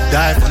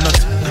 die for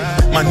nothing.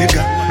 My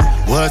nigga,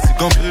 what's it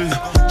gon'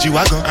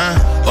 G-Wagon,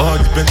 all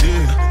the Bentley,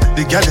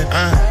 the girl them,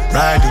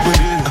 ride the boat,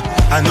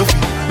 I no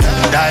feet,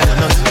 die for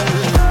nothing.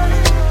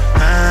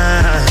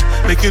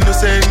 Make you no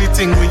say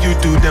anything when you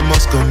do, them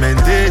must commend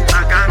it.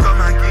 I can't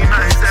come and keep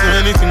myself. So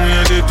anything when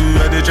you do,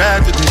 I they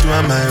try to do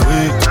on my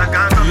way. I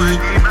can't come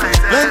and keep myself.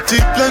 Plenty.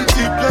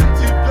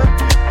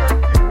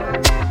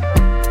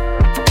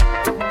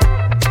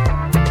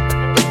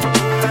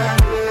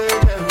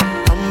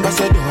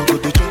 Ambassador go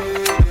the job,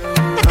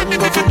 I'm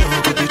governor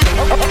go the job.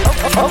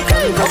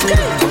 Okay.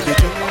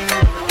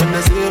 When I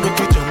say make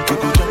you jump, you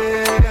go jump.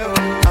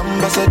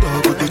 Ambassador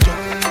go the job,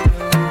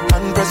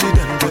 and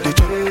president go the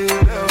job,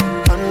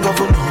 and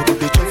governor go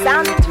the job.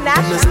 Sound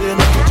international. When I say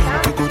make you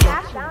jump, you go jump.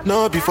 No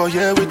before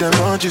here with them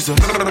on Jesus.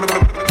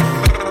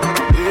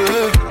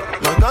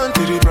 My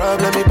country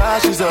problem, it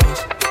passes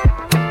us.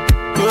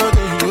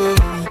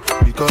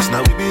 Because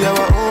now we be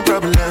our own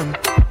problem.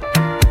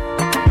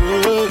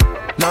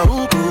 Now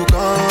who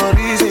can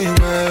reason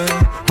well.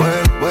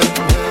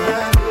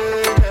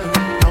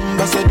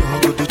 Ambassador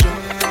go the job,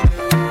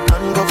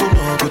 and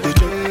governor go the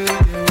job,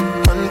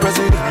 and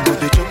president go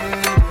the job.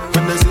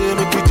 When they say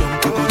make we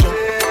jump, we go jump.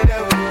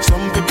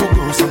 Some people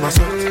go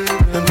somersault.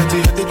 Them dirty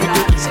headed with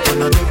the drink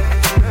and a dog.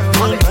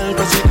 One time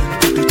president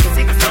go the job.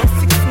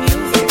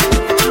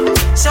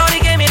 Shorty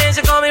gave me then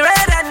she call me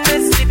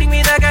red-handed, sleeping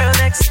with a girl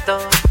next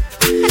door.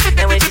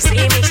 And when she see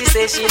me, she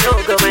say she no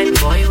go mind.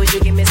 Boy, would you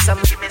give me some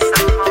more?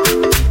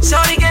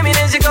 Shorty gave me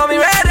then she call me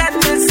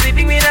red-handed,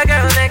 sleeping with a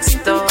girl next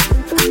door.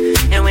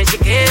 And when she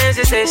came,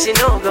 she say she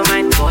no go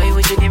mind. Boy,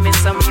 would you give me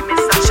some?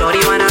 Shorty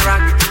wanna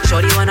rock,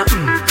 shorty wanna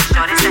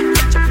Shorty said,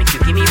 catch up, make you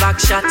give me back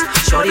shot.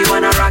 Shorty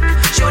wanna rock,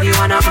 shorty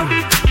wanna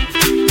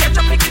catch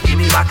up, make you give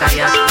me back a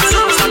yacht.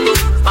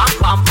 Pam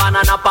pam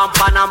panana pam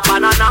panam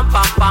pananam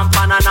pam pam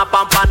panana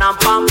pam panam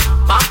pam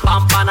pam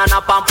pam panana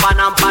pam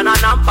panam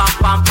pananam pam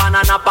pam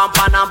panana pam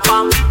panam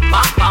pam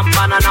pam pam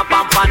panana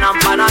pam panam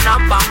pananam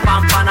pam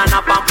pam panana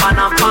pam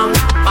panam pam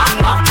pam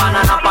pam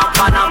panana pam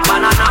panam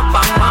pananam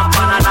pam pam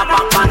panana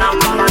pam panam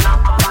pananam.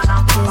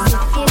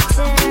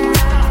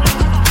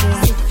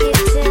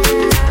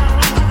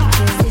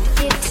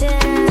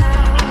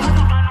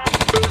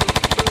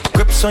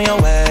 Grips on your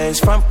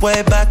waist, front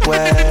way, back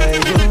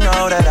way. You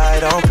know that I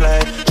don't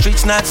play.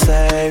 Streets not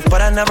safe,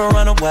 but I never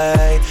run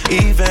away,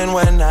 even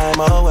when I'm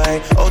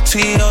away.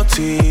 OT,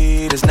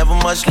 there's never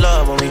much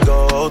love when we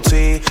go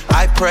OT.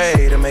 I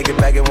pray to make it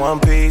back in one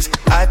piece.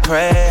 I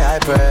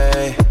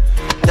pray.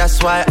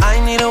 That's why I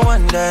need a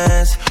one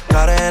dance.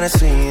 Got a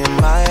Hennessy in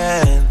my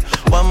hand.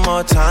 One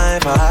more time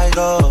before I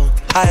go.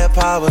 Higher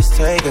powers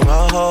taking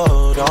a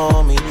hold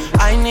on me.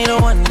 I need a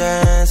one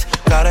dance.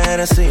 Got a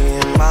Hennessy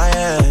in my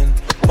hand.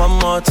 One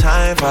more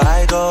time before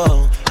I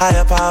go.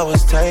 Higher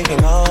powers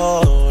taking a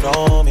hold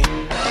on me.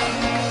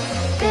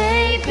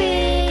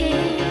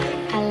 Baby,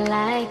 I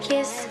like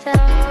your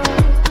style.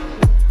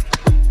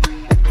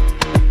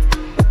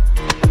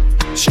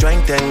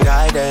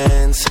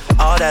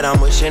 that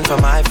I'm wishing for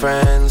my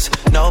friends.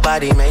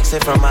 Nobody makes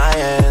it from my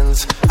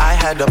ends. I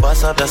had to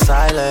bust up the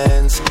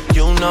silence.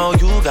 You know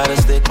you gotta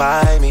stick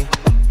by me.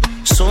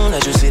 Soon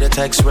as you see the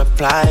text,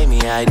 reply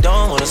me. I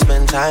don't wanna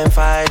spend time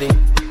fighting.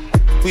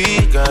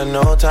 We got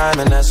no time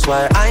and that's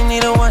why I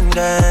need a one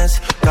dance.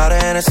 Got a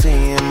Hennessy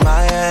in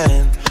my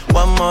hand.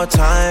 One more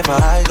time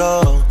before I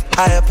go.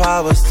 Higher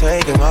powers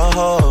taking a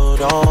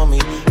hold on me.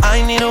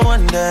 I need a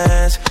one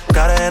dance.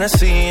 Got a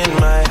Hennessy in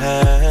my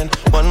hand.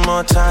 One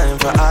more time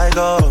before I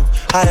go.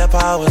 Higher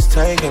powers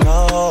taking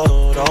a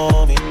hold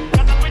on me.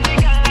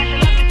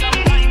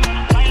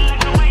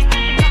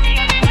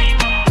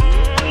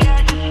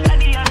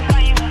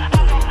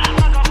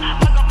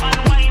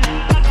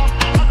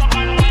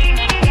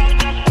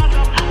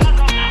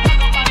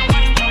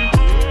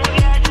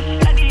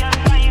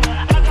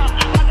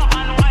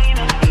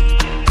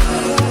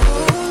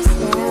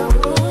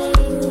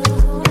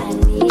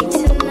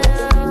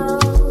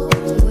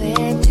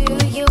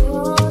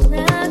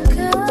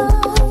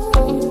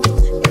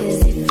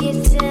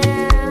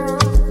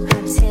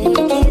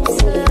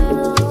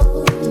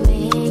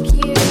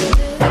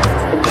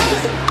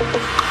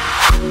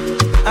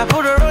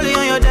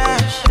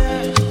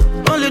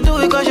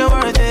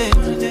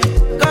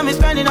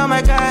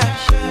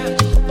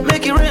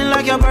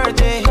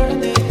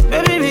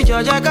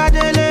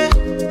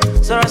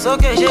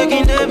 Okay,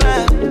 shaking the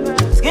bed.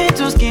 Skin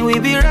to skin, we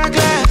be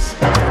reckless.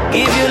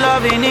 Give you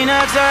loving in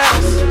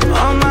excess.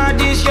 On my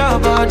dish, your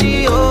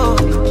body, oh.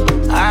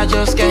 I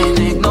just can't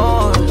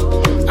ignore.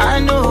 I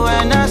know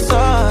when I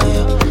saw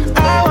you,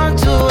 I want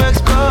to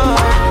explore.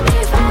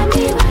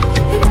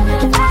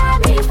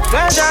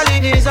 Specially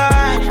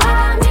designed.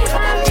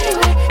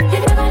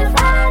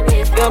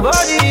 Your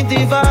body is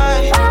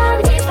divine.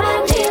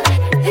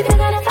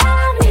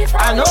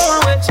 I know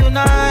one way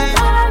tonight.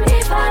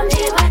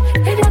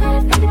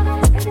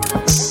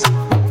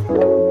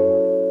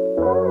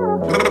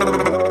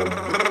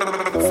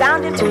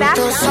 Sound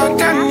International.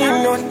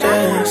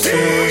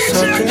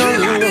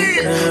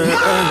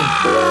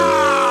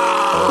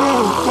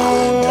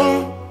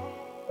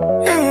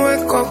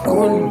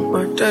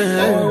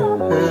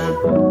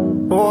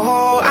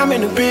 Oh, I'm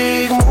in a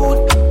big mood.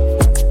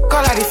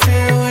 Call I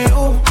feel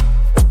you.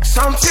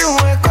 Something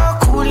wake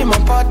up cool in my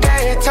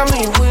body. Tell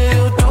me what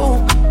you do.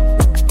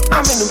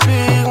 I'm in a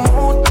big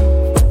mood.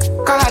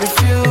 Call I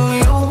feel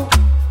you.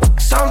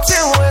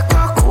 Something wake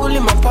up cool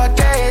in my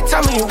body.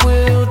 Tell me what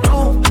you do.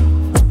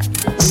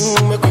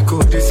 Make we go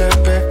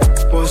December.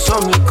 But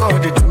some liquor,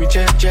 they do me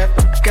jet.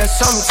 Get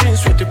something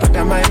sweet to put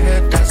on my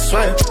head, that's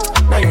why.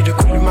 Now you the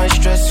cool my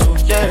stress, so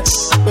yeah.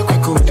 Make we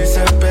go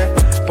December.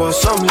 But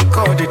some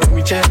liquor, they do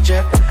me jet.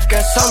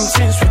 Get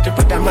something sweet to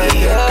put on my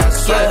head,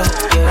 that's why.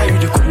 Now you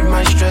the cool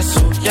my stress,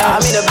 so yeah.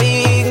 I'm in a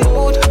big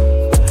mood.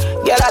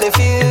 Girl, I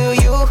feel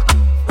you.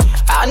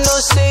 I know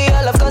say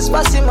I love cause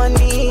passing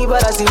money,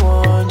 but I still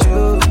want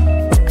you.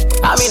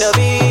 I'm in a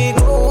big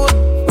mood.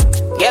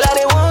 Girl,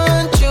 I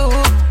want you.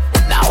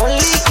 Now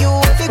only you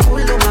if you cool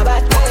on my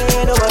back,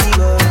 man, nobody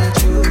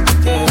but you.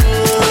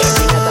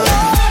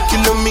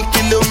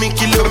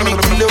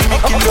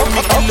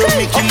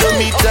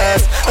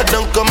 Kilometers. I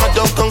don't come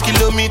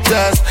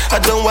kilometers. I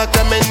don't walk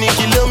that many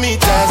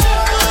kilometers.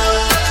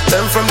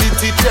 Learn from the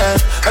teacher.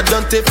 I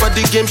don't take for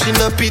the game, she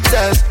no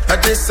pitas. I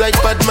decide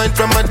bad mind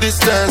from a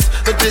distance.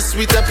 But this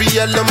sweet happy,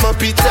 I love my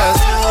pitas.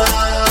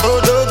 Oh,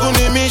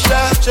 Doguni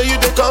Misha, show you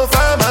the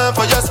confirm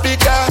for your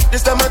speaker.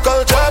 This time I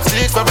call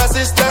chopsticks for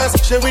assistance.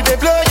 Show we they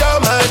blow your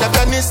mind,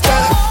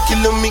 Afghanistan.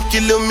 Kilometers.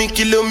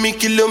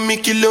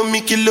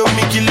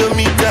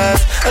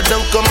 I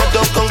don't come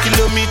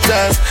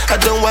kilometers. I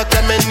don't walk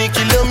that many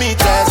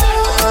kilometers.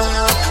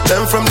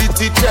 Learn from the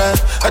teacher.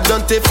 I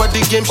don't take for the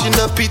game, she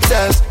no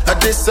pitas. I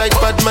decide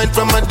bad mind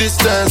from a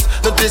distance.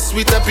 Not this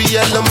sweet happy,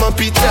 I love my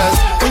pitas.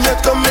 When you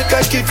come, make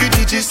I give you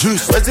digits.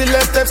 When's the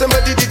last time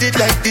somebody did it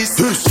like this?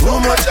 Too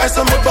much ice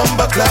on my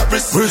bumper clap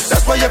wrist.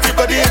 That's why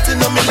everybody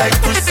hating on me like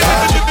Chris.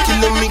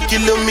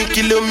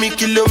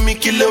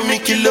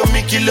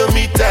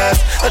 Kilometers.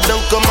 I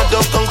don't come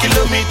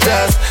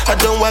kilometers. I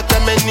don't walk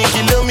that many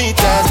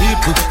kilometers.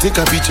 People think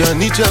I be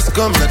Johnny, just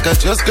come. Like I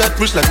just got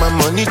rich, like my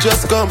money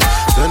just come.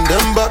 Send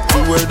them back to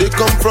where they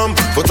come from.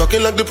 For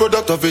talking like the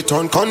product of a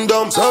torn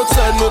condom.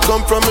 Southside me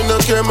come from, me no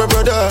care, my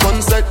brother.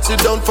 One side, sit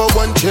down for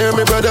one chair,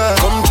 my brother.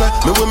 Come try,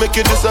 me will make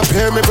you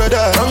disappear, my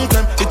brother. Long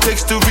time it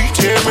takes to reach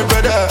here, my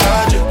brother.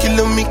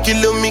 Kilometers.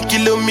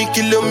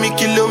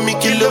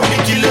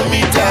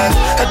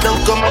 I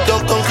don't come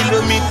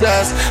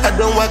kilometers. I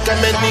don't walk that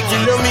many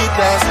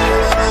kilometers.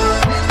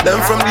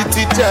 Learn from the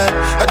teacher.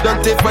 I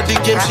don't take for the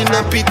game, she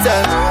no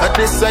pitas. I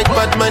decide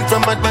bad mind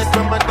from my mind.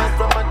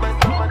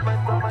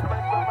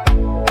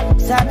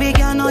 Sabi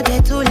girl, no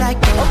they too like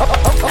me.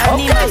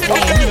 Animals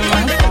they in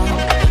my phone.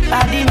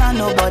 Body man,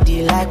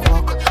 nobody like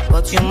work,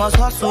 but you must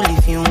hustle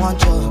if you want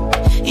job.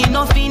 You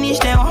no finish,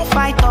 they won't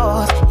fight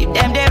us. If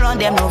them they run,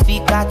 them no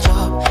fit catch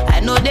up. I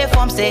know they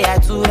form say I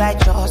too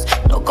righteous.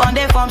 No con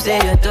they form say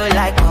you too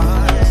like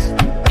us.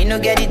 You no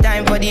get the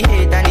time for the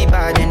hate and the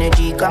bad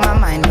energy. Got my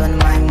mind on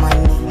my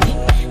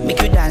money.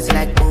 Make you dance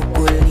like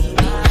broccoli.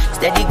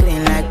 Steady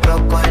green like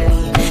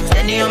broccoli.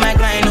 Steady on my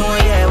grind, oh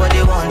yeah, what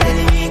they want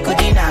telling me. Could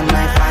deny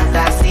my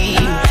fantasy.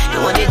 They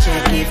want to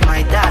check if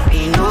my tap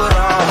ain't no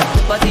wrong.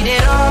 But it they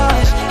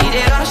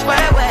rush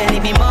well,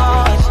 it be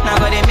much. Now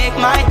gotta make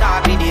my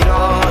tap in the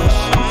rush.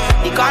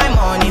 The kind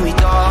money we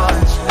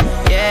touch,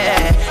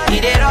 yeah.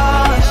 It they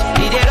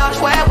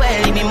rush well,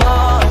 it be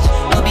much.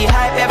 No be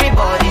hype,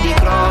 everybody they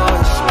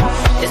crush.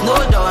 There's no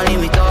darling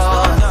with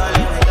us.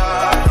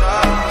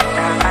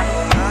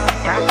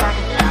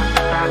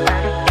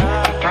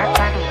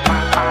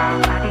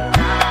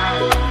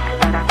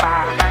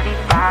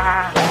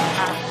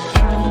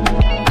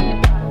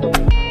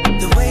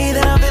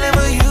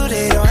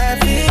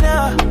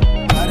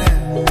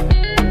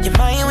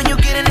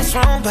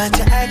 But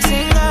you're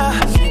acting up.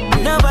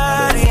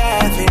 Nobody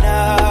having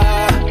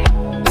up.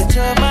 That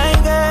you're my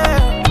girl.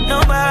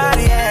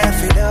 Nobody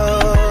having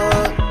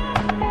up.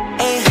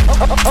 Hey,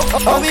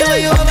 okay. When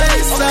you over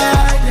this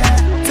side,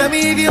 yeah. Tell me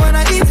if you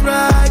wanna eat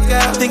right,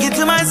 girl. Thinking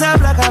to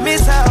myself like I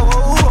miss her.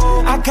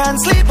 Oh, I can't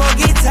sleep or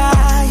get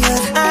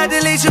tired. I had to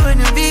let you in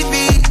the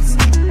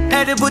VVs.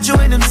 Had to put you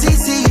in them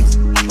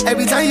CCs.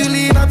 Every time you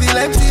leave, I feel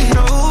empty.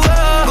 No,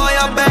 boy,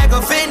 I'm back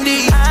of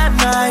Fendi. I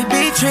might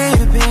be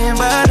tripping,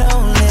 but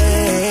only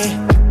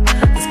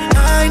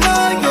I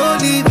know you're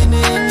leaving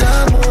in the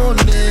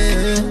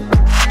morning.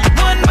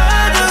 One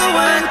bottle,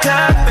 one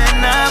cup,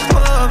 and I'm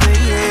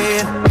pouring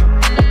it.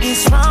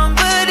 It's wrong,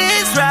 but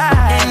it's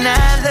right, and I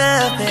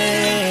love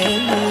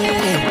it.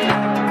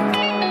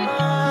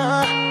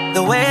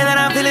 The way that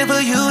I'm feeling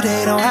for you,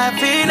 they don't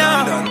have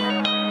enough.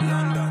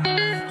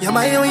 You're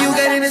mine when you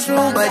get in this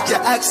room, but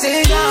you're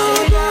acting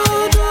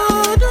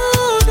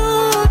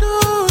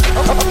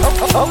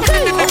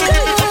Okay.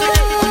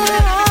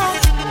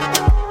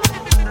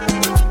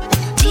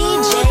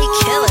 DJ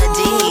Killa D.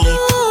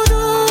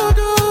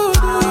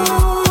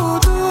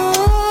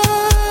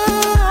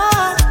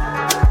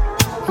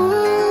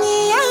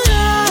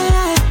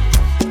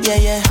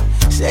 Yeah.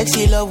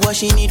 Sexy love, what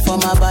she need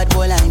from a bad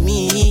boy like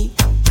me.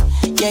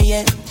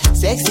 Yeah.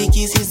 Sexy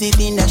kiss is the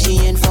thing that she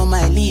ain't for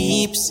my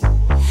lips.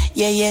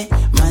 Yeah.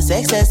 My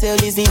sex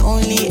herself is the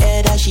only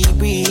air that she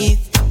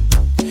breathes.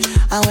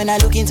 And when I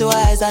look into her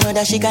eyes, I know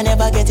that she can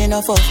never get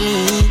enough of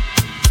me.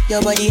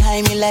 Your body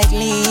high me like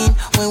lean.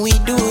 When we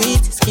do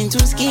it, skin to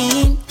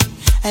skin.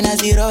 And as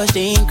the rush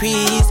they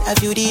increase, I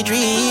feel the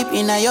drip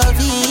in your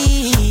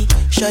V.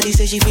 Shorty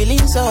say she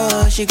feeling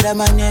so. She grab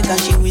my neck and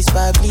she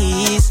whisper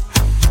please.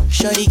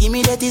 Shorty give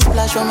me that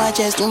splash from my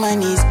chest to my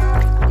knees.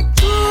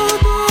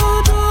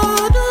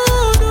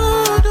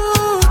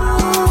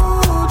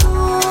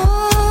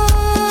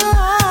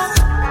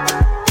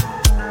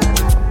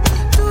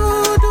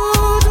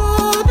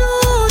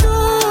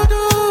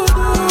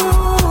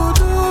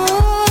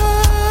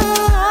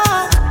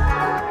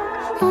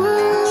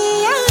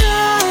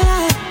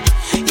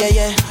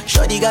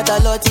 Got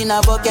a lot in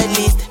her bucket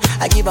list.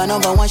 I give her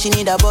number one, she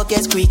need a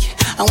bucket quick.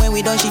 And when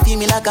we done, she feel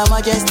me like a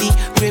majesty.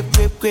 Grip.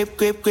 Round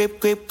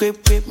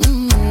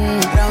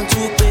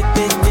two, quick.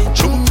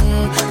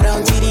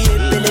 Round three,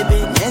 baby.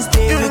 Next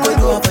day we go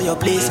do her for your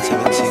place. 6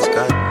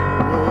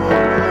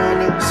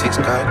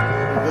 card.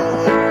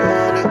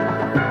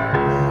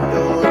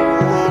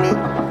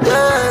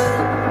 Yeah.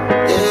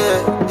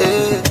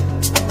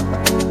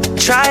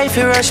 Try if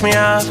you rush me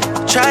off,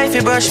 try if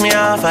you brush me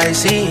off, I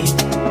see.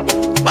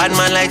 Bad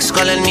man likes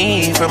calling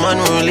me from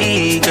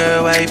unruly.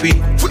 Girl, why be?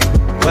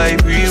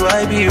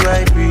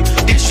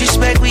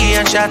 Disrespect we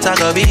and shot a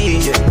go be.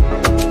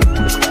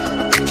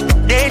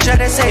 They try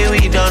to say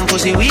we done,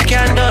 pussy we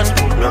can done.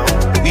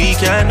 We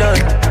cannot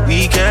done.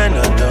 We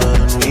cannot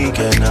done.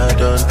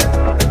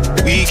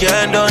 Me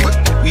can't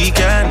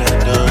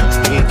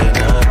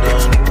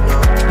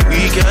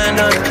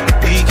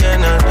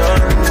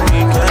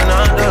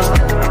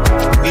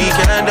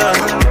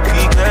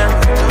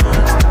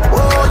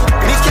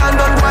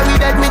done boy, me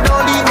dead, me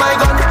don't leave my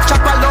gun.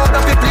 Chop a load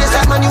up the place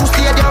like my new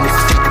stadium.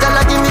 Tell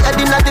her give me head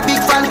in like the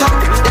big phantom.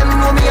 Them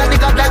know me a the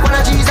god like one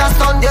of Jesus'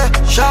 son, yeah.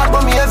 Sharp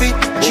but me heavy.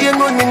 Chain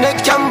round me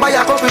neck, can buy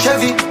a couple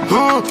Chevy.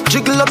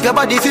 Jiggle up your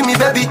body for me,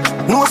 baby.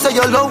 No say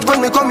your love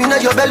when me come in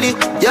at your belly,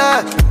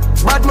 yeah.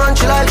 Bad man,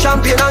 she like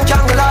champion and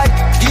can't lie.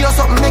 Give you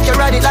something, make you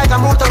ride it like a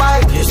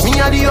motorbike. Me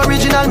are the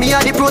original, me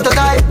are the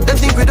prototype. Them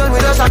think we done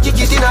with us, I kick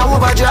it in a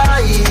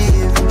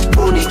overdrive.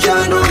 Only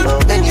can know.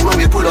 Anyone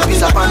we pull up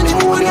is a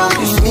pandemonium.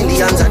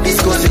 Millions of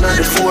discos in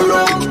the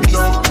forum.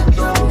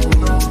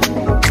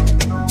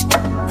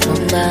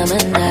 From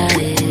diamond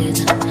eyes,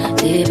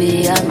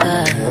 baby, I'm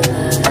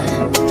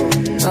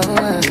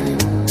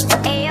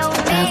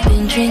I've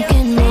been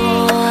drinking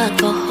more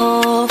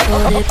alcohol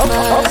for the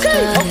past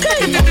 5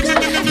 days.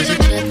 Did you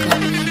check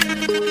on me?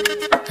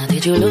 Now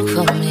did you look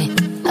for me?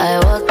 I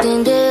walked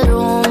in the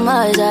room,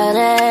 eyes are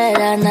red,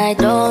 and I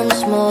don't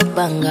smoke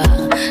banga.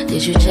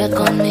 Did you check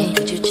on me?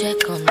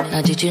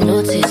 Now did you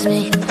notice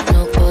me?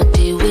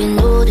 Nobody will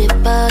know the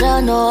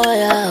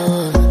paranoia.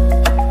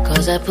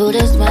 Cause I put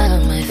a smile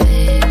on my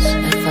face,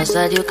 a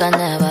facade you can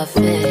never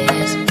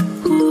face.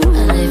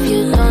 And if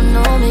you don't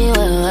know me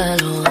well,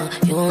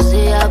 you won't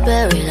see how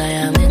buried I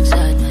am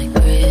inside my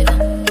grave.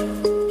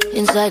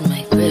 provide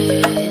my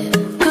bread.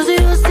 Cause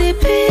you see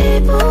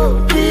people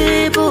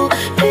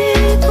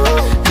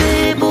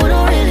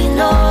don't really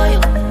know you.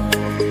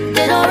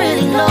 They don't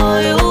really know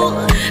you.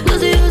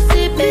 Cause you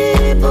see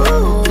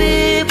people,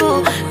 they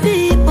don't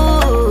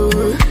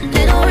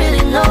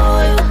really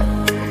know you.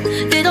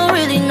 They don't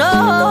really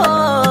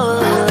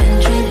know. I've been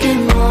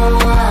drinking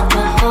more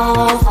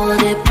alcohol for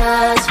the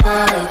past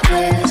 5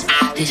 years.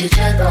 Did you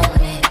check on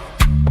me?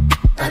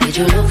 Or did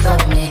you look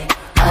for me?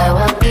 I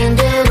walk in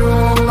the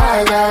room,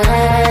 I got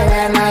red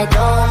and I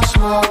don't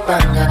smoke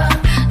banga.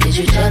 Did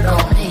you check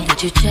on me?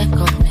 Did you check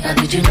on me? Or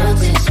did you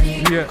notice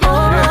me? Yeah.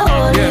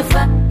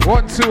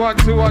 1, 2, 1,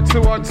 2, 1,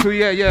 2, 1, 2,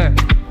 yeah.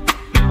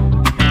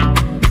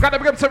 Gotta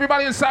big up to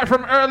everybody inside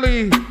from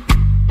early.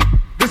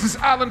 This is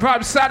Island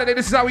Vibe Saturday.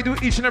 This is how we do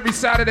each and every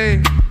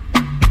Saturday.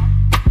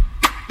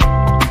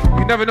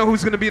 You never know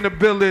who's gonna be in the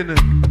building.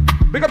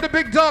 Big up the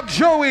big dog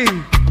Joey.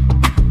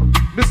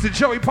 Mr.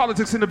 Joey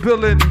Politics in the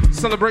building,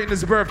 celebrating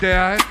his birthday,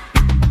 alright?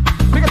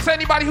 Big up to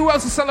anybody who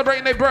else is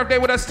celebrating their birthday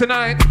with us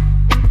tonight.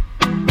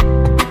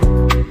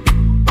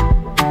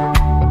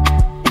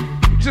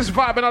 Just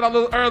vibing out a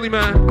little early,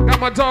 man. Got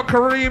my dog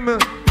Kareem.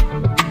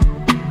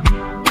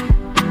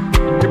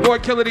 Your boy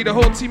Killa, the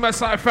whole Team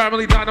SI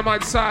family,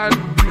 Dynamite side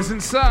is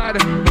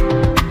inside.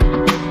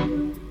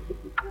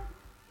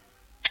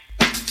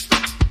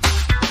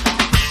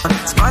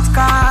 Sports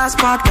car,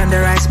 spot on the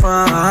right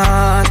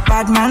spot.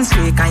 Bad man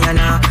slick and you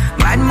know.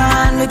 Bad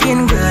man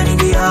looking good in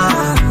the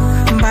yard.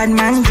 Bad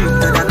man drink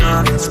to the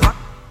cup. Spot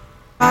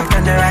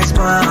on the right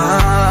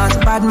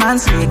spot. Bad man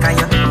slick and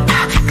you.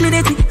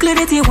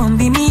 Clarity won't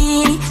be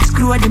me.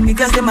 Screw them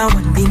niggas, them I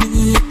won't be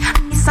me.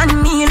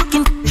 Sun me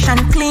looking fresh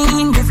and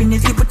clean.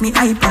 Definitely put me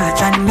eye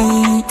patch on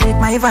me. Take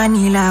my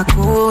vanilla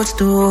cold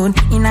stone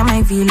in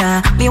my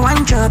villa. Me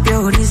one drop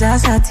your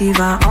disaster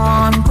sativa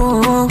on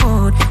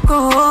cold.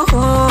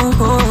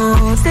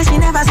 Say she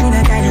never seen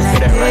a guy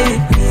like me.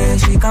 Yeah,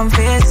 she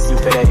confess. You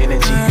feel that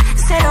energy.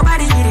 Say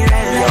nobody hit it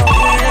right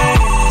like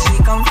me. She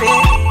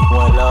confess.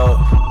 One love,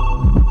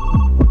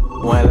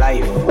 one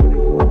life.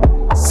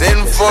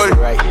 Sinful.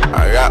 Right.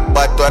 I rap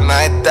but one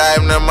night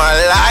time in my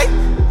life.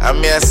 I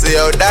may see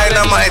how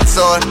dynamite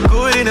sound.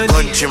 Good energy.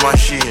 Country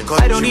machine.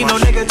 I don't need no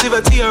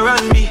negativity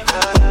around me.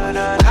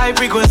 High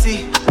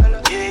frequency.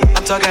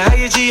 I'm talking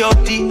high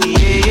G-O-D.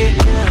 Yeah.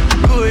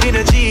 Good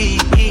energy.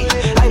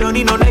 I don't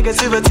need no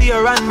negativity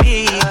around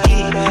me.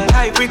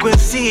 High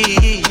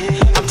frequency.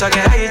 I'm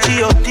talking high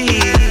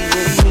G-O-D.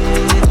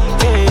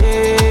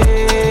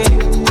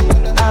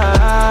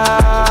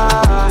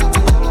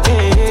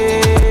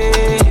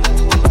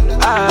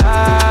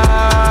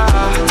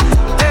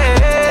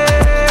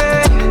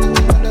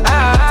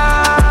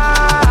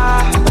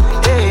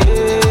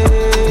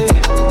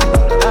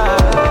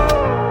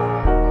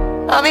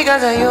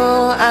 Because of you,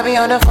 I be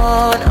on the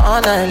phone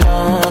all night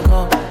long.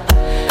 Oh.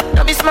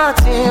 Don't be smart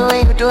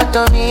when you do it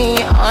to me.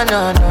 Oh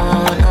no.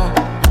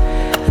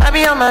 I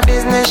be on my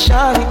business,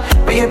 shawty,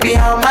 but you be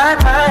on my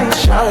mind,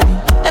 shawty.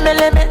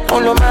 Let me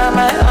all of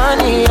my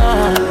honey,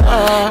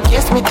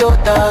 Kiss me to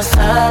the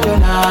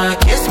cellular,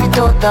 kiss me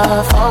to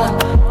the phone.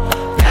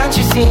 Can't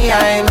you see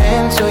I'm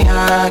into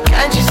ya?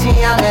 Can't you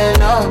see I'm in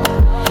love?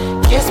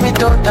 Kiss me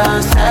to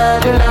the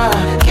cellular,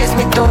 kiss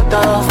me to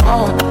the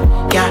phone.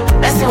 Yeah,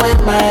 messing with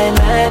my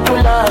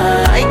medulla.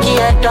 I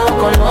can't talk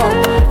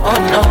alone. Oh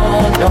no.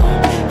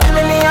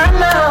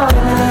 Emiliano,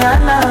 no.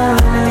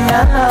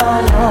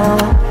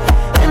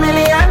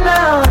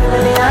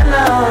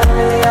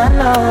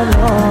 Emiliano,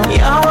 no.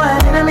 You're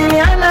one in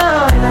Emiliano,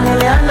 no.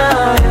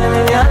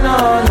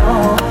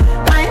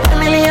 My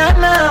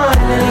Emiliano,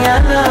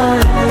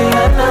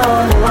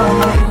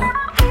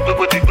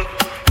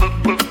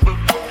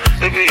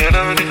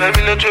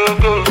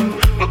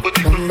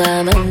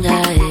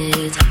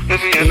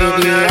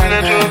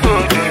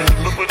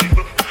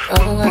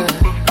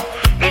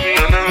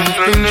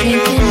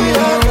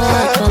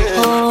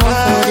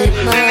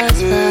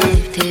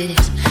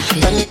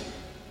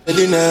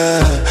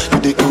 You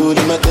the cool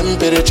in my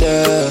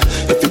temperature.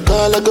 If you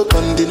call, I go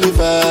come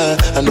deliver.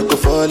 I no go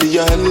fall in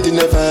your hand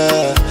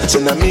never. So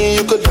now me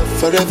you could love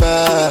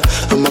forever.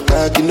 I'm a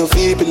cocky no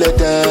feeble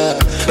letter.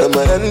 I'm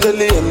a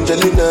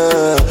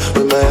Angelina.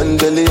 With my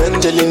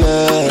Angelina.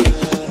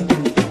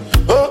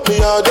 Oh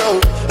me all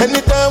down.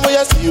 Anytime when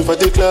I see you for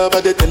the club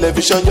or the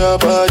television, your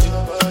body.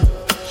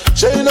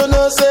 Sure you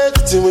know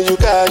safety when you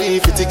carry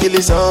 50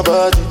 kill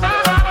somebody.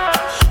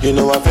 You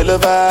know I feel a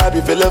vibe,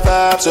 you feel a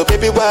vibe, so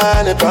baby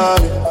whine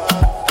about me.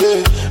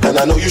 Yeah, and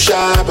I know you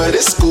shy, but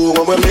it's cool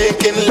when we're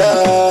making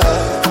love.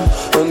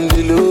 On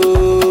the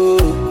low,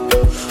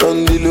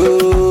 on the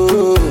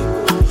low,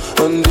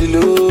 on the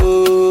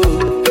low,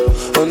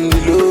 on the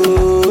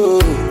low,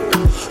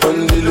 on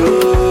the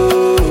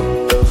low,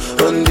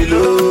 on the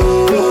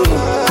low,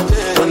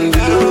 on the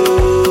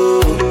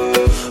low,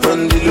 on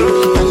the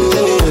low.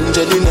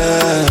 Angelina,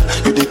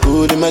 you the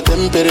cool in my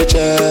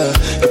temperature.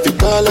 If you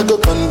call, I go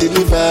come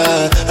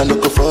deliver. I no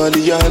go fall fall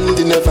in your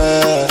hand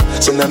never.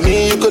 So now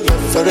me you could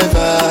love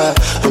forever.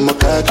 I'm a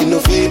cocky no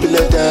feeble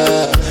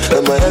letter.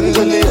 I'm a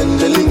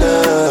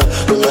Angelina.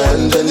 I'm a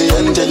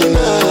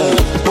Angelina.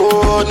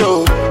 Oh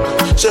no.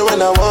 So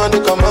when I want to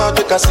come out,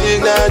 take a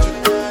signal.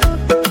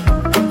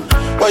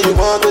 Why you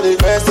want to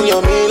invest in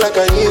your me like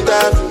I need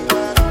that?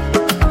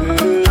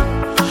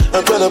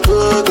 I'm tryna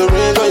put the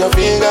ring on your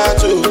finger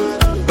too.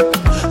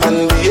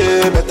 And be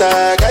a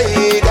better guy,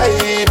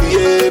 be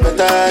a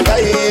better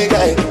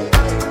guy.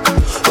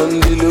 On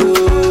the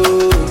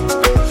low,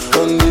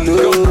 on the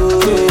low,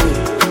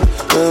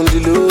 on the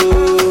low,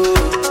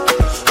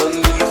 on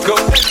the low. Go,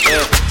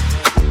 yeah.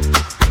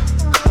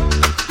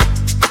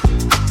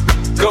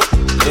 Go,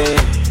 yeah.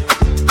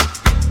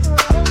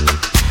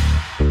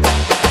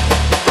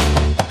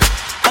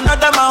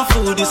 Another man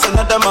food is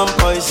another man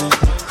poison.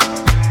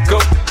 Go,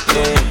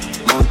 yeah.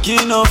 Monkey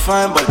no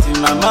fine, but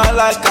in my mind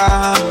like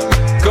I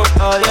go,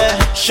 oh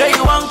yeah. Sure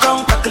you want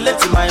come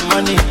calculate my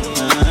money.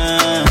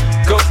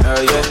 Go,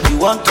 oh yeah. You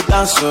want to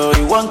dance or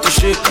you want to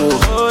shake,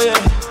 oh yeah.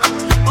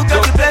 Who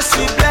got the bless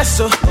me, bless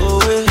oh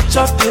yeah.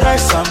 Chop the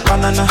rice and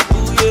banana,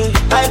 oh yeah.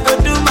 I go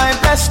do my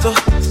best, oh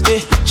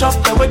yeah. Chop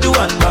the way do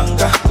one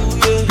banga, oh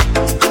yeah.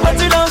 But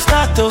you don't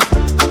start, oh.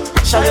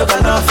 Shall you go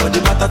for the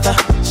matata?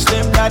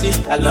 Slim daddy,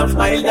 I love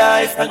my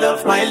life, I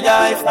love my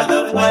life, I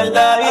love my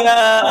life.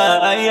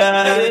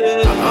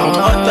 I'm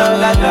not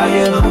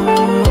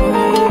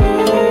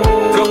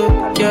go,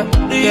 yeah,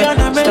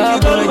 make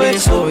go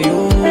wait for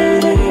you.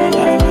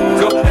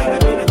 Go,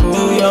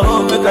 do your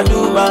own, make I do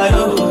my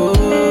own.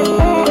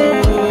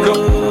 Go,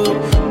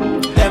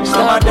 them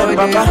mama, them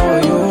papa,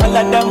 I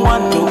let them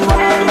want to.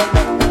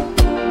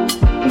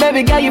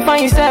 Baby girl, you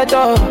find yourself,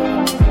 oh.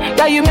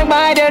 Girl, you make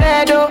my head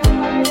red, oh.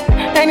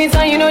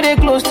 Anytime you know they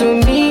close to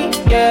me,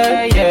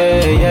 yeah,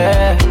 yeah,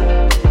 yeah.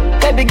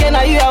 Baby girl,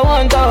 now you I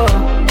want, oh.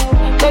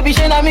 Baby,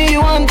 shey na me you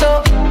want,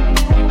 oh.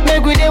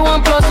 Make we dey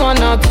 1 +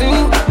 1 or 2,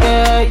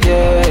 yeah,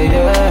 yeah,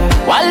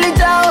 yeah. 1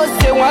 liter, oh,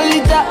 say 1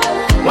 liter.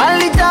 1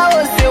 liter,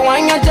 oh, say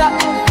 1 yacha.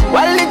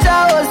 1 liter,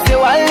 oh, say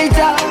 1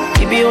 liter.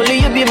 It be only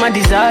you be my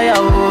desire,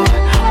 oh.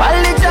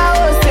 1 liter,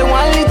 oh, say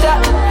 1 liter.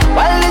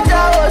 1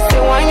 liter, oh,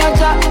 say 1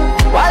 yacha.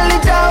 1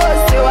 liter, oh,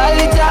 say 1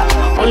 liter.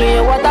 Only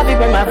your water be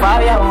my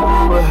fire, oh.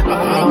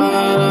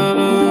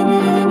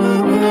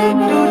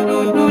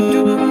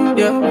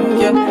 Yeah,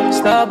 yeah.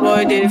 Star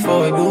boy day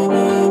for you.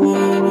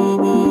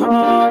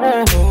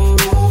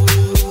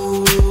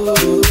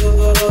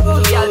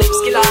 Yeah, lips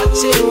Killa.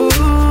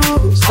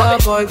 Star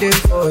boy day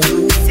for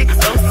you.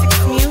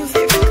 606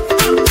 music.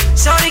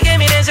 Shorty gave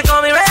me then she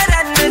call me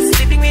red-handed,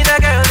 sleeping with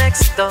a girl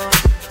next door.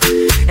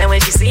 And when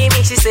she see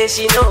me, she say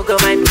she no go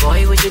mind.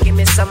 Boy, would you give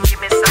me some more?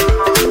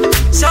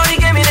 Shorty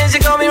gave me then she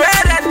call me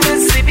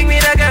red-handed, sleeping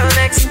with a girl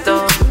next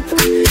door.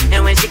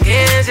 And when she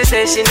came, she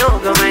say she no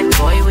go mind.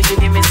 Boy, would you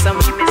give me some?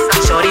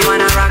 Shorty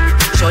wanna rock,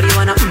 shorty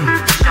wanna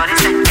Shorty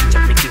say, catch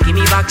up, make you give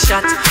me back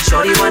shot.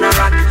 Shorty wanna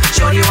rock,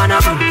 shorty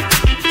wanna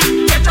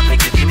catch up,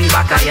 make you give me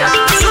back a yacht.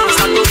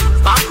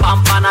 Pam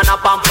pam banana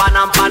pam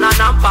panam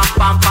pananam pam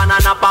pam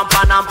banana pam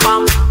panam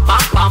pam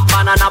pam pam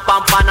banana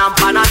pam panam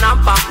pananam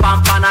pam pam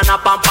banana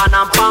pam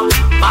panam pam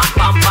pam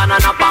pam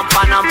banana pam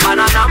panam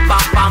pananam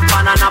pam pam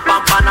banana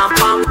pam panam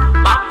pam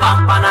pam pam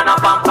banana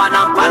pam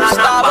panam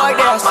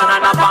pananam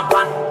banana pam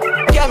pam.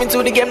 Came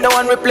into the game, no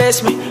one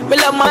replace me. Me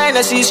love my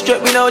Hennessy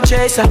straight, me no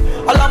chaser.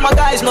 All of my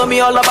guys know me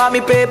all about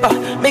me paper.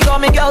 Me got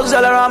me girls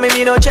all around me,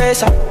 me no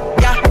chaser.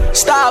 Yeah,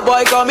 star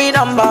boy call me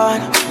number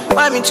 1.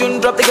 When me tune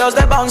drop, the girls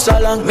they bounce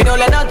along. Me don't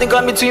let nothing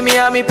come between me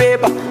and me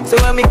paper. So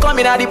when me come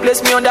in at the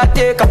place, me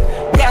undertaker.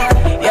 Yeah,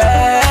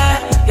 yeah,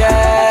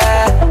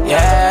 yeah,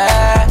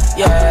 yeah,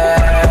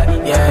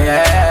 yeah, yeah,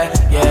 yeah,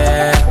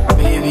 yeah.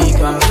 Baby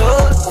come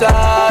closer.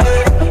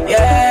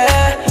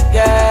 Yeah,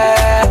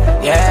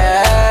 yeah,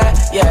 yeah,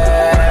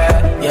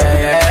 yeah,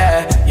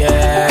 yeah,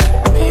 yeah.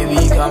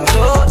 Baby come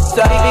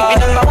closer. Baby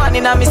number 1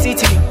 in my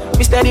city.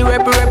 Me steady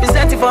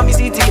representing for me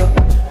city.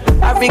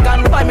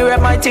 African boy, me rep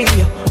my thing,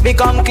 yo. Me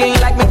come clean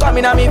like me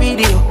coming on me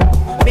video.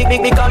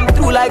 Me come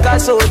through like a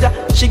soldier.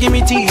 She give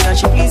me tea and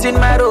she pleasing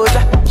my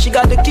rosa. She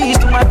got the keys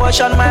to my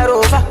Porsche and my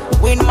Rover.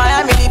 We in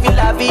Miami living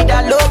la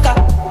vida loca.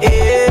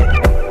 Yeah,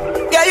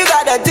 yeah, you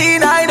got the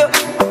teen, I know.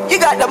 You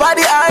got the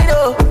body, I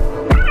know.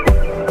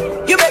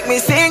 You make me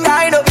sing,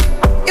 I know.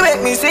 You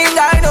make me sing,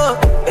 I know.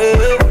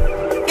 Yeah,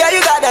 yeah,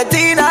 you got the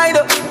teen, I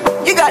know.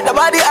 You got the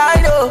body,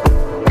 I know.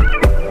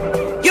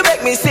 You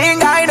make me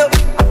sing, I know.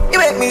 You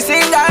make me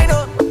sing, I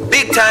know.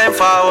 Big time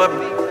forward.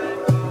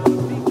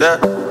 Yeah.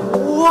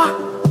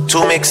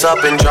 To mix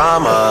up in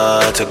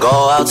drama, to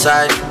go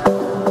outside.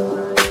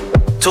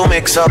 To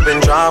mix up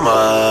in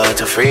drama,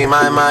 to free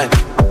my mind.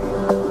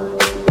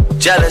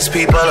 Jealous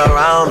people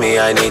around me,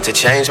 I need to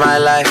change my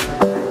life.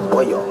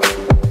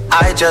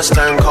 I just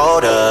turn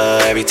colder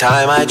every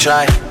time I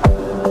try.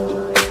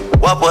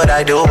 What would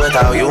I do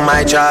without you,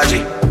 my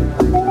Georgie?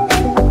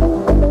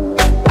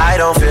 I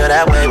don't feel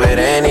that way with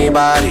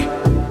anybody.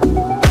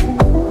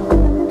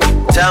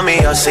 Tell me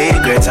your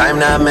secrets, I'm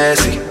not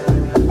messy.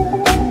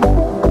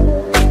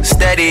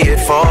 Steady it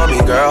for me,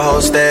 girl,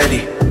 hold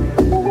steady.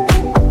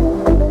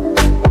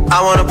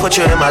 I wanna put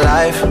you in my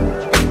life.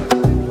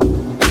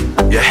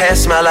 Your hair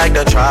smell like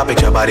the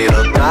tropics, your body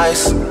look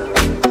nice.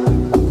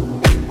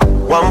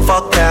 One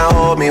fuck can't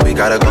hold me, we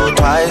gotta go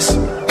twice.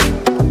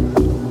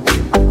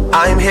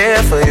 I'm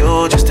here for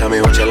you, just tell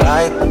me what you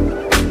like.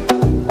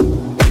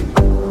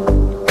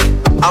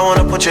 I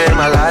wanna put you in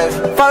my life.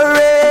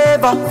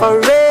 Forever,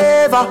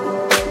 forever,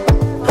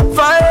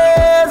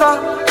 forever,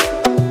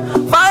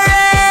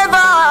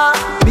 forever.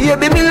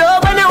 Baby, me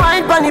love when you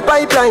wine pon the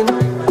pipeline.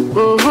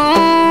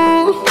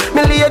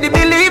 Me lady,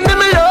 believe me,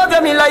 me love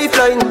you, me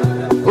lifeline.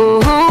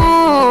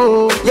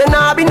 You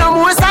nah be no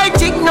more side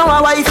chick, no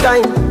a wife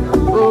time.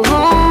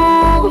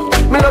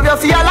 Me love you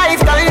for your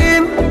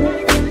lifetime.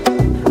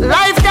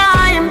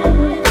 Lifetime.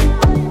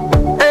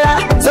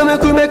 Yeah. So me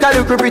could make a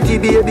look pretty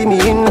baby,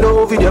 me in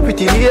love with your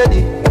pretty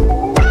lady.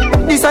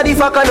 This a the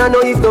fuck and I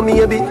know if no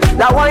maybe.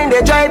 That wine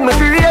they drive me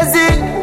crazy.